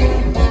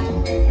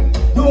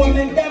 Don't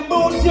make them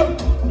bounce you.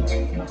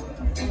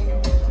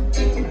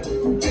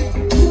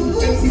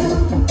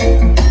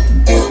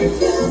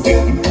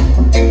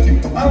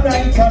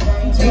 Alright,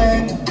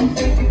 well.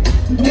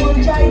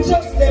 Don't try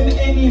trust them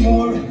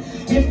anymore.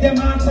 If them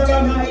answer a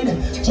ride,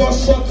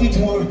 just shut the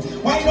door.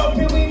 Wind up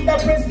your window,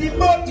 press the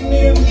button,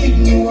 name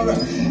ignore.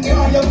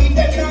 Now you give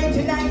them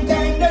 99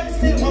 times, then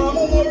still want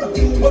more.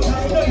 But I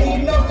don't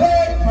need no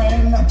fake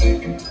friend.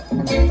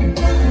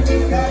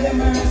 God have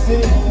mercy,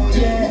 oh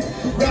yeah.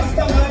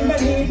 Rasta man, I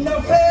need no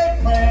fake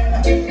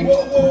friend.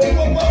 Whoa, whoa,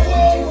 whoa, whoa,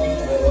 whoa,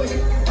 whoa.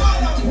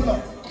 All I'm pull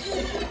up.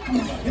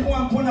 You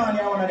want to put on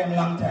here one of them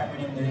long time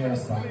within the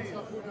years, sir.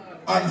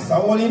 Answer,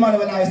 holy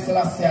Emanuel, I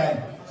still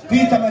say.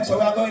 Peter Metro,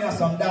 we are going to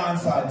some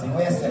dancehall thing.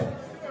 What you say?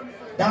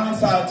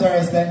 Dancehall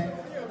Thursday.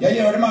 You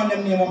hear the man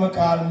them name what we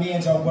call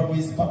Major, but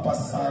his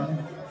papa's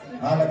son.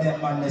 All of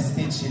them man they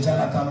stitch,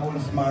 Jonathan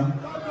Wolfman.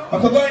 We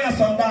could go into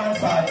some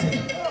dancehall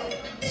thing.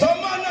 Some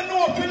man don't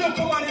know if you look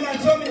man in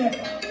Jamaica.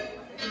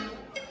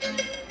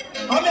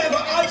 I'm going to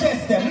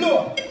address them,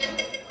 look.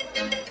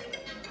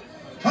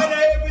 I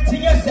know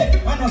everything you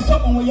say, I know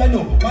something what you do.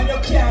 When you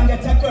can't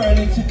get a girl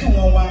if you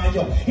don't want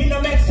you. It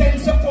don't make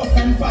sense to fuss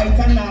and fight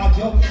and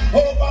argue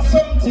over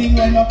something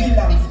when you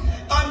belongs.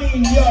 I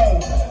mean, yo,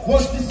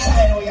 what's the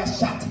style where you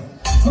shot?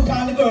 Look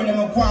on the girl, them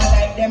go on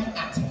like them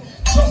at.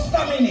 Just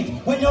a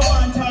minute, when you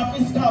want her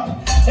to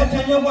stop, that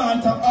time you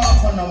want her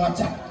off on our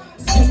chat.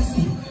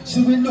 Sexy,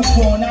 she will look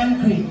on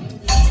and grin.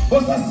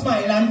 Bust a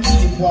smile and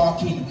keep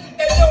walking.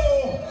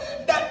 Hello,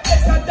 that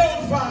gets a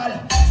downfall.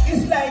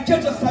 It's like you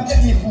just have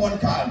a phone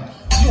call.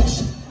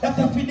 Yush, that's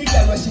a for the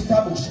girl where she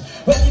bush.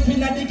 But if you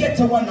not get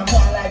to one,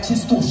 I'm like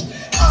she's tush.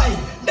 Aye,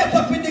 that's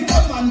a for the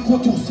command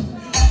kutus.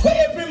 But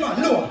every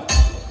man, look.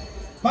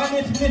 Man,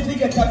 if me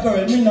get a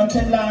girl, me not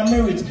tell her I'm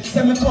married.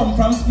 Say me come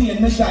from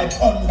Spain, me drive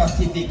Honda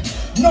Civic.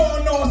 No,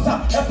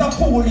 sir, that's a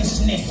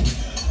foolishness.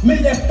 Me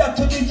left that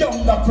to the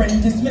young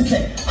apprentice. Me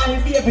say,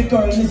 I baby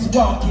girl is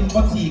walking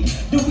boutique.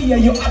 The way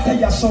you utter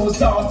your show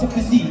sauce of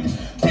physique.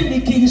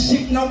 Pelican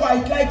shit no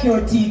white like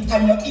your teeth.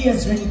 And your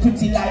ears ring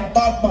pretty like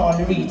Bob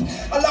Marley Reed.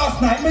 And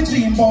last night me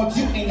dream about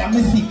you in a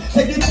me sleep.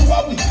 Say the two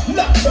of we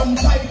lock down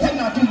tight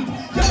and I do it.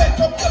 You make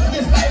up your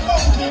face like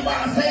monkey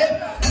man say.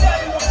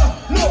 There you are,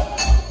 look.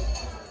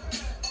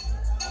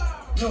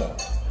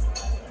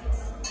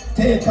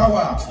 Take a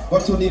walk, go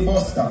to the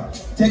bus stop.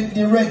 Take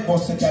the red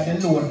bus to carry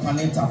the load on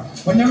it.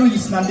 When you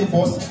reach on the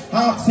bus,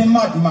 ask him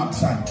Mad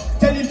Max and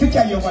tell him to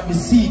carry you at the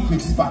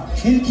secret spot.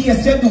 In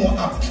case you don't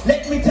ask,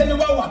 let me tell you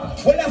what.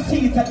 When I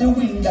see it at the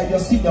window, you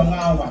sit down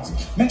and watch.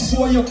 Make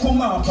sure you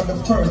come out for the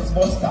first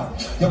bus stop.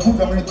 You put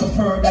down a little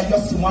further, you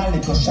see one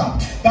little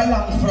shop. Go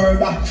along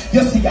further,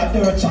 you see a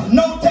dirt trap.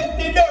 Now take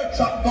the dirt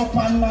trap up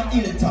on the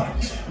hilltop.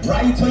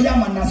 Right where your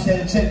man a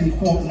sell jelly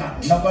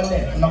coconut. No go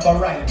left, no go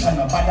right, and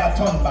no bother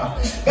turn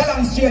back. Go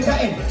along straight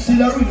ahead, till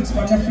you reach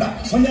for the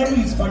flat. When you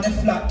reach for the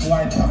flat,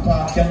 why pop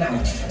off your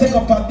knife. Take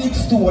up a big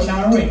stone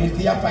and ready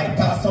for your fight.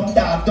 Cause some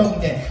dog down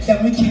there,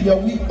 then we kill you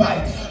with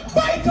bite.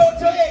 Bite out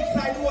your egg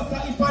side, what's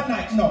if a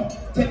night? No,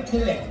 take the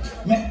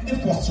left, make the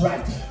first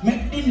right.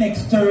 Make the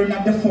next turn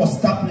at the first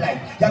stop light.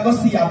 You go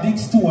see a big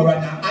store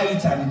and a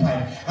hydrant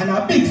pipe. And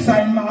a big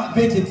sign mark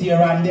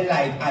vegetarian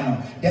delight. I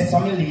know, that's how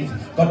me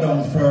leave, go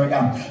down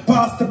further.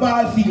 Pass the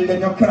ball field,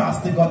 then you cross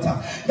the gutter.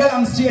 Go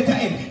along straight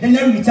ahead, then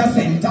you reach a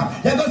center.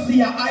 You go see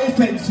a high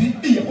fence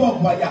with big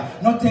bug wire.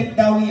 No take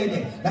that way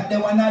there, that the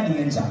one a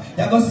danger.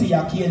 You go see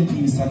a cane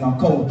piece and a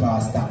cow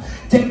pasta.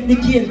 Take the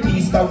cane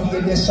piece the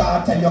way the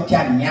shorter you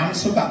can. Yam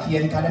sugar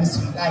cane, cause them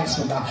sweet like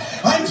sugar.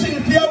 And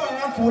drink your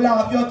wine and full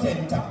of your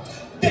tenter.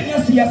 Then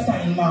you see a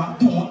sign mark,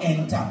 don't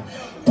enter.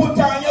 Put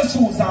on your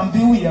shoes and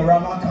beware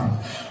of a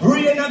camp.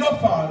 Rain and go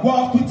fall,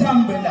 walk with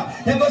umbrella.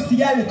 You go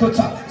see a little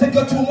chap, take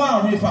you to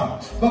one river.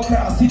 Go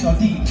cross it no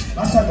deep,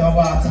 and shallow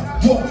water.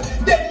 Whoa,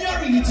 then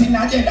you reach in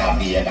a dead of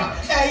Vega.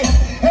 Hey,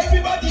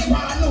 everybody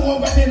want to know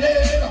where me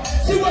live.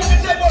 See what me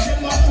say, but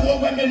you not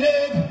know where me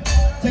live.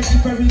 Take the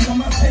ferry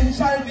from a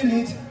central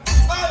village.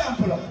 All and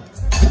pull up.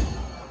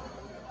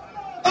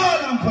 All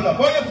and pull up.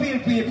 How you feel,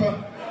 people?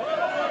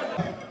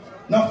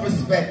 Enough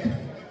respect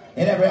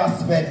in every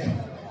aspect.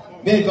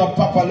 Big up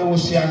Papa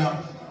Luciano.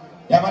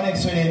 You have an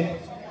next one?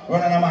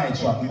 Run on a my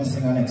truck. I'm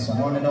missing the next one.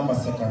 Run the number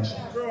second.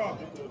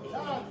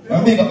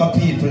 And big up my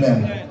people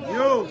then.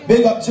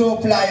 Big up Joe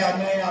Flyer.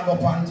 I have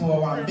up on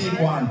 201. Big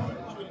one.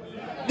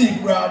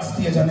 Big broad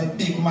stage and a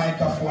big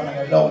microphone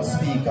and a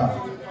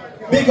loudspeaker.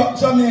 Big up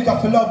Jamaica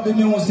for love the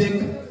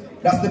music.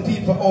 That's the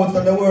people out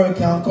of the world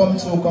can come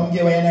through, come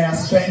give away their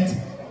strength.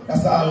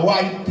 That's all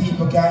white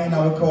people can in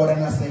our crowd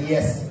and I say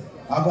yes.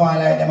 I go on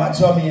like them a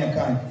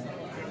Jamaican.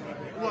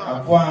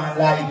 I go on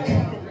like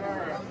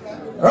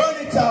run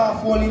it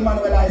off, holy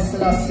Emanuel, I still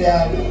say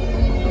I'm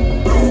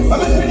going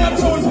to sing a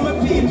tune to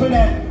my people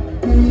then.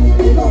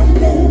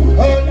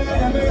 Oh Lord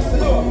have mercy,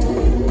 Lord.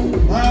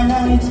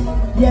 Alright,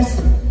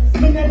 yes.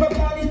 Me never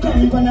call it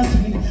time on a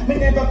screen. Me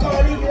never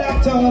call it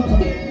laptop.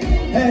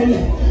 Hey,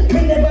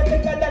 me never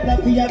take a dollar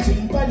for your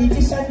drink.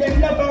 Politicians them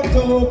never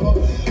talk.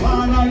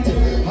 Alright,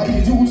 how the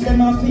youths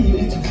them a feel. feel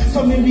it,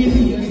 so me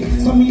reveal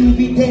it, so me live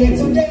it day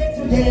to day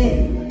to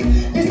day.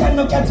 This is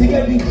no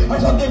category, I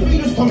thought the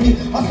real story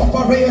of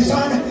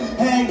separation.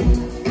 Hey,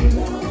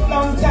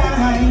 long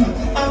time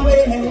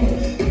away,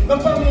 my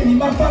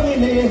family,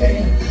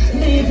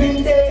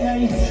 living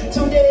day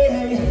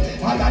today.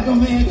 I got to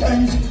make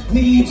ends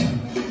meet,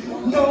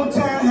 no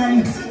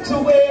time to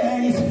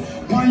waste.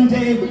 One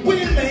day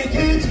we'll make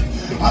it.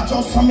 I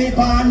just saw me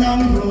born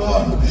and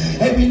grow.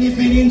 Hey, we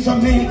living in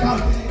Jamaica.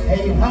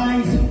 Hey,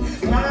 rise,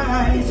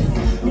 rise,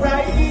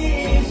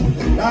 rise.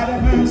 Lord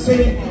have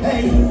mercy.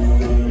 Hey,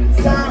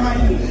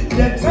 time,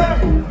 the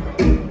time.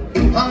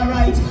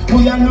 Alright,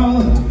 we are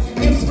now,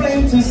 it's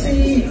plain to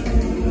see.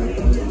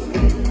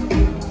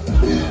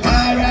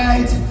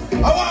 Alright, I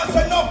want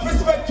enough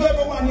respect to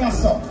everyone here,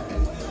 so.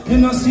 You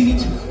know, see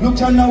it, look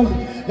you now.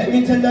 Let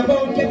me tell you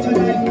about get a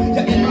life.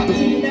 You never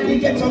eat, let me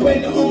get a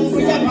when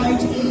hungry you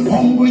bite.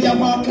 Hungry you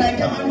walk like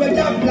a man with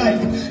that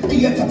life.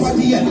 Day to a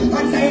day and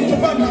night to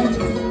a night.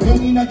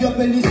 Young in your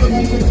belly, so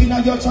you get in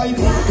your tribe.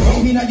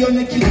 Young in your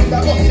neck, you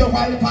that was your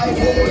wild pipe.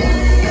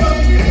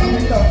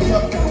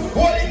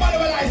 Holy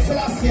Emanuel, I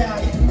Celestia.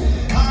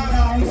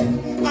 Alright,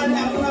 a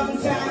long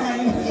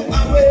time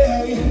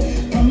away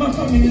from my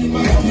family,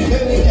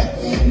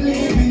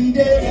 living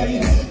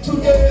day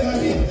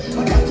today. I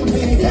got to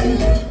make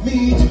ends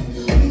meet.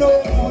 No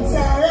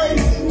time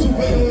to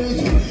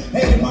waste.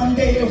 Hey, one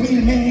day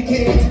we'll make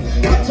it.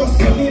 I just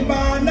saw me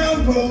born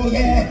and grow,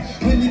 yeah.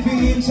 We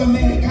living in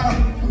Jamaica.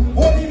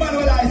 Holy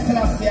Emanuel, I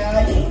Celestia.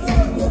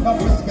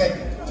 Enough respect.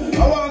 I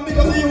want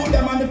because of you,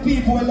 them and the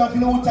people who love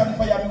Lutan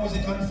for your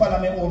music and follow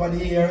me over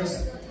the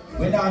years.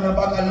 We don't have a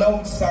bag of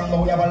loud songs,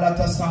 but we have a lot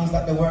of songs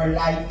that the world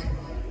like.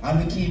 And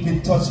we keep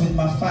in touch with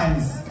my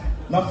fans.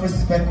 Enough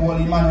respect,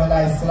 Holy Emanuel,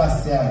 I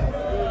Celestia.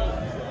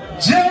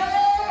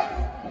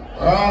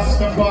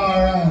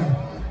 Rastafari.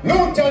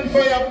 Lutan for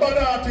your bad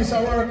artists.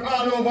 I work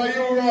all over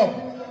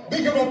Europe.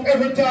 Big them up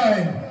every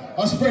time.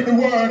 I spread the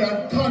word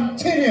and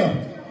continue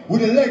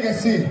with the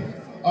legacy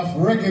of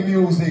reggae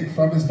music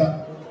from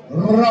Mr.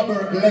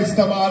 Robert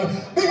Lesterman.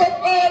 Big up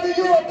all the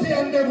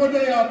European over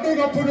there. Big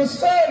up on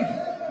yourself.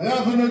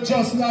 Loving it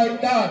just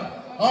like that.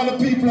 All the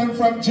people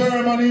from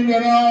Germany in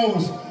the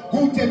house.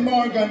 Guten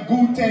Morgen,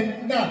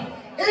 guten Nacht.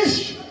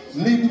 Ish,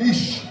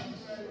 Lindish,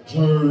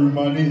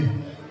 Germany.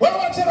 Well,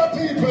 watch out,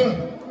 people.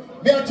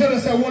 May I tell you,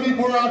 say, one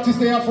more artists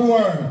they have for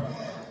work.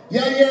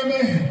 You hear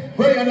me?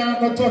 Brian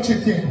not touch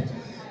it yet.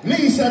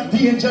 Lisa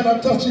Danger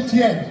not touch it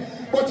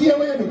yet. But here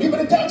we do. Give me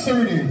the tax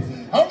already. And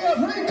we have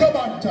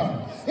LinkUp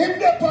Tv. Him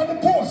there on the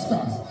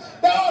posters.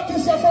 The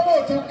artists are from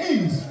out and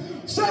east.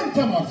 St.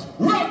 Thomas,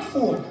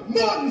 Rockford,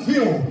 Mountain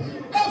View.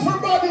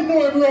 Everybody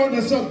know him around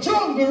the sub.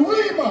 Jungle,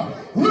 Rima,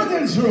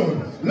 Reynolds Road.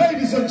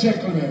 Ladies and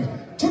gentlemen,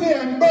 today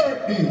I'm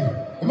birthday.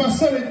 I must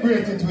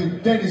celebrate it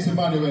with Dennis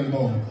Emanuel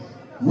now.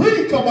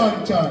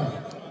 LinkUp Tv.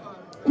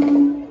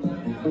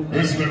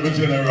 Respect the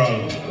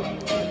general.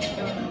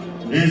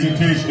 Easy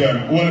teach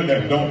them, hold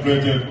them, don't play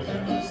it.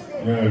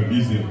 Yeah,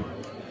 easy.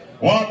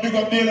 One big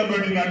up Daily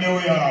Bird in New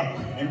York.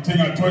 Him thing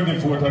on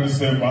 24th of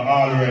December,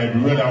 all red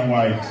and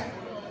white.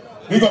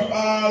 Big up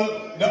all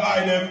the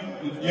item,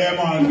 yeah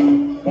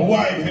man. My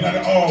wife in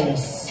the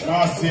house,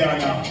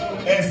 Marciana,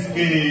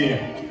 SB.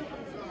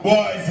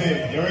 Boys,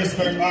 you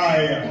respect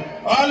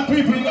I. All the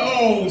people in the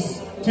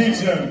house, teach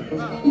them.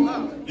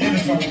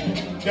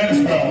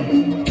 Dennis Brown.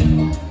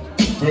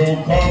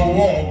 Took a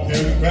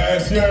walking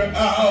past your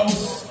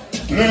house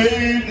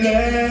late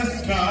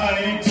last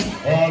night.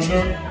 All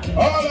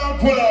I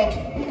pull up.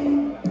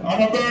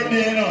 I'm a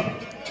birthday, you know.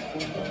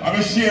 I'm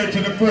a share to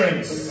the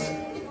friends.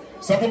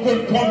 So we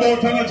could come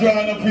out and draw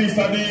on a piece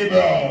of the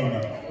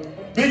ground.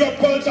 Big up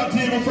culture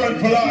team, a friend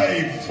for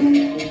life.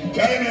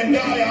 Diamond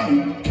Daya.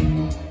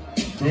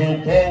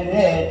 Took a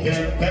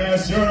walking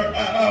past your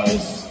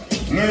house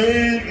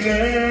late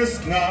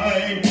last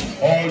night.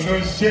 All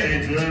the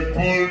shades were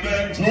pulled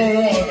and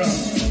drawn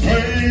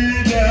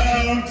way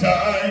down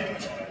tight.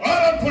 All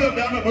I pull up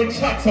down, I'm going to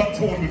chat some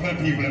tone with my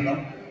people, you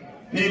know.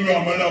 Even though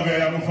I love you,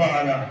 I'm a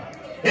father.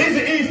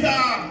 Easy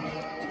Easter!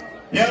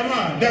 Yeah,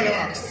 man,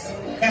 Delawax.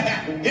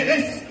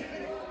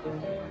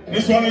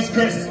 This one is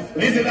Chris.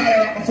 Easy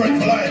Dyer, my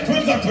friend for life.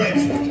 Twins of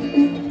twins.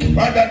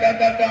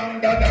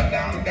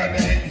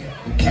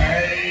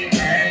 Hey,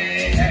 hey,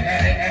 hey,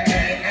 hey,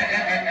 hey.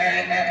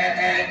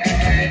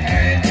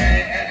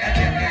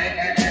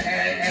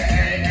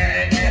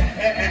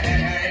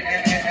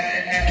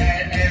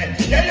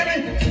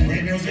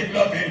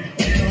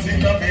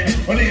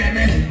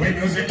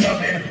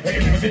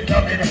 Music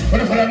loving, when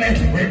you follow me,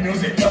 we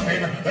music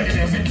loving, when you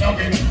music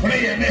loving, when you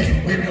hear me,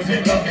 we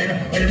music loving,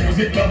 when you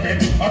music loving.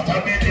 After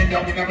me, we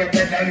down in a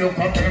bed and look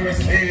up and we're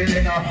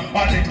stealing. A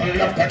little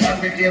laughter that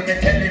we give me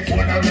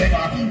telephone a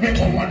ringer. Me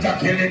go want to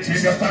kill it, she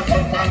just a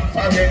come from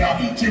foreigner.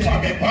 She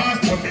want me pass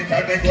to me,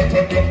 cause they go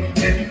to club.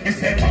 Me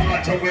say,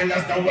 March, well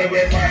as know where we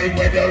fight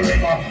with the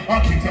ringer. I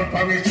pick up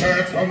our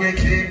church when we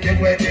keep the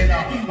wedding. A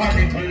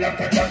little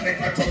after that, make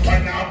a top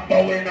and a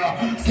bowing.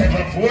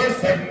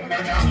 747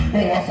 and a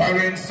more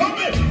foreign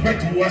summit. We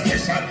do a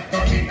session,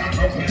 nothing and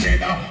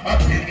nothing. I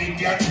bring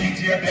India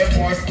DJ, them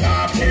more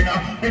stopping.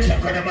 We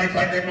check on the mic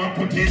and them and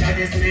put in on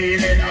the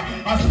ceiling.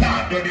 I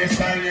start to the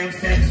silent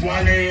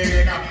sexual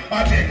healing.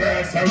 The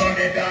girls are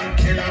running down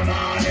till the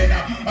morning.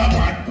 A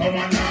man come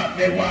and have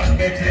me what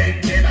me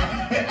drinking.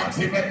 They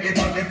activate me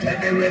but they tell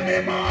me when me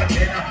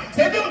marching.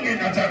 Say don't get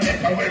a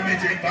Jamaica when me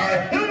drink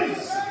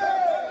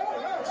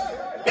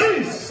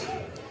Peace.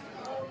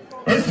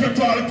 Respect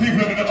to all the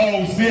people in the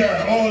house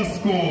here, old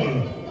school.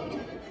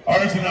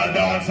 Original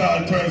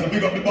dancehall turns.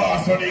 Big up the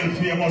boss on the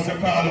famous you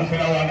call him for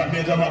the one that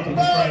major man to be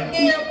friend.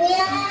 Yeah,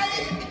 boy!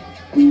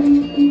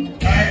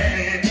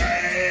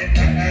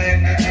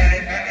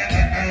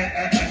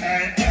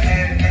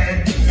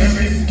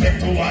 Respect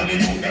to all the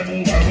youth that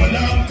move for a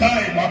long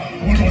time.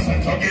 Who knows how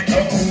to get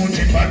up, who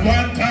did at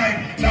one time.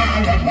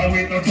 Now rapper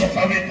with no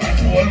joker, we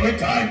control with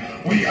time.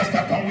 We are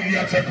stop and we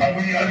are check and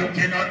we are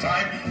looking at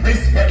time.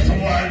 Respect to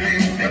all the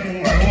youth that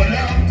move for a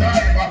long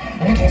time.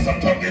 Who knows how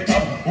to get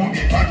up, who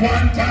did at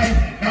one time.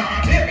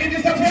 Now it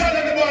is a fair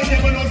and the boy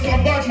never knows so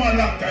bad man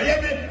long time.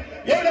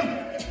 You know?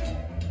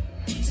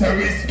 So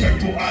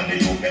respect to all the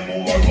youth that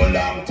move for a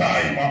long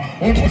time.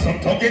 Who knows how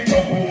to get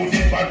up, who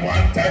did at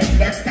one time.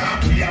 Like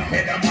Starkey and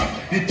Featherman,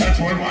 the touch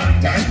one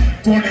time.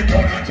 Tony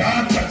Brown and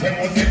John, but they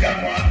must have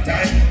done one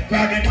time.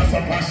 Planning was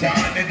a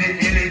passion in the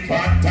elite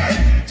one time.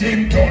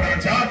 Jim Brown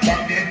and John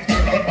from the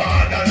internal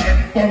borderline.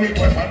 But we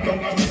got from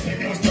long and we see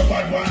news to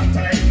bad one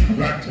time.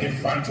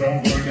 Radcliffe and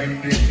Jungle,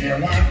 them did here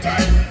one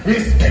time.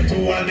 Respect to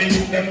all the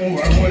youth, them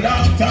over a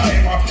long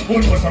time. Who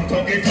knows some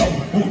talk it up,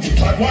 who did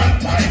at one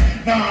time.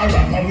 Now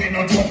rapper, we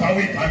no joke and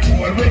we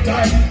control with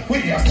time.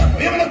 We are stuck,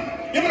 give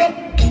it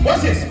up,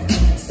 what's this?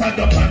 Stand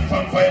up and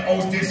from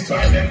Firehouse,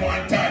 destroy them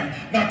one time.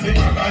 Nothing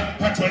I got,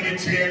 patrol the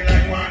train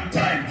line one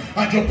time.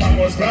 And Japan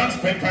was grand,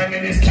 spent Prime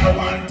Minister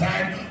one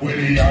time.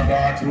 Willie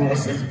got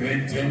Rose's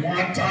big thing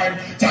one time.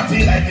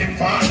 Chatty like him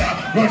father,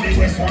 run the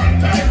West one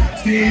time.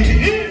 Steve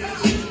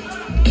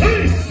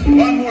East,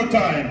 one more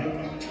time.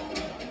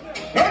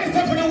 Now it's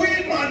time for the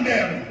weed man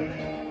them.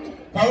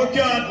 But we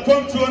can't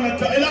come through on the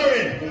time.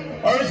 Larry,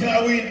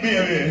 original weed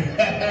baby.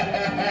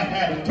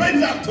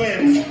 Twins are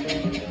twins.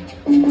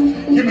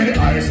 Give me the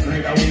ice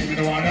cream, I weed me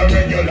the one a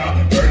regular.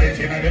 Burn it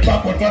in the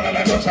back, but one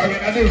I don't carry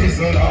in the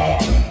whistle.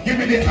 Give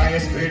me the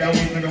ice cream, I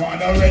weed me the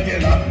one a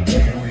regular.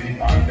 Then the weed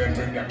man, then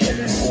bring them to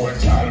the court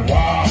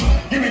salwa.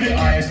 Give me the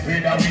ice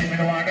cream, I weed me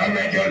the one a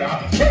regular.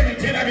 Burn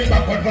it in the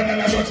back, but one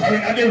I don't carry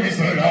in the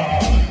whistle.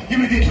 Give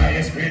me the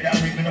ice cream, I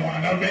weed me the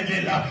one a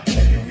regular.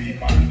 Then the weed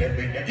man, then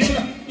bring them.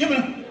 Give me.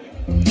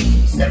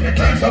 Send me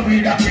turns of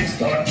weed at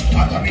Kingston.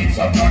 After meet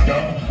some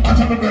London.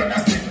 After me burn a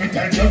stick, me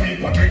turn to weed.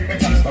 But drink me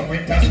turns from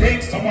winter,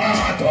 spring, summer,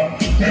 autumn.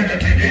 Turn the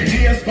big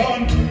ears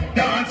gone.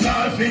 Dance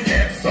all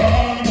forget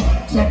some.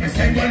 So me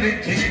say go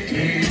lick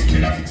key.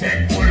 Still have to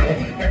take pull.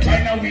 The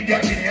kind of weed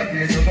that in your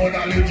place, you know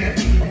that legit.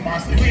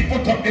 Master weed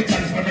put up the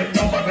turns from the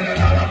number with a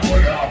lot of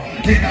pull up.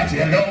 In a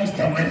jail house,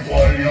 then we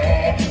fall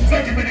yo. So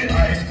give me the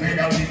ice cream,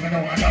 I weed me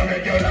no one a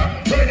regular.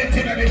 Burn it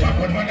in the back,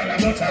 but one of the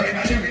nuts are in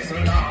the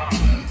whistle now.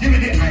 Give me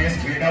the highest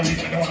grade, I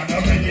wish I don't want no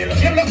regular.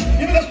 Give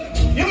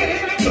me the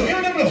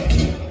blow.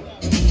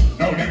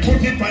 Now they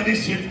put it on the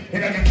ship,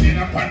 and then they clean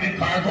up on the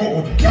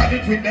cargo. Got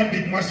it with them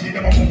big machine,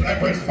 them a move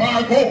like Wells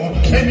Fargo.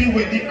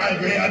 Anyway, the high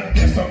grade,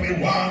 there's some me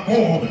want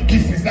go.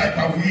 This is like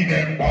a weed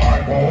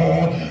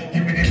embargo.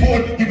 Give me the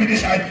boat, give me the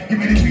light, give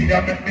me the weed,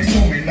 and make me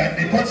show it like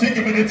the country.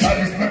 Give me the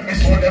chalice, make me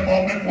show them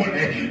how me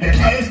fully. The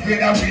highest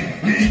grade, I weed,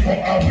 leak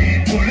up a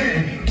weed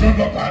bully. Don't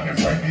look at me,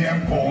 friend, me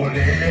and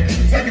Coley.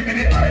 So give me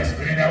the ice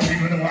cream, and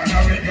we don't want a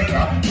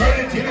regular. Burn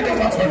it till the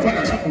water, when I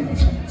come.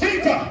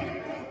 Tita!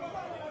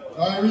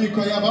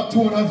 Rico, you have a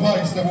tone of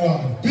voice, the boy.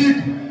 Big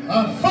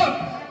and fat.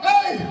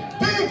 Hey,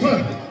 people!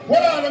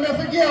 What are them if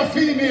you give a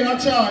female a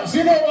chance?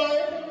 You know why?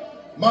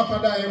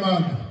 Macadai,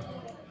 man.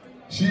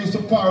 She used to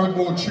parrot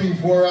about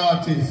 3-4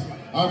 artists.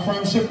 And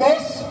from she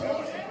bust,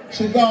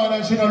 she gone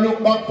and she don't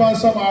look back on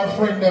some of her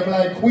friends them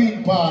like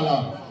Queen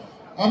Paula.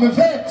 I'm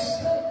vexed.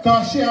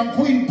 Because she and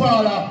Queen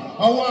Paula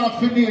I work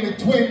for nearly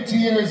 20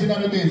 years in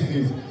the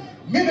business.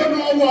 Me don't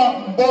know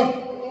what,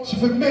 but she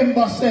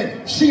remember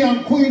said she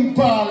and Queen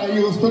Paula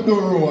used to do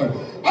road.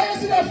 I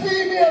see that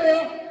female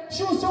here,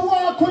 she used to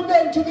walk with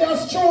them to their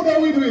studio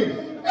with me.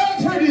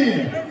 Every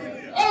day.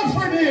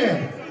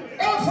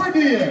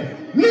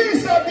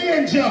 Lisa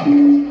Danger.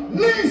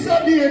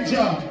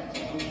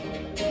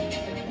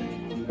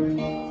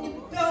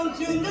 Don't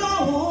you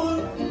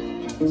know,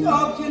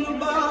 talking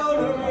about a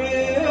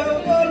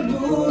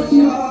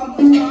revolution.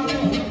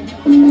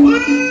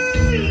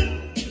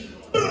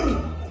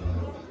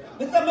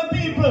 Listen, my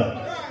people,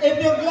 if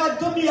you're glad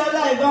to be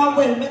alive and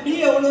well, make me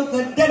hear you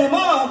say, "Get them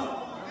off."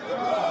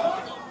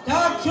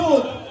 Talk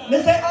truth. Me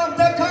say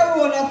after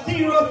Corona,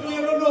 seriously,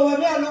 you know,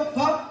 when I look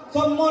for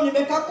some money,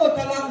 make a cut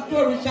a long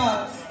story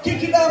short.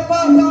 Kick it off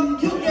fast and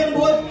kill them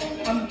boys.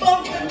 I'm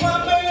bouncing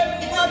from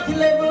my party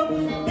level.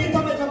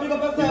 Peter,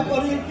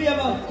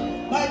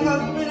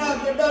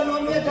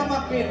 get a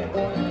McQueen.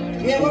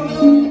 Yeah, what me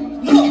do?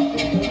 Look!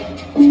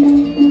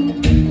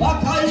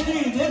 What I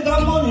need is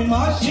a money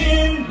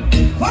machine.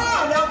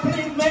 Father,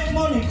 please make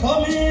money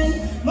come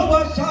in. No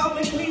one shall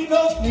me clean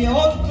up, me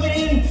house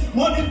clean.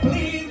 Money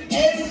please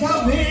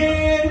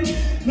intervene.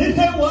 Me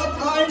say what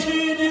I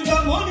need is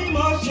a money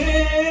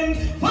machine.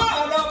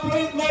 Father,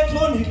 please make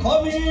money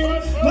come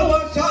in. No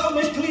one shall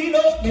me clean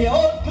up, me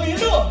house clean.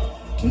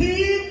 Look,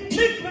 please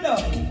mix me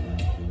down.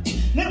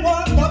 Me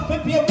want to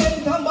prepare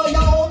rent and buy a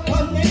house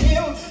on the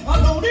hill. I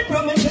know the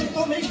promises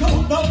to me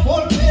should not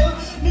fulfill.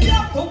 Me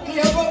have to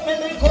clear up me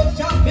little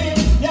shopping.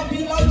 You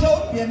feel like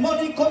joke, pay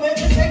money come in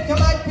the sector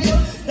like pill.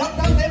 That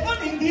time the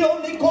money the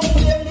only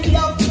complaint me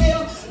have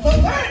still. So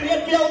turn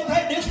it me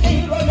outside the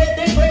steel and make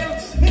the trail.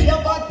 Me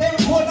have a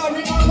telephone and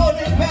ring a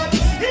money pen.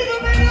 Even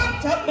me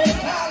laptop me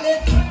call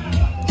it.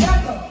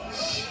 Chuckle.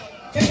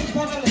 Check it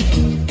for the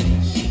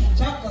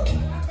chuckle.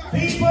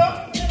 People,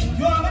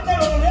 you want me to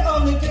tell you the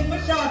only thing me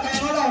shot in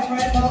my life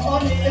right now,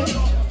 only you.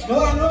 You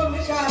want to know me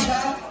shot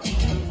at?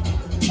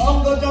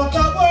 Uncle just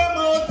a worm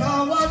out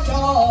and wash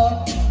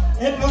out.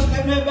 If you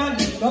see me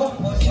belly, don't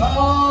push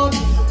out.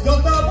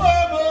 Just a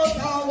worm out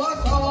and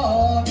wash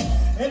out.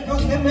 If you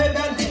see me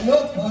belly,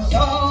 don't push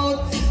out.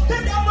 Say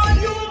them a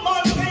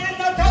human being,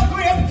 not a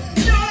grape.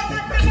 Not a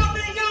pen of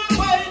me, you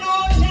buy no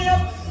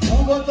shape.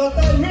 Uncle just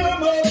a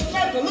worm out,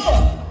 check the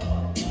look.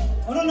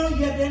 I don't know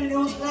yet, them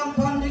news lamp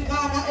on the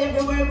corner.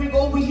 Everywhere we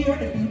go, we hear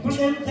the people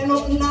them say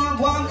nothing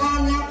now, one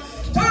on ya.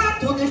 Turn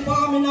to the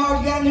farming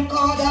organic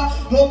order.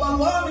 Global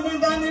warming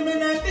is an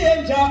imminent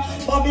danger.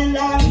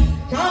 Babylon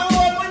can't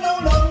hold we no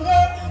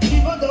longer.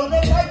 Even though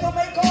they try to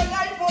make our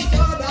life much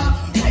harder.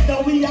 Right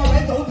now we are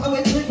right out of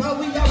it, we are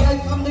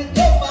right from the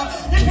sofa.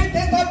 The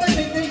critics of the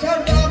British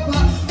and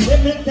rapper.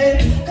 Women say,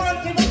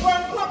 continue to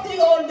run up the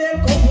old them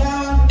come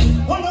land.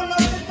 Oh no, not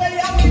to say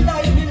how we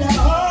life in the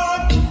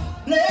heart.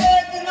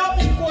 Blazing up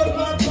the cold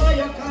man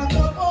fire, can't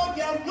afford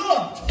your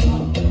blood.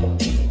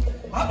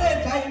 I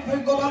bet time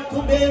we go back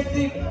to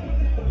basic.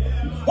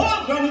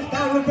 Oh, granny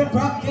style with the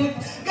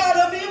practice.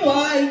 Gotta be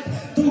wise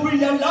to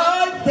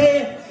realize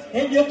it.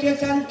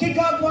 Education kick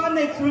off one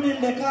next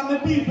rhythm. They call me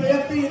people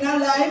you see in our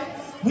life.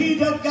 We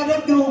just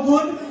gotta do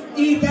good,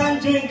 eat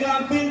and drink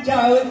and feel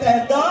joy. We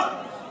said,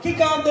 dog, kick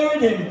off the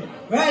rhythm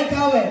right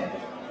away.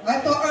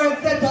 I saw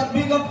Earth set up,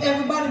 big up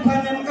everybody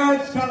from them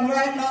Earth strong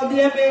right now.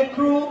 DMA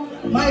crew,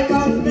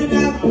 Michael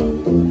Spinners,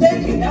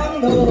 take it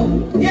down low.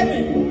 Hear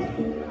me?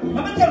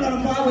 Let me tell you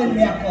how when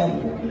me a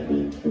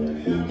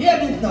come. Hear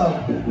this now.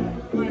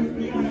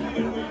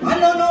 I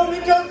don't know me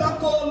just a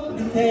come,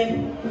 the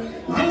same.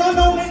 I don't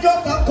know me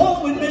just a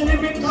come with me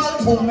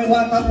lyrical boom. Me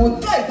want a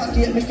good slice of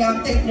cake, me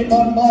can't take the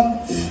bun.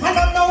 I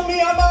don't know me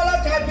a ball,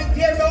 I try to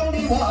tear down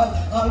the wall.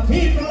 All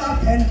people are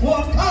sent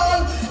one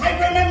call. I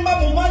remember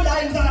Mama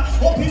Liza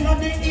up in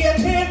the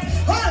 80s.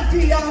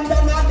 Althea and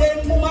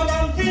then Mama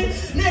Nancy.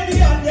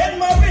 Lady and then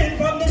Marine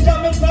from the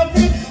Jamaican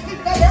Coffee.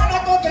 It's the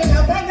brother to take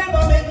a bang,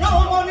 never make no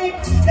money.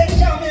 Then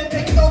Jamaican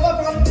takes over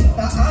from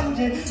Mr.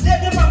 Angie. Then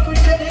the McQueen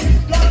said it,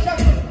 flash up.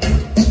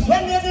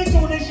 When they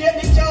do the shit,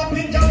 the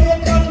champion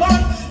Jamaican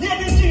man.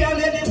 Lady G and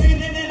Lady B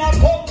did in a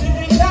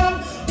competition.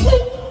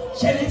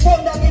 Shelly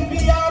Thunder in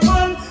VR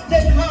man.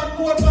 Then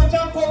hardcore punch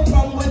and come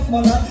from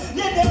Westmoreland.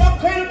 Lady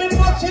McQueen be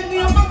watching the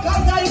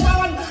American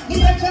Diamond. The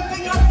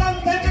interesting and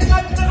take it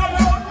like the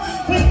around.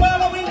 We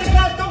following the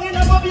glass tongue in a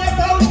bobby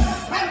town.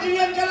 And the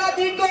angel of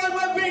the girl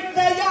will bring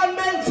the young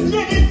men.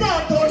 Lady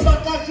start on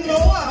but she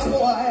don't want to go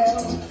ahead.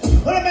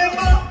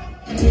 Remember,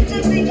 the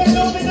speaker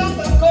don't be not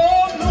a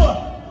cold look.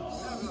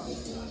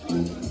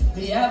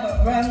 We have a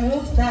brand new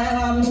style,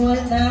 I'm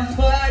waiting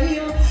for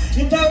you.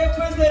 It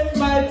represents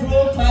my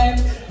profile.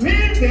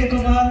 Real big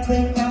man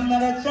think I'm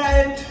not a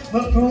child,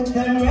 but prove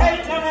them right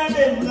and I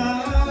did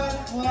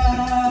not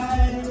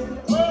wild.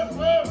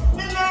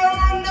 Me now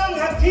run down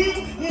a team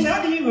in a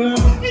the world.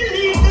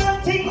 Illegal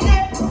thing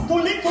there to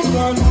little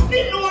girl. Me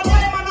know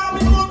diamond and me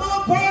know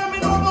about pearl, me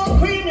know about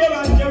cream here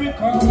and Jerry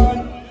Curl.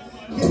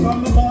 If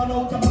I'm born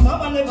out of my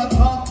mama never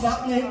talk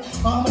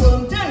blackness. Mama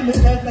don't tell me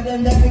that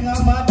them the thing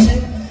I'm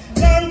madness.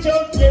 Can't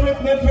just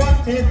lyrics me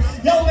practice.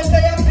 Yo, me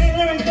say I'm feeling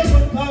lyrics to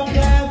put on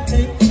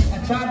plastic. I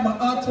tried my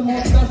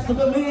utmost best to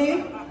be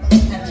me.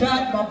 I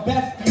tried my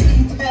best to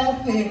eat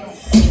healthy.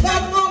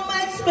 That's what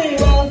makes me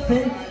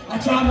wealthy. I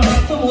tried my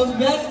utmost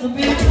best to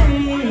be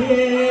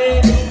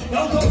free.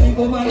 Now some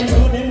people man, they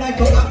know them like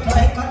to act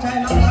like a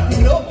China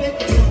Latin love it.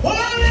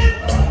 Hold it!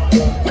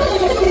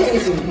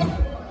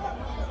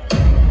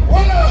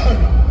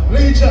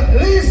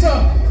 Lisa,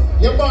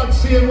 you're bad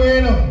same way,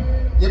 you know.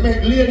 You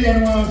make Lady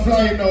and one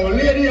fly now.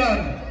 Lady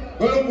Ann,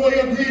 go look for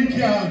your green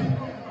can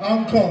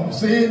and come.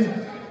 See?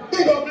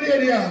 Big up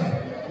Lady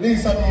Ann.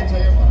 Lisa,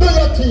 do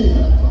your thing.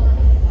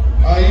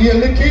 I hear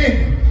the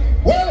king.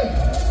 Well,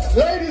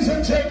 ladies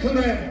and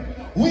gentlemen,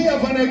 we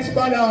have an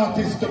ex-bad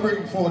artist to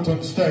bring forth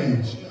on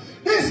stage.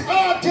 This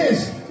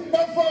artist,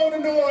 I found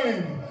in the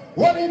wine,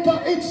 one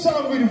hit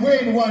song with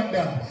Wayne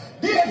Wonder,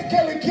 Dave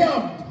Kelly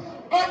Camp,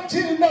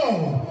 until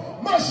now,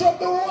 mash up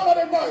the whole of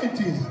the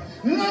 90s.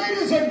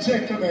 Ladies and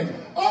gentlemen,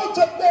 out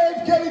of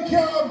Dave Kelly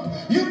Camp,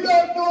 you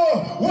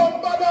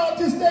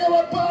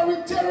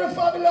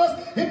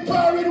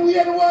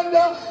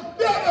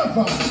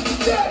Jennifer.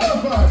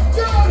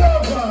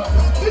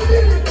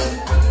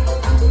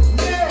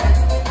 Yeah,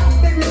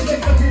 big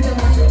respect to Peter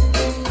Macho.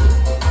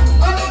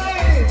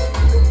 Alright.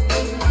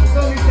 So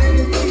we say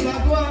the things that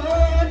go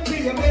on for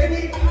your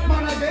baby.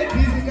 Man, I get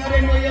busy, cause I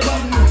know you're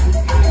bad.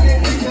 The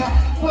things that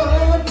go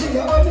on for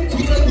your only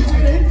children to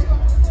it.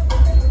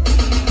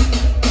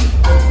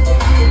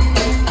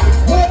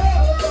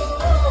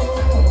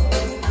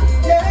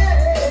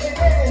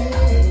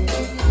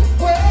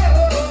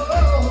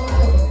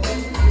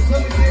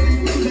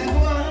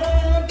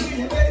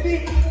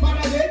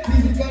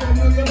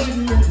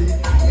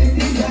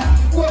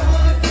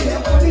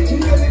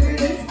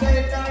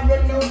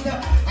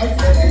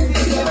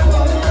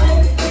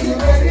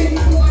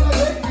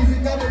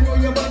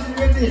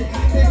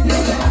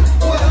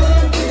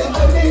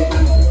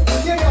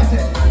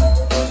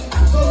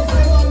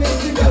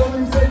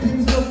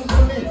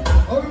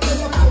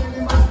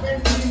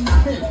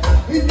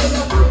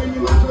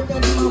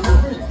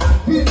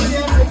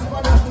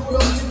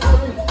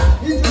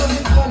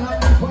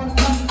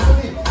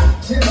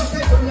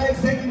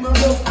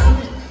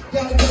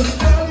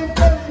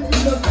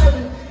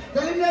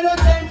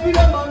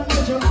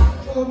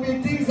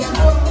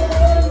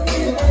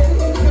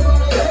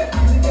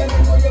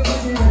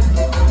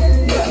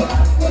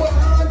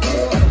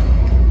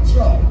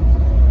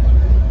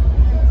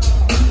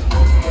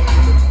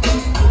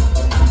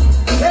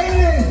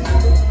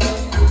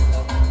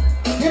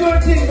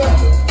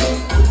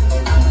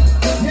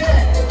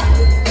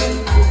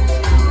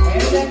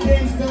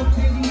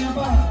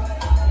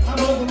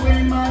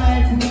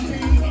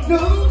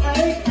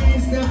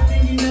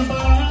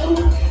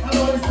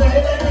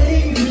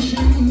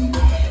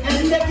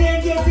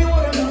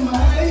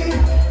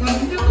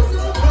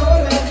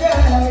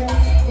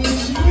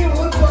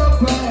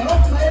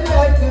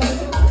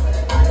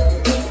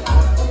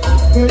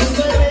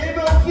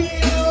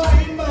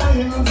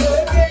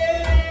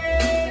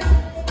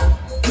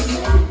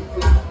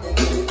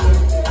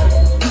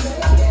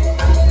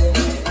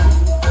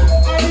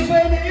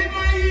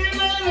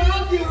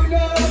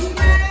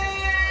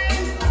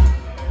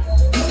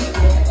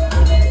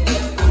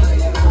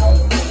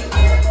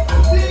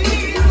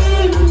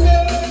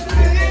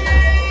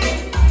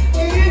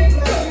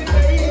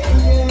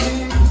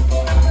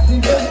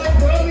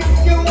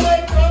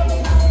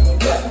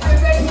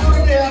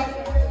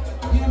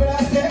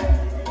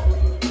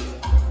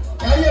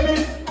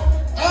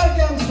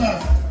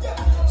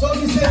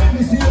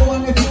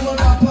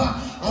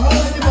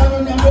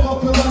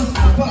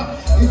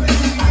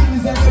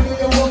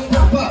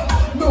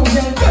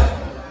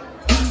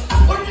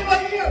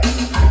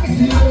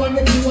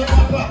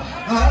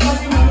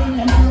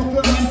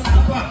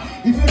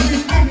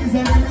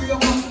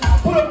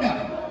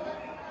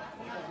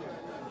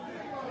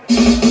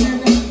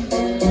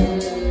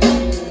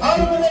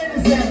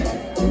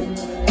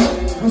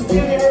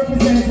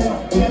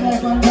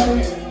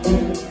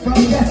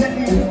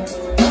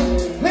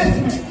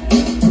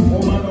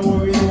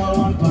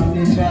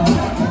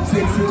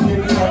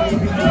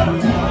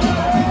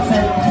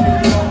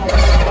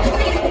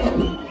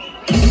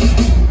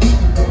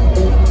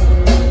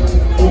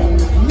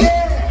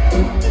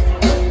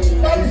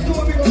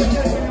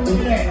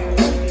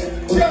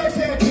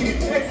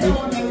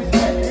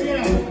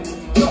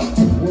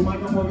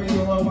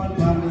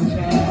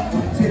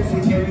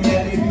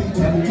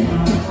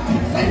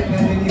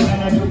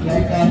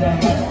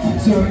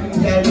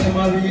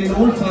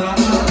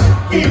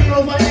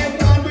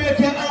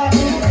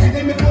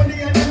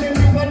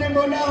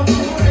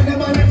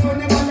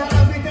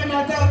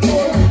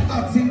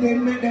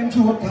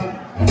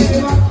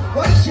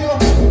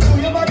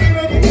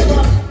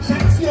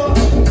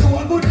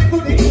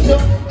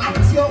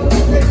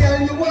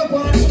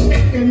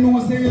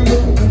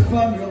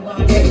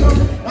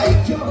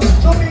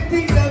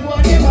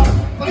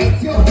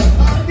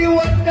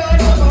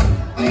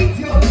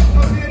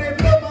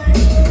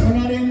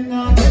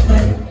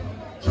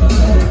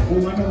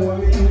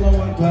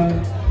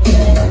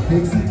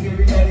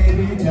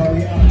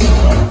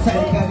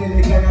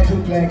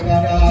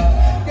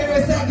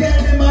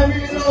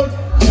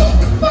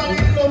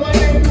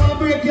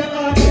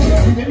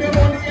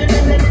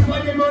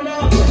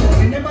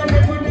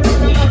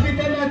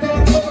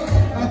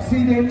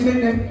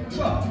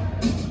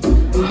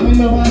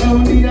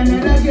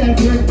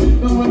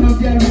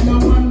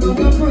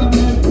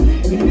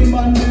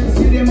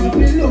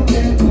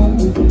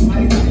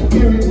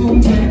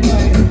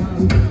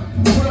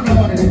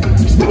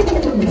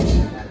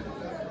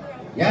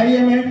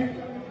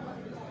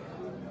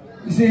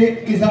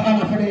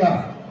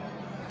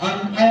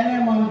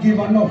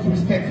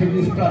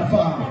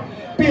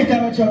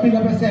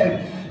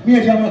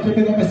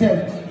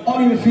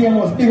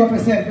 Famous, big up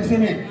yourself, you see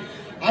me?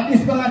 At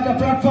this particular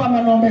platform,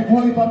 I know make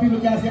only for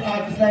people can see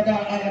artists like I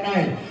and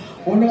I.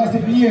 Who never see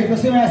for years, you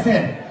see what I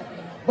said?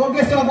 But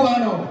guess what going on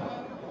now?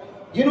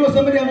 You know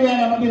somebody I'm here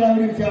and I'm going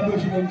to be a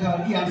virgin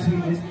called Ian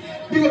Sweetness.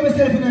 Big up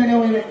yourself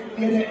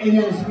in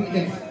your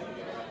sweetness.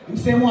 You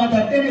say what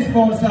a Dennis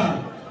Brown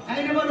song.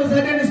 I never know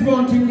that Dennis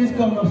Brown thing this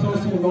coming up so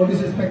soon, no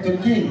disrespect to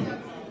the king.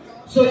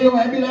 So you know,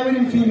 I build a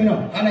rhythm for him,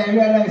 and I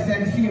realize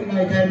that the same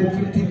night I look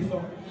for the thing,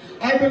 so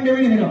I bring the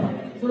rhythm,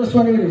 So that's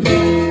what the rhythm.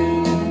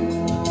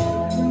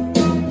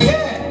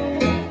 Yeah.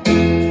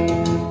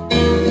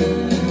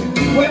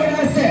 What did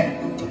I say?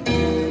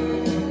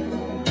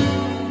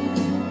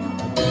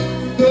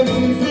 Cause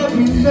since I've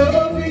been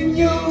loving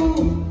you,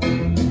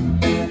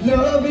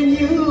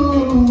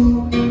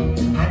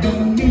 I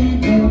don't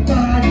need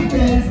nobody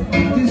else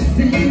to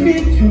see me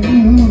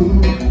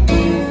through.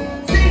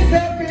 Since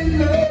I've been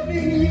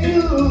loving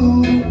you,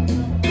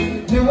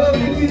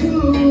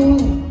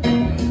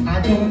 I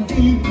don't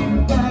need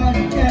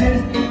nobody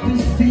else to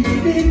see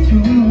me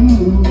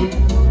through.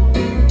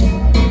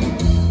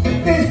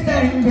 This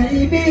time,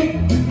 baby,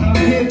 I'm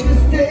here to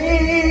stay,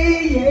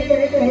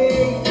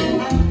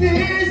 yeah. And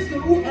there's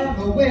no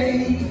other way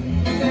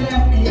that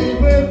I'm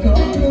ever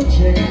gonna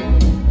change.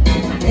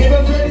 I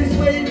never felt this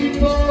way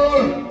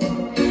before,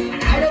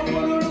 and I don't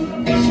wanna look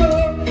for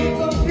sure.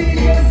 So please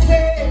just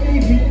save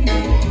me.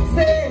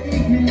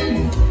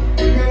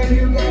 Girl,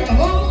 you got a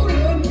hold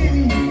on me,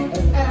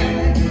 'cause I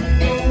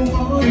don't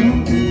wanna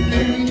be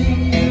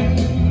free.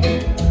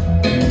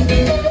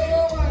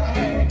 Oh,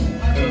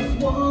 I just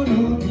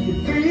wanna be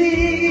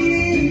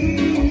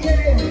free,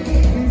 yeah.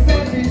 Since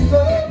I've been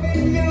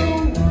loving you,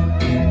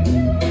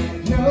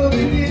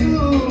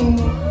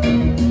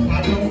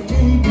 I don't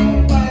need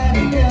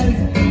nobody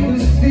else to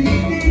see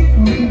me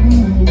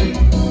through.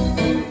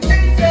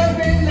 Since I've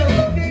been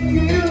loving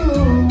you,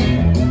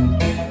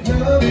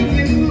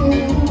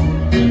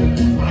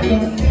 I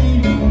don't need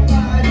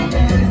nobody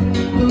else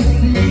to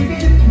see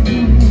me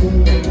through.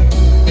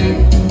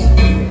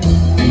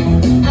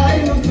 I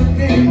used to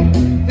think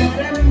that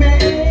a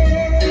man,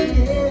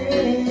 yeah,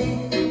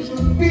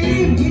 should be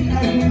with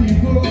as many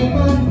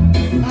women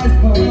as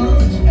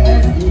much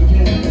as he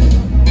can.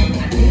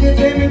 I needed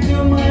them into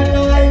my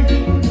life,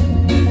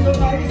 so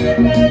I said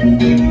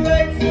anything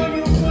right, so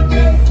you could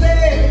just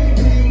save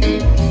me.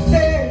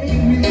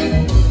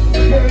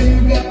 Girl, you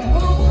got a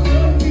hold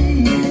on me,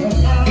 but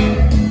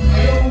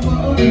I don't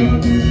wanna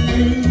be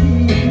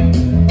free.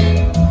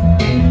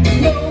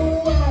 No,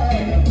 I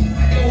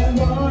don't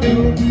wanna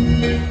be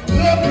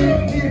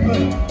loving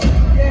people.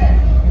 Yeah.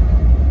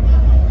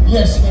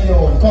 Yes, my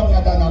own, come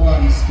here,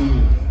 Donovan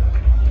Steve.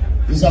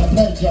 It's a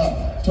pleasure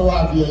to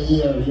have you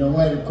here. You're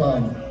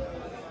welcome.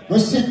 We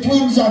see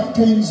twins of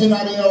twins in the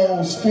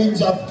house,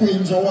 twins of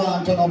twins who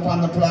want to up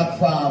on the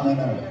platform, you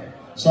know.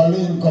 So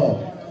link up.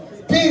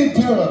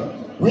 People,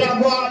 we are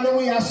going all the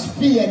way to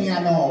Spain, you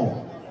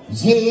know.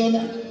 Zane,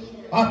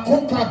 a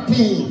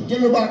Kqualiti.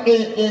 Give me back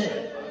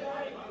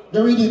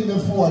the reading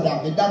before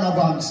that, the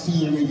Donovan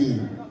Steel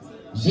reading.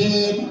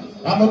 Zane,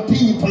 I'm a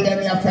people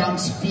them here from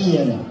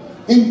Spain.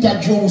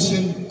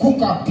 Introducing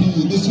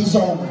Kqualiti. This is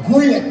our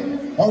great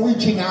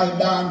original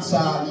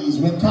dancehall is.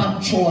 We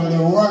control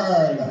the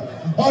world.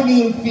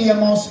 Only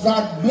famous,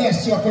 God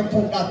bless you if you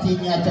put that thing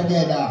here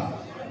together.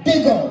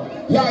 Big up,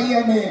 you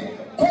hear me?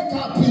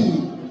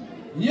 Kqualiti.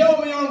 Yo,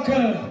 my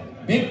uncle,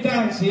 big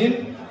thanks,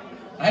 him.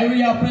 I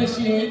really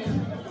appreciate.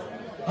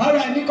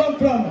 Alright, we come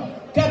from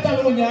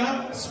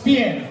Catalonia,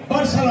 Spain,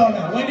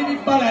 Barcelona. Where did we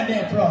ballad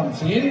there from,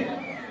 see?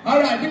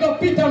 Alright, we got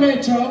Peter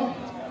Metro.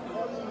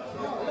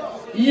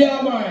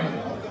 Yeah, man.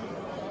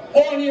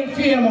 Only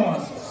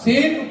famous,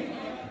 see?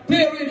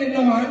 Play with it,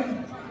 no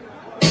man.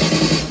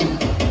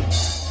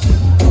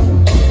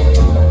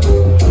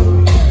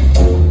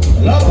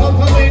 Love up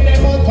for me, they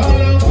won't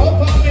love up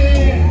for me.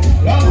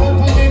 Love up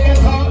for me, they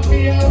call me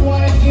a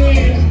white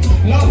kid.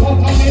 Love up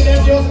for me, they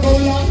just go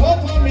love up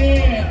for me.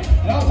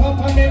 Love up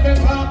for me, they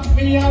call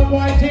me a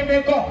white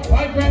kid.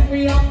 Why break me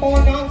up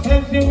more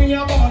nonsense? We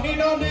are born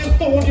in on this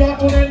studio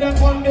today, they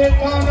come this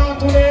corner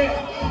today.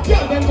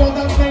 Yeah, them go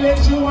and smell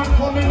it, you want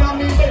coming on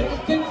me bed.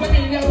 Since the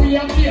media we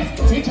are here,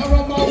 switch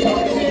around my body.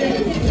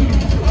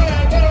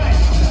 Alright.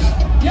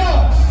 Yo,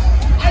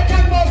 I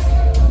can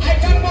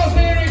boss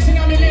the lyrics in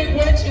my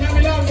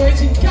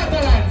language, in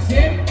Catalan,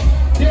 see?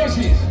 There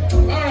she is.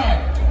 Alright.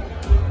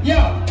 Yo.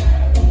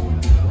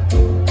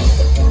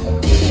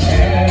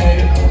 Hey.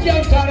 You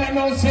gotta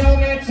know, sell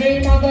me,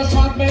 team of the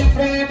shot, my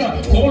friend.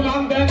 Cool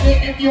on the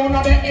if you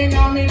know the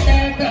enemy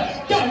bed.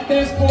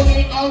 This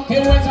pony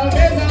Althea es el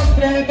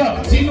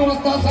desastre. Si no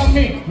estás a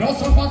mí, no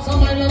se pasa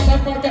más no sé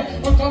por qué.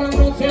 Porque ahora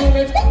no se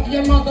unís y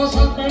el mata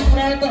shot my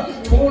friend.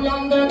 Cool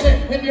on the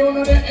if you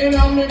know the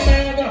enemy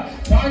bed.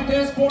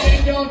 This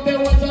pony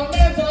Althea es el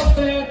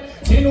desastre.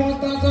 Si no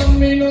estás a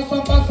mí, no se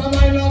pasa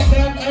más no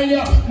sé.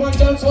 Ella,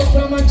 manchan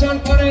sostra, manchan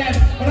pared.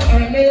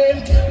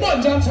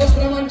 Manchan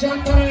sostra,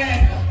 manchan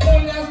pared.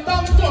 Voy a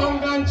estar tú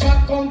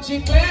enganchado con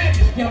chicle.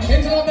 Y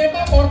aunque se lo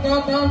deba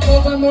portar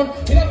tanto amor.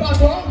 Y el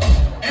patrón.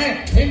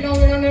 Hey, now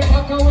we're on the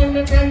back and when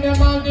we bring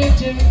them all the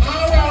chin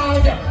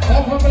around.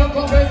 Over the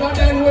covers and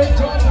then we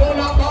just roll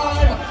a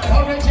ball.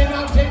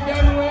 Original thing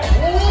then we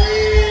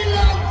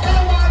love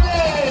them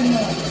again.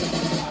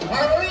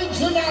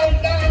 Original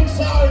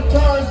dancehall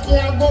Thursday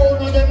are going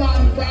to the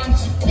man from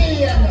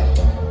Spain.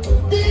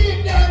 Beat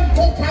them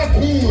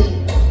Kqualiti.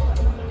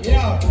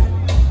 Yeah.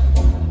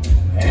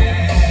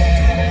 Hey.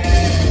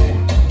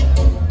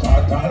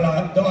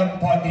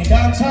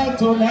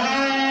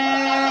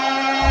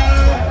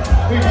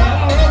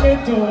 me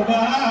too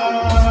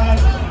bad.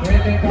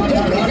 Really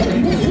gonna rock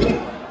me.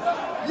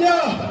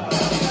 Yeah.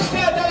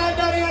 Better than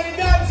Danny and the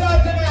dancehall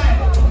tonight.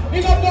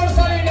 Big up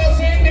Borsalino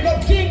sing, big up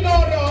King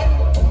Gordon.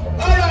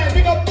 Alright,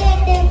 big up Boom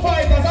Boom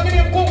Fighters. I mean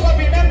them cook up,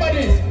 remember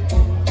this.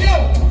 Yo.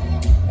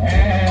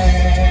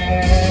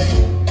 Hey.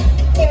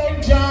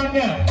 Bonjan,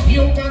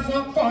 you got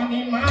some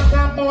funny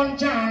master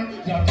Bonjan.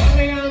 You're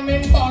carrying on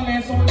in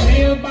bonus on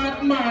real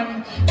bad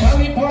man.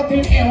 Carry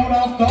 14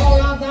 euros,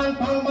 dollars and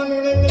pounds.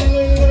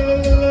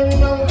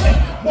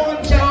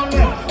 Bonjan,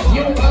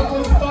 you got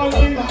some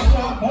funny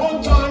master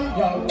Bonjan.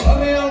 You're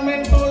carrying on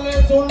in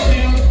bonus on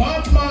real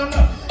bad man.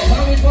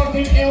 Carry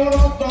 14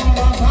 euros,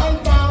 dollars and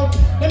pounds.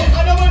 Let me, I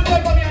don't want to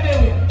play for me, I do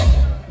it.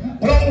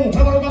 Bro,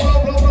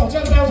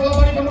 just there,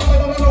 somebody come on,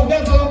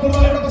 there's a lot of people.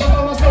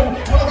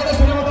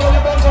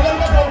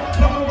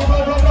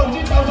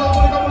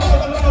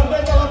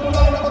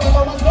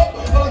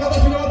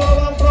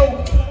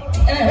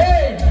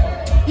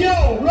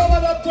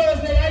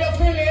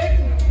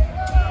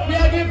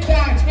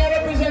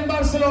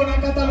 Barcelona,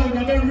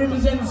 Catalonia, they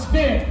represent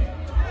Spain.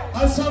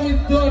 And so we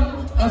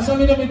done, and so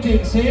we do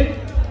things, see?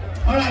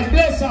 Alright,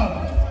 bless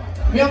up.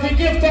 We have to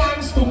give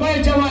thanks to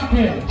my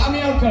Jamaican, I'm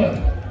your uncle.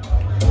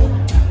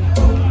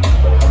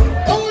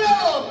 Hold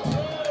up!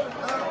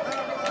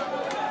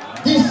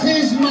 This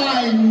is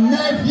my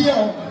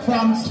nephew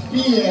from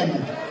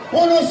Spain.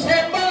 Wanna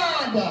say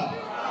bad?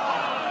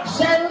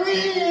 Say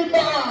real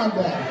bad.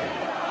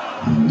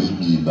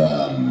 Bibi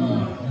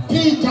Bam.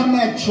 Peter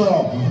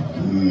Metro.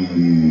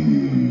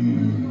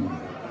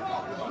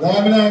 Why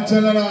am I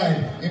telling I?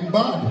 In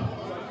bad.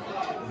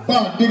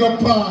 Bad, big up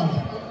Pan.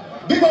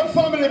 Big up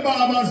family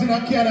barbers in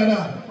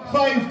Canada.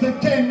 5 to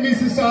 10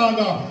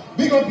 Mississauga.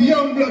 Big up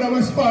young blood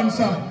our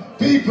sponsor.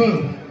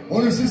 People,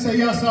 all the sister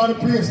yes all the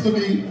praise to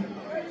me.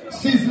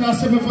 Sizzler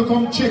said me for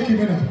come check him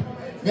in.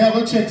 Me have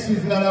a check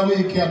Sizzler a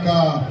week here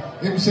car.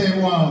 Him say he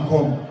want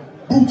come.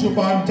 Butcher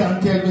Bantan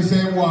tell me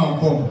say he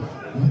want come.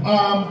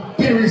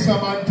 Perry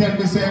Saman tell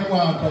me say he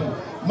want come.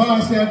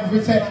 Marcia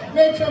say,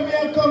 make sure me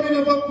a come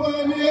in, but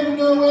boy, me never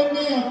know when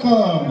me a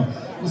come.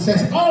 He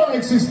says,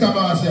 alright, Sister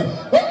Marcia.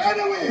 But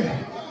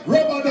anyway,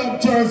 rubber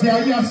dub jersey,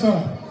 yes sir.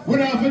 We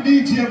don't have a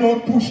DJ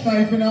about push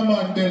knife in a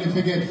man belly if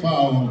you get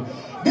found.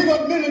 Big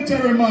up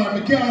military man,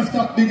 we can't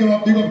stop big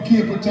up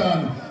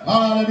Capleton.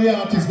 All of the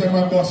artists them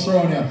are bust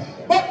round here.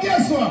 But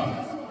guess what?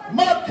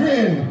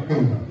 Mackerel.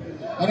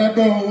 And I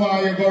don't know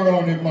why you go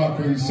around in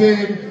Mackerel.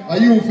 Saying, are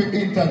you for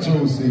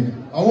introducing?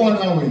 I want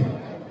away.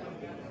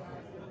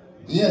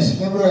 Yes,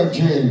 my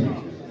brethren.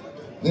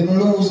 Them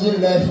lose the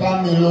left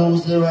and me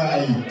lose the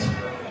right.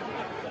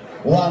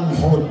 1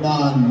 foot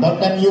man. But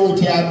them youth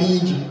here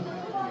DJ.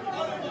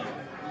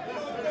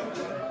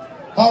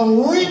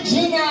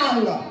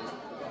 Original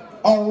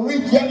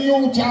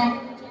youth,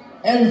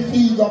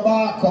 Elthea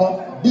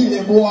Barker,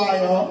 Billy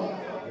Boyer,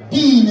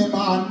 Beanie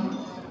Man.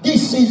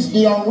 This is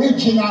the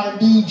original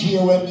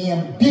DJ when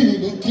named Billy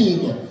the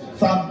Kid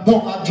from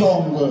Donga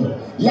Jungle.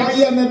 You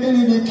hear me,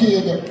 Billy the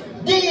Kid?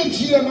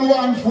 DJ me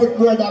 1 foot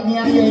brother, me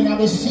and you in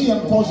the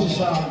same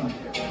position.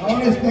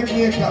 I respect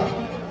later.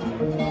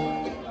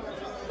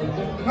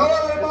 No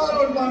one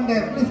about man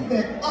there,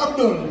 respect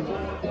Abdul.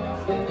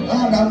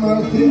 God have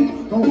mercy,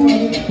 go for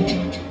it.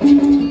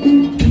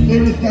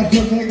 Lyrics catch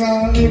you mega,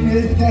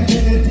 lyrics catch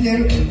you this year,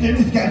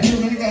 lyrics catch you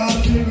mega,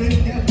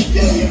 lyrics catch you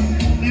this year,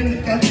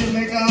 lyrics catch you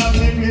mega,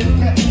 lyrics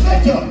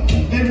catch you,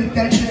 lyrics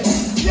catch you.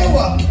 You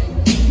what?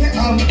 Me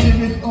have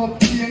lyrics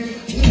up here,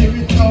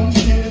 lyrics down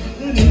here,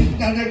 lyrics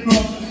can the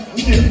drum,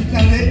 lyrics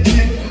can the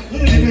hit,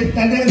 lyrics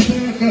can the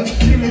circle,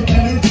 lyrics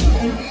can the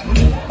circle.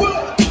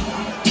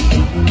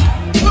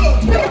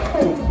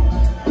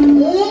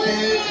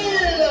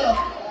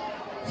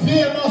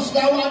 Famous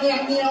the one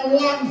that near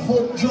 1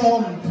 foot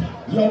jump.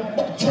 Your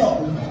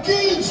jump.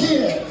 DJ.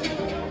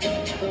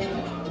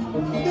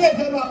 There's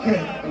a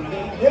market.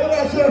 You're going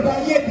to serve a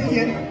yeti.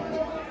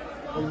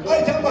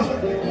 I tell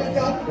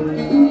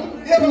you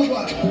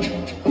everyone.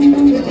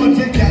 The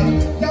country girl.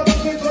 The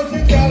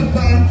country girl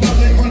fan.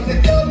 The country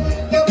girl.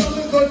 The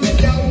country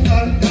girl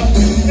fan. The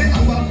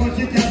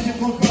country girl to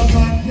come from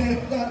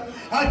Manchester.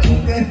 I do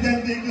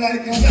presenting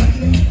like a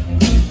nazi.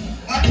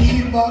 I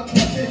eat back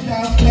the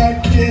shop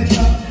like this.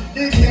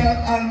 The girl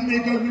and me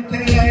go with the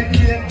light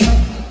later.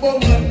 But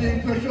one thing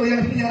for sure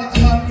you see a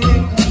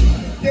America.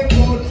 The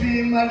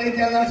poetry man, the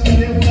girl a see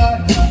the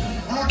water.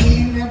 I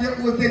eat me the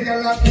old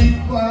girl a big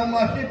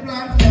farmer. She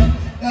plant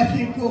that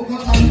she cocoa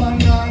and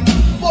banana.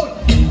 But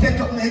take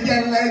up me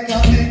girl like a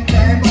big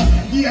timer.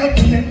 He a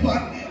big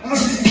pot and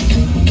big.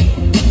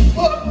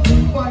 But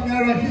one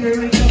girl a share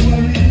with the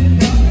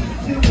Marita.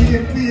 She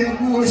wait for a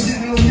boy, she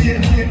no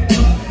wait for it.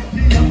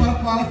 She have a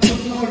pass to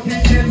go to the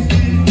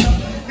street.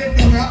 The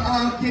girl a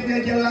ask the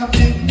girl a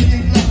big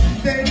big.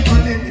 Say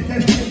money, he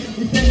said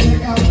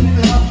like a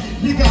winner.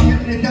 He got me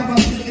the job of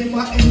the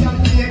man in the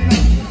theater.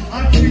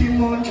 And 3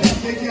 months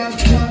the girl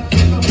start to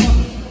come up.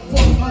 4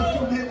 months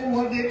to be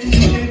over the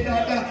evening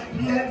data.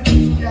 He had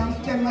scams,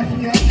 scammer,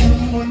 he had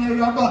some money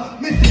rubber.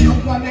 Me see you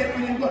on the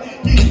window,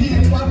 he see a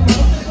papa.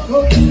 Go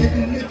to the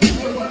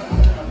little one.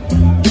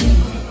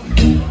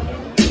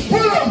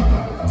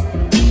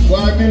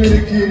 When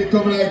the kid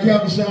come like you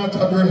have a short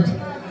of breath.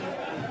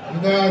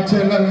 Nah,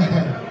 tell a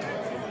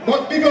lie.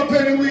 But big up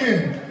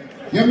anyway.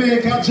 You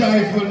make a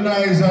joyful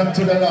noise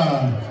unto the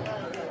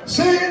Lord.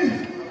 See?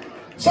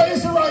 So you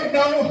see right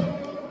now,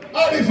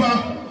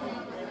 Oliver,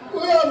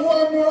 we have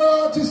one more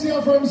artist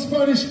here from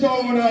Spanish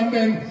Town, and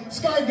then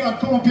Sky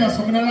God come up here,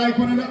 so I'm like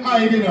one in the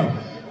eye, you know.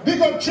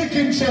 Big up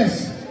Chicken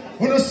Chest.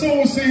 When the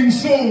soul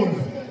sings soon,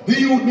 the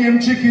youth name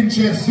Chicken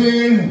Chest,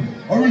 see?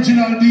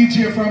 Original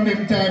DJ from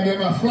them time,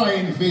 them a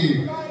flying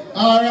feed.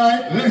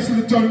 Alright, let's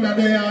the thunder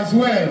there as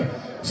well.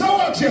 So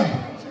watch ya,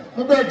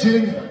 my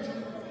virgin.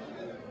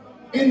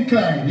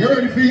 Incline, you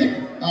ready for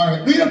it?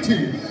 Alright, do your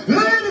thing.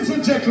 Ladies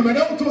and gentlemen,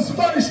 out to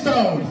Spanish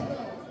Town,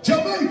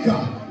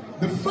 Jamaica,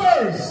 the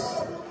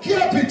first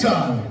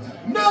capital.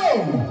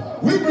 Now,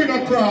 we bring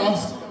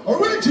across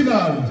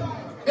original,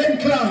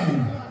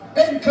 incline,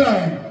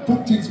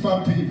 put things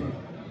for people.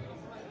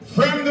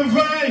 From the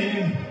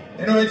vine,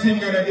 you know what thing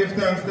gonna give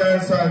thanks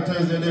Dancehall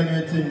Thursday, you don't know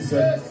what thing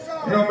said.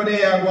 You know, but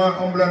they are going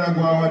humble and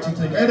go and watch it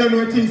thing. I don't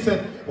know what thing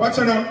said. Watch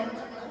it now.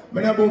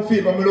 I'm not about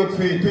feet, but I look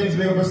for it. Twins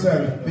big up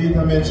yourself.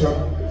 Peter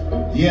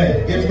Metro. Yeah,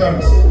 give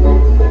thanks.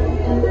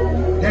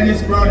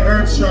 Dennis Brown,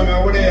 Earth Strong,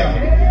 over there.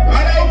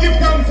 And I'll give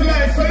thanks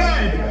tonight for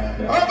life.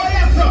 Over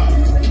here, sir.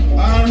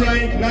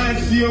 Alright,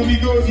 last year we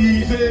go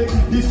easy.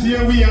 This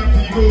year we have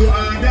to go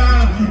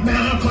harder.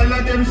 Now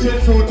follow them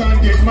shit out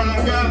and get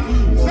maga.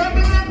 Some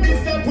of this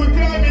step we're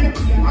climbing.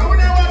 I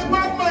wanna watch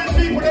Batman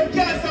people, them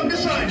can't stop the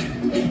shine.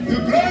 The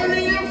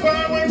glory and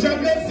fire when your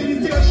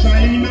blessings still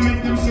shine.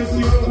 Make them stress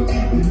you.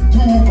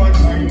 Too much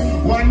time.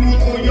 One know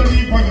how you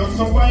live when you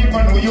survive and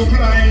how you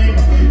climb.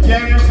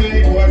 Can't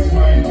say what's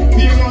mine.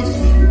 Famous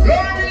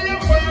glory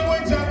and fire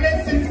when your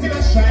blessings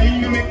still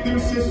shine. Make them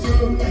stress you.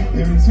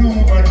 Them too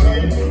much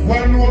time.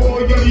 One know how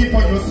you live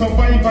when you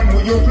survive and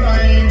how you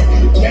climb.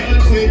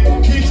 Can't say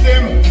teach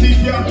them, teach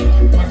ya.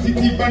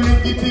 Positive and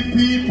negative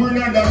people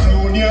not that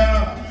known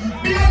ya.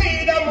 Be a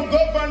leader, we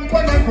govern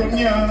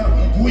Panagonia.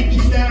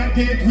 Wicked and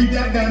dead,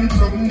 wider than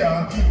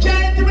thunder.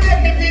 Can't even let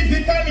me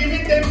physically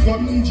with them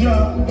gunja.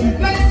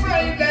 Life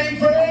right, life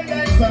hurt,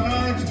 life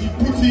hard.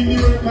 Put in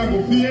the work and go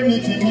for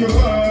anything you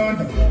want.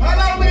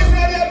 Allow me to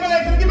know your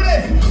life and give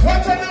bless.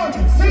 Watch out now,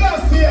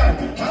 Celestial.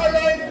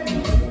 Alright.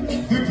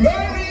 The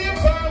glory and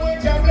power,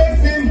 your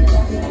blessing.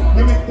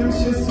 They make them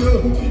stress you.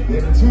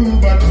 Them too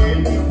bad way.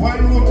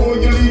 One know how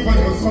you live and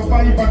you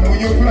survive and how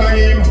you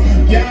climb.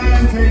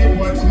 Can't take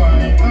what's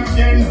mine.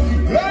 Again,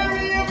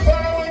 glory and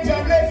power,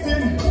 your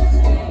blessing.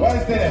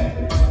 What's that?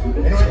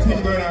 You know what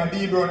thing going on?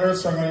 Deep Brown, Earth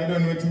Strong, and you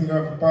don't know what thing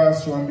going to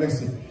pass through and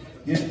bless it.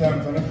 Give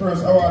thanks. And the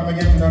first award I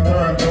get in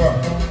Toronto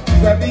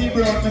is a Deep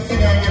Brown to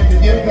sing and get to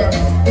give thanks.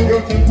 You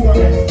think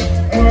poorness.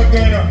 And what's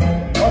going on?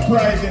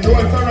 Uprising, the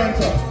whole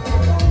Toronto.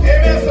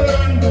 Amen,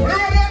 son.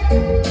 Brother.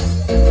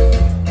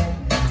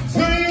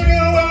 So you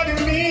know what it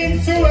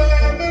means to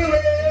have a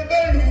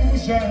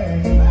revolution.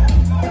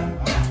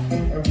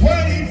 And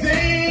what it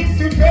takes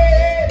to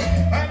pay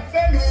a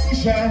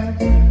solution.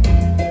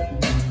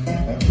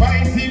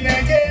 Fighting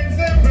against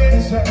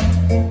oppression.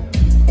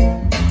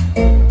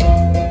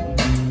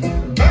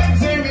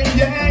 Battering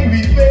gang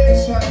with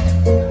passion.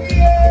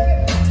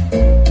 Yeah.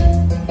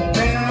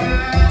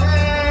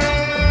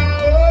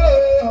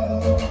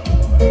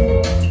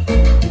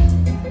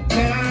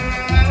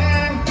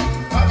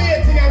 I'm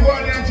waiting and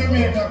going to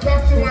Jamaica.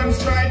 Taxi one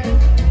strike.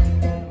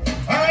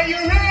 Are you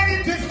ready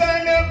to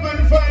stand up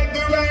and fight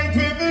the right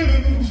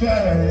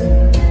revolution?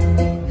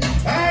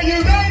 Are you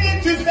ready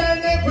to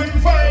stand up and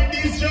fight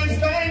this just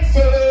like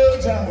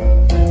soldier?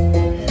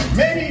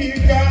 Many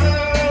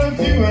come,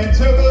 few are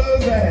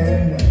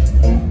chosen.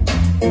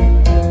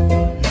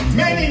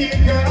 Many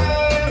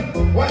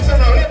come, watch out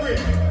now, every.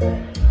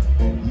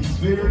 You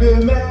spirit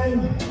of man,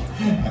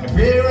 I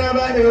pray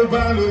about the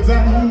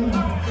Lutan.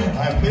 I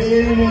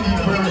pray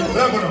for the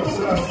governor of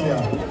Celestia.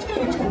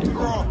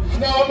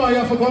 Now, man, you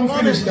have to come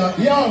finish that.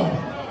 Yo,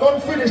 come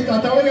finish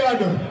that. How you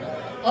do?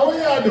 How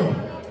you do?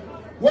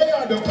 Where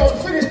you do? Come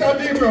finish that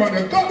Deep Brown.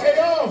 Come, hey,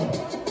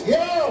 yo!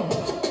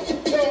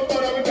 No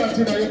matter with that,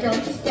 you know, you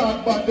can't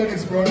start back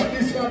Dennis Brown.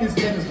 This one is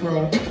Dennis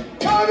Brown.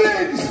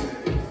 Collins!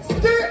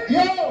 Stay,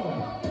 yo!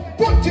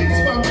 Put things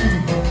back to you.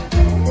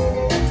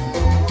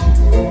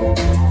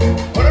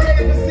 What I'm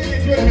ready to see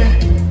it with me.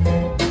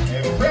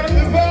 And from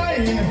the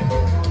vine,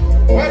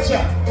 watch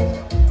out.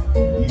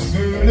 He's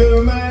through the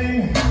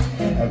mine.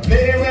 I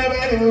play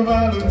right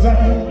over the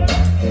time.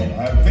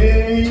 I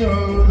play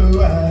all the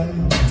while.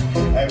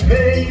 I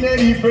play in a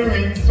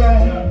different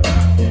style.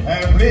 I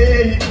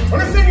play.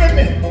 Wanna sing with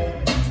me?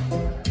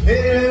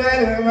 Play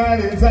right over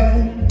the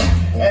time.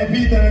 I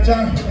beat on a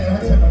jam,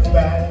 that's my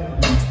style.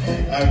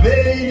 I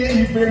play in a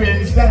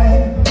different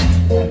style.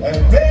 I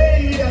play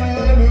it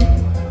all.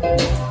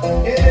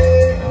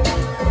 Yeah.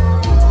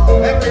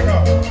 Every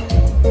now.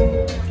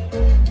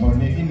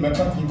 Money in my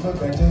pocket,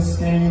 but I just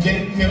can't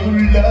get no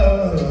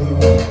love.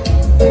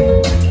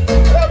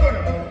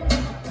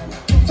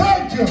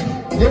 Thank you.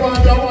 You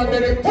want that one,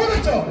 then pull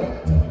it up.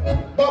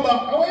 Baba,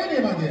 how are your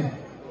name again?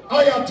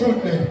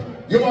 Ayatunde.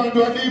 You want to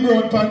do a Deep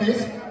Brown on this?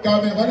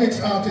 Because my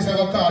next artist I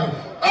will call it.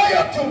 I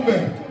have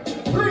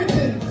to be.